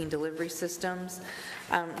nicotine delivery systems,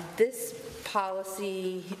 this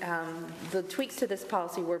policy, the tweaks to this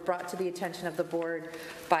policy were brought to the attention of the board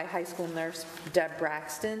by high school nurse Deb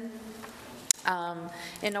Braxton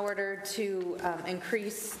in order to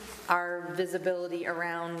increase our visibility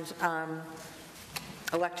around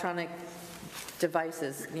electronic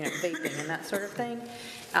devices, vaping and that sort of thing.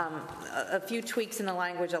 A few tweaks in the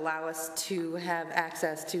language allow us to have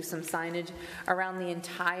access to some signage around the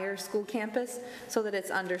entire school campus so that it's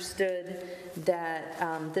understood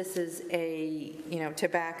that this is a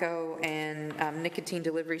tobacco and nicotine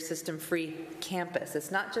delivery system free campus.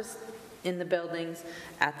 It's not just in the buildings,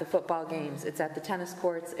 at the football games, it's at the tennis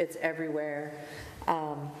courts, it's everywhere.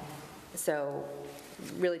 So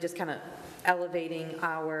really just kind of elevating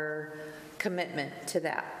our commitment to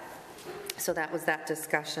that. So that was that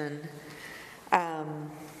discussion. And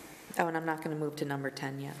I'm not going to move to number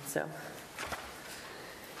 10 yet, so.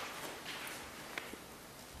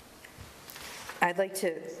 I'd like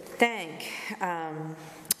to thank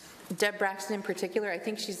Deb Braxton in particular. I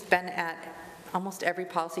think she's been at almost every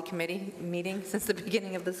policy committee meeting since the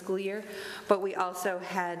beginning of the school year. But we also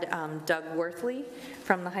had Doug Worthley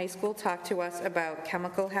from the high school talk to us about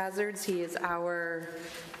chemical hazards. He is our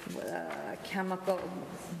chemical,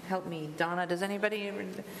 help me, Donna, does anybody?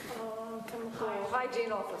 Chemical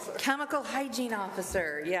hygiene officer. Chemical hygiene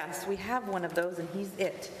officer, yes, we have one of those and he's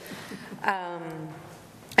it.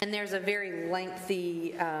 And there's a very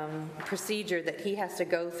lengthy procedure that he has to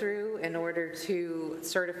go through in order to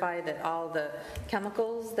certify that all the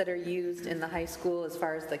chemicals that are used in the high school, as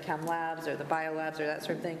far as the chem labs or the bio labs or that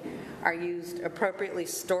sort of thing, are used appropriately,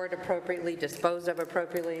 stored appropriately, disposed of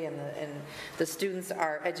appropriately, and the students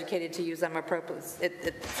are educated to use them appropriately. It's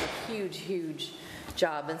a huge, huge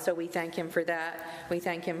job, and so we thank him for that. We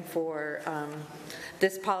thank him for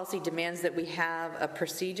this policy demands that we have a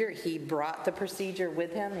procedure. He brought the procedure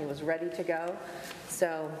with him. He was ready to go.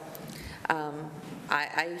 So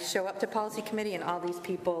I show up to policy committee and all these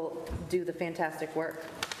people do the fantastic work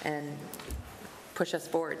and push us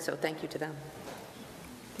forward. So thank you to them.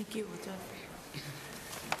 Thank you.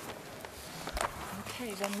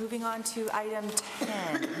 Okay, then moving on to item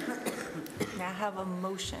 10. Now I have a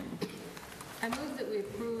motion. I move that we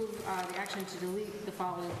approve the action to delete the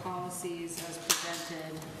following policies as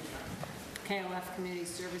presented. KLF Community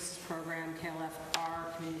Services Program, KLF-R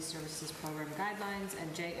Community Services Program Guidelines,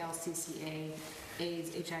 and JLCCA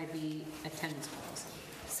AIDS HIV Attendance Policy.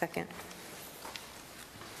 Second.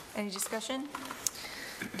 Any discussion?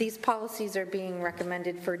 These policies are being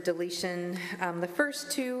recommended for deletion. The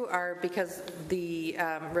first two are because the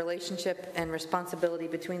relationship and responsibility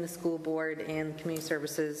between the school board and community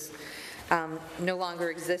services no longer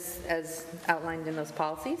exists as outlined in those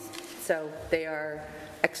policies, so they are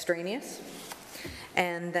extraneous.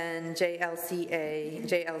 And then JLCCA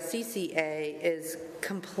is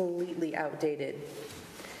completely outdated.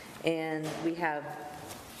 And we have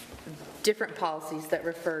different policies that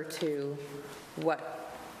refer to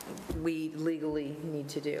what we legally need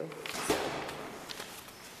to do.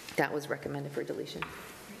 That was recommended for deletion.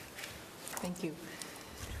 Thank you.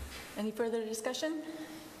 Any further discussion?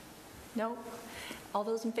 No? All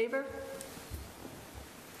those in favor?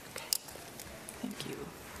 Okay. Thank you.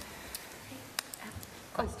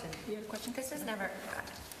 Question. You had a question? This is never,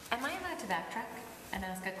 am I allowed to backtrack and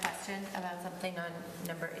ask a question about something on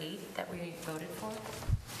number 8 that we voted for?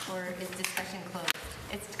 Or is discussion closed?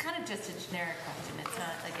 It's kind of just a generic question. It's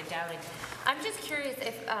not like a doubting. I'm just curious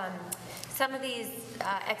if some of these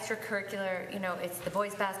extracurricular, it's the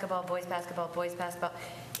boys basketball, boys basketball, boys basketball.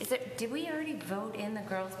 Did we already vote in the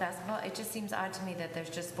girls basketball? It just seems odd to me that there's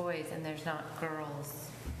just boys and there's not girls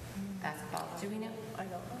basketball. Do we know? I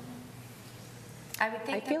don't know. I would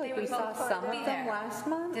think I feel like we saw some of them last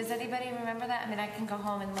month. Does anybody remember that? I mean, I can go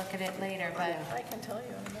home and look at it later, but. I can tell you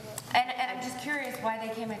in a minute. And I'm just curious why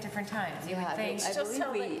they came at different times. You would think. I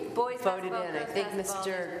believe we voted in. I think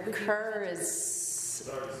Mr. Kerr is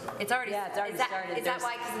It's already, Yeah, it's already started. Is that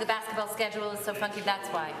why, because the basketball schedule is so funky, that's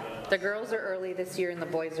why? The girls are early this year and the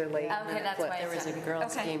boys are late. and Okay, then it that's flips. why There was a it's-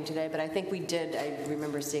 girls' okay. game today, but I think we did, I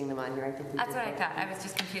remember seeing them on here, I think we did. That's what I thought, I was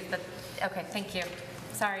just confused, but, okay, thank you.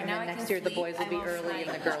 Sorry, And now then I can next year, the sleep. boys will I be won't early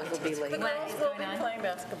and fight. the girls will be late. The What girls is will going be on? playing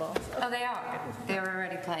basketball. Oh, they are. They were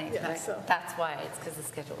already playing. Yeah, That's- so- That's why, it's because the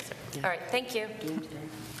schedules are. All right, thank you.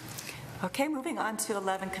 Okay, moving on to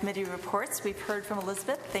 11 committee reports. We've heard from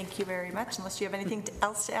Elizabeth. Thank you very much. Unless you have anything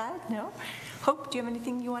else to add? No? Hope, do you have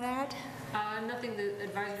anything you want to add? Nothing, the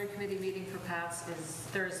advisory committee meeting for PATH is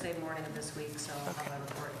Thursday morning of this week, so I'll have a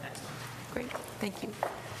report next month. Great, thank you.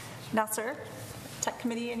 Nasser, Tech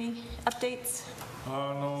Committee, any updates?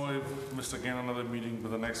 No, I missed again another meeting,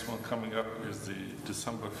 but the next one coming up is the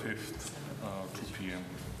December 5th, 2 p.m.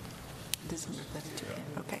 December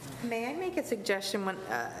 5th, okay. May I make a suggestion?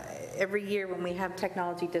 Every year when we have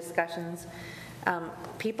technology discussions,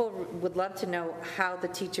 people would love to know how the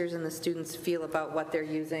teachers and the students feel about what they're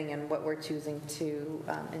using and what we're choosing to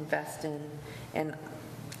invest in. And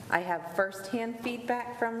I have firsthand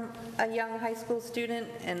feedback from a young high school student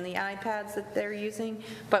and the iPads that they're using,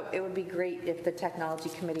 but it would be great if the technology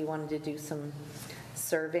committee wanted to do some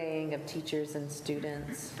surveying of teachers and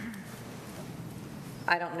students.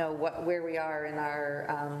 I don't know where we are in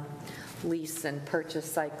our lease and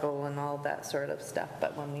purchase cycle and all that sort of stuff,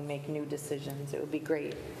 but when we make new decisions, it would be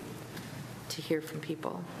great to hear from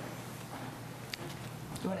people.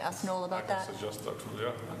 You want to ask Noel about that? I can suggest that too,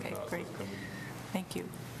 yeah. Okay, Ask great. the committee. Thank you.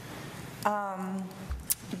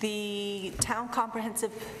 The Town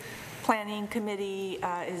Comprehensive Planning Committee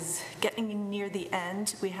is getting near the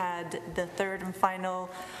end. We had the third and final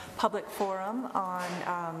public forum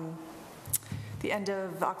on the end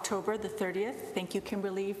of October, the 30th. Thank you,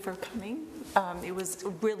 Kimberly, for coming. It was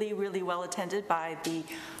really, really well attended by the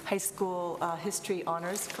high school history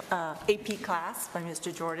honors AP class by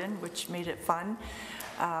Mr. Jordan, which made it fun.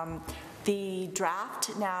 The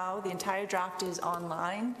draft now, the entire draft is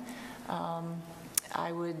online.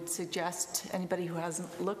 I would suggest anybody who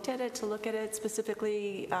hasn't looked at it to look at it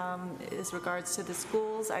specifically as regards to the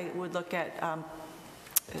schools. I would look at,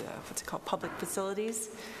 what's it called, public facilities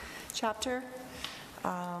chapter.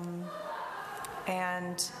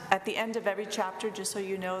 And at the end of every chapter, just so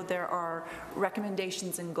you know, there are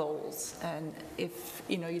recommendations and goals. And if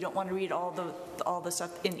you don't want to read all the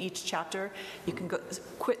stuff in each chapter, you can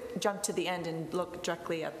jump to the end and look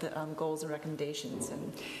directly at the goals and recommendations.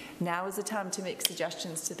 And now is the time to make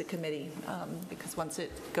suggestions to the committee, because once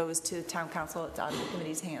it goes to town council, it's out of the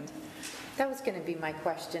committee's hand. That was going to be my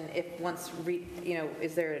question. If once,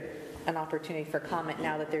 is there an opportunity for comment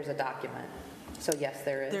now that there's a document? So yes,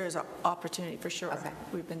 there is. There is an opportunity for sure. Okay.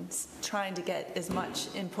 We've been trying to get as much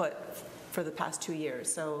input for the past 2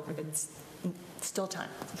 years, so it's still time.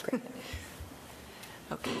 Great.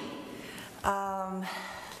 Okay.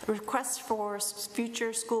 Requests for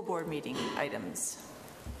future school board meeting items.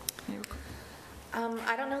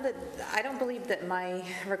 I don't believe that my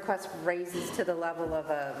request raises to the level of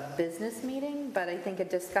a business meeting, but I think a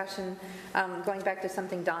discussion, going back to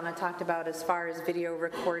something Donna talked about as far as video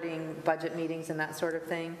recording budget meetings and that sort of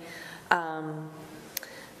thing.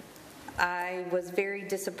 I was very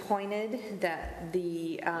disappointed that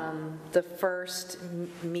the first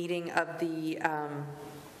meeting of the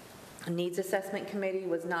Needs Assessment Committee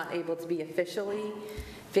was not able to be officially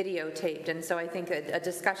videotaped, and so I think a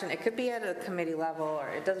discussion, it could be at a committee level, or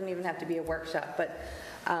it doesn't even have to be a workshop, but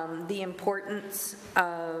the importance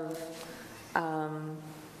of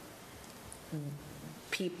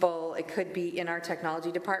people, it could be in our technology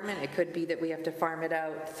department, it could be that we have to farm it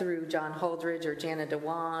out through John Holdridge or Jana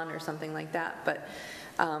Dewan or something like that, but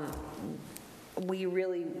we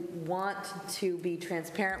really want to be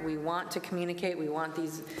transparent, we want to communicate, we want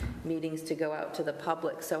these meetings to go out to the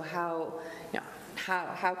public, so how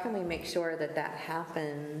can we make sure that that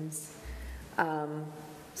happens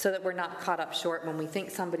so that we're not caught up short when we think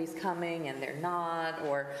somebody's coming and they're not,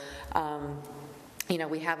 or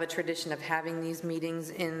we have a tradition of having these meetings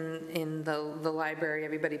in the library.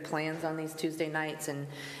 Everybody plans on these Tuesday nights, and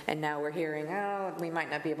now we're hearing, we might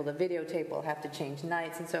not be able to videotape, we'll have to change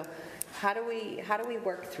nights, and so how do we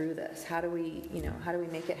work through this? How do we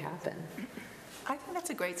make it happen? I think that's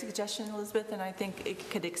a great suggestion, Elizabeth, and I think it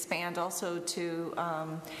could expand also to,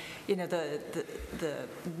 the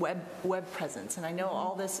web presence. And I know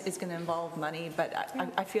all this is going to involve money, but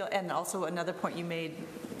I feel, and also another point you made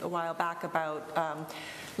a while back about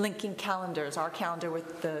linking calendars, our calendar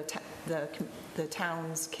with the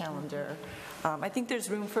town's calendar. I think there's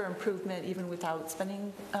room for improvement even without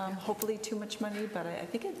spending hopefully too much money, but I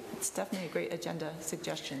think it's definitely a great agenda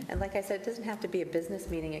suggestion. And like I said, it doesn't have to be a business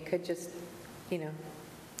meeting. It could just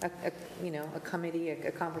a committee,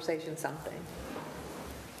 a conversation, something.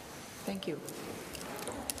 Thank you.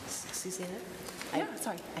 Susanna? Yeah,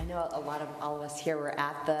 sorry. I know all of us here were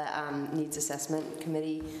at the Needs Assessment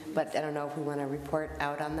Committee, but I don't know if we want to report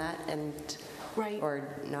out on that or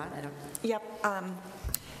not. I don't. Yep.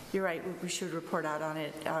 You're right. We should report out on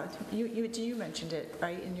it. You mentioned it,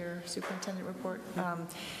 right, in your superintendent report? I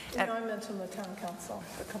mentioned the town council.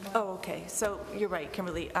 Oh, okay. So you're right,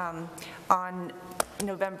 Kimberly. On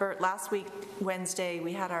last week, Wednesday,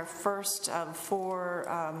 we had our first of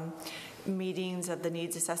 4 meetings of the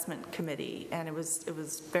Needs Assessment Committee, and it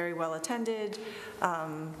was very well attended.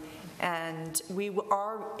 And we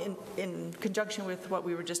are, in conjunction with what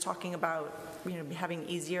we were just talking about, having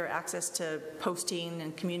easier access to posting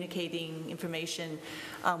and communicating information,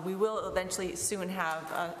 we will eventually soon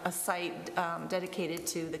have a site dedicated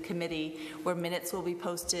to the committee where minutes will be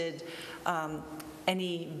posted,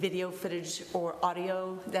 any video footage or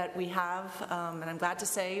audio that we have, and I'm glad to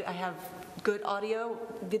say I have good audio.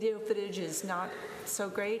 Video footage is not so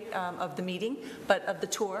great of the meeting, but of the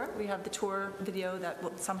tour. We have the tour video that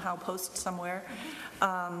will somehow post somewhere.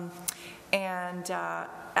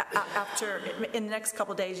 After, in the next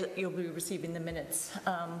couple days, you'll be receiving the minutes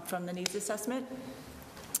from the needs assessment.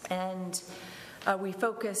 And we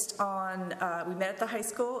focused on, we met at the high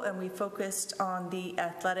school, and we focused on the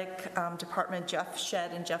athletic department. Jeff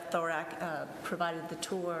Shedd and Jeff Thorak provided the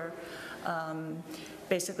tour,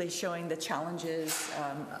 basically showing the challenges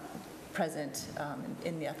present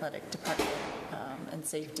in the athletic department and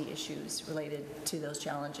safety issues related to those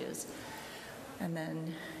challenges. And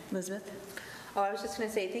then, Elizabeth? Oh, I was just going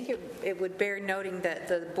to say, I think it would bear noting that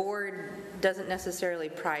the board doesn't necessarily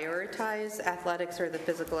prioritize athletics or the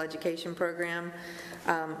physical education program,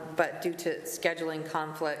 but due to scheduling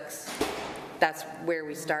conflicts, that's where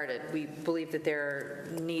we started. We believe that there are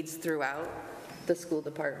needs throughout the school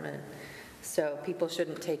department, so people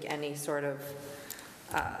shouldn't take any sort of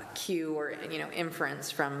cue or inference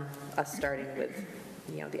from us starting with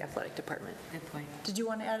the athletic department. Good point. Did you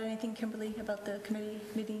want to add anything, Kimberly, about the committee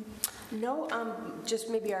meeting? No, just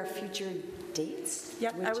maybe our future dates.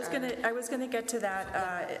 Yep, I was gonna get to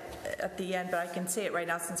that at the end, but I can say it right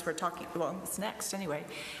now since we're talking. Well, it's next anyway.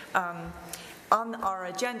 On our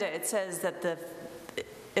agenda, it says that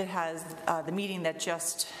it has the meeting that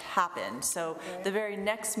just happened. So the very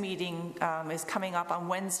next meeting is coming up on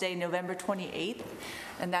Wednesday, November 28th,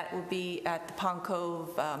 and that will be at the Pond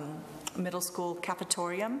Cove Middle School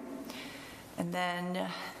Cafetorium. And then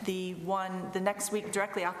the next week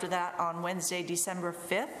directly after that, on Wednesday, December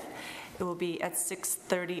 5th, it will be at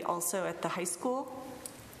 6:30 also at the high school.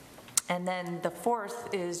 And then the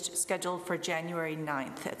 4th is scheduled for January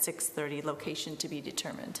 9th at 6:30, location to be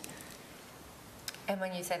determined. And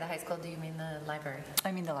when you say the high school, do you mean the library?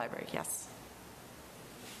 I mean the library, yes.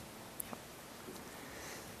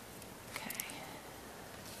 Okay.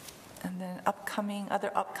 And then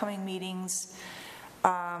other upcoming meetings,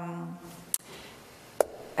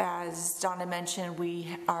 as Donna mentioned,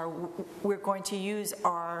 we're going to use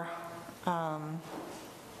our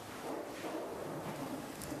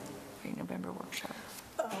November workshop.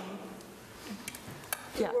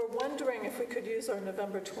 We're wondering if we could use our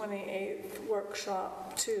November 28th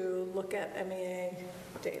workshop to look at MEA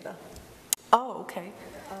data. Oh, okay.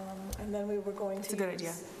 And then we were going to That's a good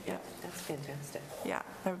idea. Yeah. That's fantastic. Yeah,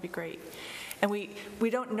 that would be great. And we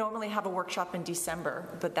don't normally have a workshop in December,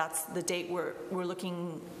 but that's the date we're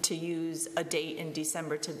looking to use a date in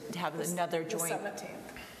December to have another joint. The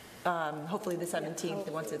 17th. Hopefully the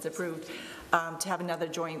 17th, once it's approved, to have another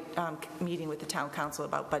joint meeting with the town council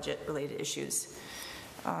about budget-related issues.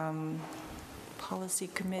 Policy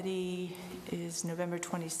committee is November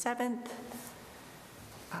 27th.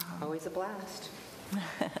 Always a blast.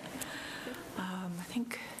 I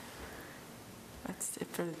think that's it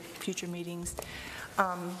for future meetings.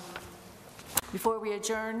 Before we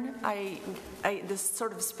adjourn, this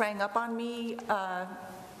sort of sprang up on me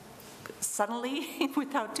suddenly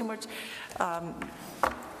without too much,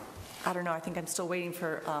 I don't know, I think I'm still waiting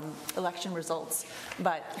for election results,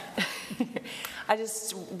 but I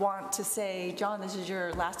just want to say, John, this is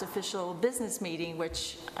your last official business meeting,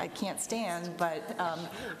 which I can't stand, but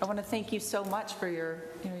I want to thank you so much for your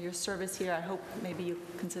service here. I hope maybe you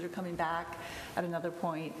consider coming back at another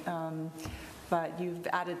point. But you've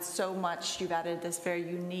added so much. You've added this very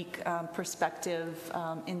unique perspective,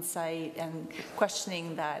 insight, and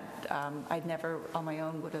questioning that I'd never on my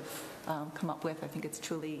own would have come up with. I think it's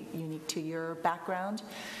truly unique to your background.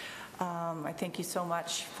 I thank you so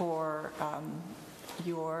much for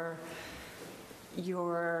your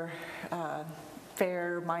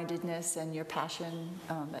fair-mindedness and your passion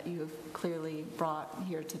that you have clearly brought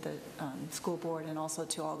here to the school board and also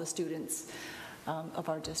to all the students of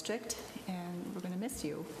our district. And we're going to miss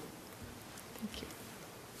you. Thank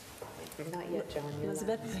you. Not yet, John.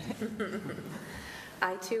 Elizabeth?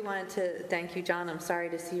 I too wanted to thank you, John. I'm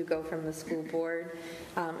sorry to see you go from the school board.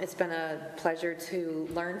 It's been a pleasure to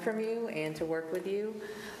learn from you and to work with you.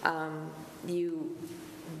 You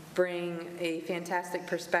bring a fantastic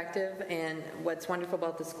perspective, and what's wonderful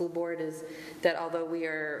about the school board is that although we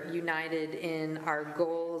are united in our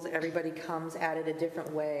goals, everybody comes at it a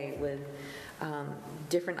different way with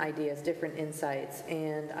different ideas, different insights,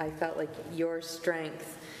 and I felt like your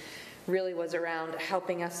strength really was around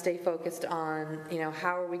helping us stay focused on,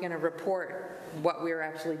 how are we going to report what we're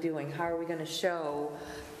actually doing? How are we going to show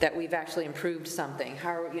that we've actually improved something?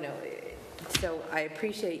 So I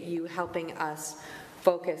appreciate you helping us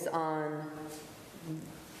focus on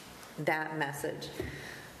that message.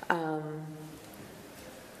 I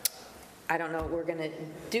don't know what we're going to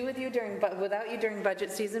do with you without you during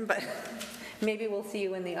budget season, but maybe we'll see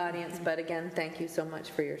you in the audience. But again, thank you so much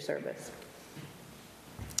for your service.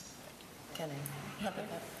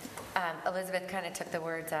 Elizabeth kind of took the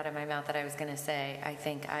words out of my mouth that I was going to say. I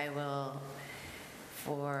think I will,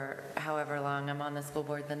 for however long I'm on the school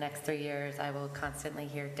board, the next 3 years, I will constantly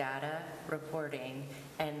hear data reporting,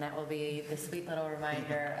 and that will be the sweet little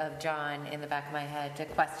reminder of John in the back of my head to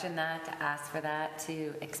question that, to ask for that,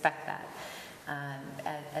 to expect that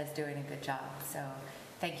as doing a good job. So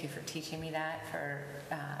thank you for teaching me that, for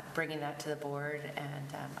bringing that to the board,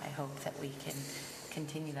 and I hope that we can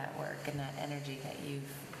continue that work and that energy that you've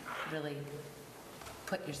really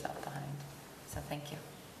put yourself behind. So thank you.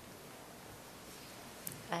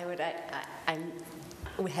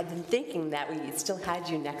 We had been thinking that we still had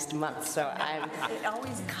you next month, so I'm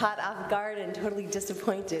always caught off guard and totally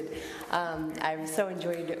disappointed. I've so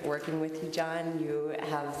enjoyed working with you, John. You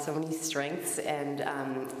have so many strengths, and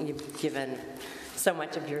you've given so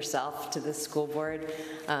much of yourself to the school board.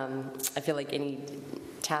 I feel like any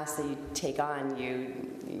task that you take on,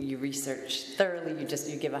 you research thoroughly.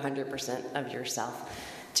 You give 100% of yourself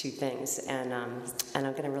to things, and I'm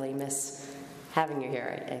going to really miss having you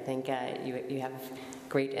here. I think you have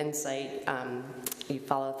great insight. You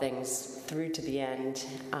follow things through to the end,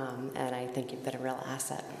 and I think you've been a real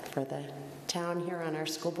asset for the town here on our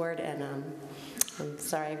school board. And I'm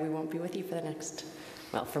sorry we won't be with you for the next,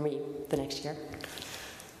 for me, the next year.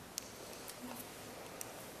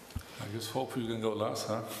 I just hope you can go last,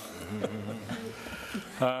 huh?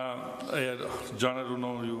 John, I don't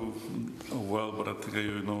know you well, but I think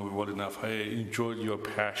you know me well enough. I enjoyed your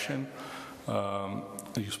passion.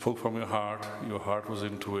 You spoke from your heart was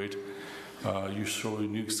into it. You show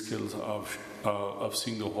unique skills of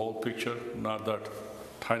seeing the whole picture, not that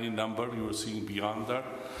tiny number, you were seeing beyond that.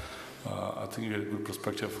 I think you had a good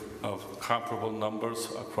perspective of comparable numbers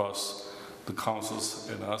across the councils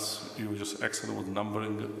and us. You were just excellent with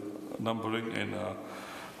numbering, and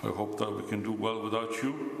I hope that we can do well without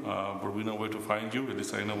you, but we know where to find you. At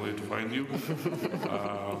least I know where to find you.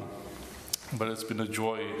 But it's been a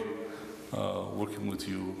joy working with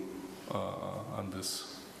you on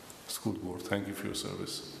this school board. Thank you for your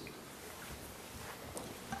service.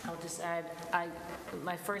 I'll just add,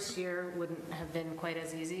 my first year wouldn't have been quite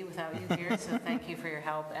as easy without you here, so thank you for your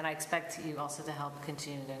help, and I expect you also to help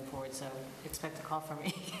continue going forward, so expect a call from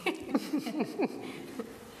me.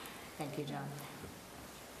 Thank you, John.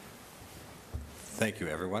 Thank you,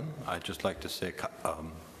 everyone. I'd just like to say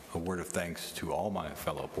a word of thanks to all my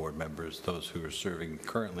fellow board members, those who are serving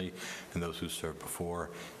currently and those who served before.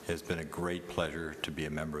 It has been a great pleasure to be a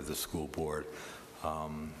member of the school board.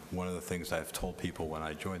 One of the things I've told people when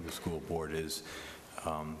I joined the school board is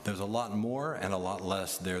there's a lot more and a lot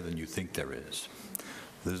less there than you think there is.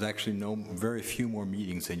 There's actually very few more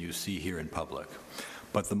meetings than you see here in public.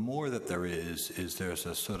 But the more that there is there's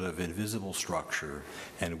a sort of invisible structure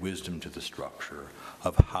and wisdom to the structure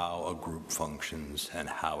of how a group functions and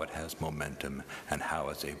how it has momentum and how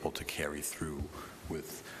it's able to carry through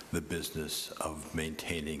with the business of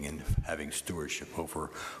maintaining and having stewardship over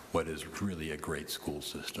what is really a great school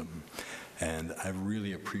system. And I've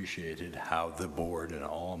really appreciated how the board and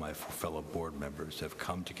all of my fellow board members have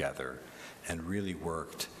come together and really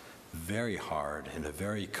worked very hard in a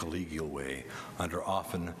very collegial way under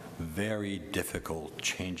often very difficult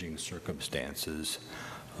changing circumstances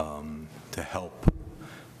to help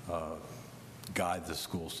guide the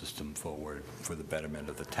school system forward for the betterment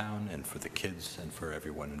of the town and for the kids and for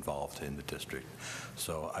everyone involved in the district.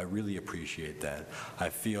 So I really appreciate that. I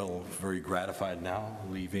feel very gratified now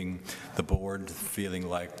leaving the board, feeling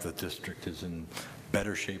like the district is in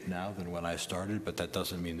better shape now than when I started, but that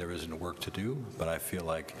doesn't mean there isn't work to do. But I feel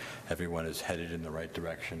like everyone is headed in the right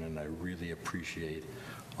direction, and I really appreciate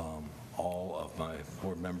all of my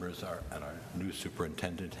board members and our new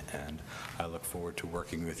superintendent, and I look forward to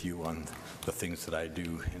working with you on the things that I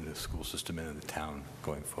do in the school system and in the town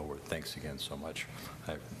going forward. Thanks again so much.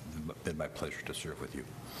 It's been my pleasure to serve with you.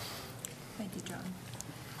 Thank you, John.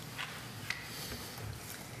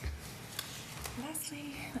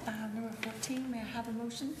 Lastly, number 14, may I have a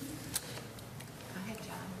motion? Go ahead,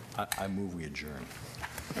 John. I move we adjourn.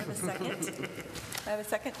 I have a second. I have a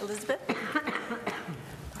second. Elizabeth?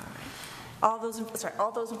 All right. All those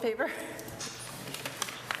in favor?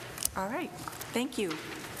 All right. Thank you.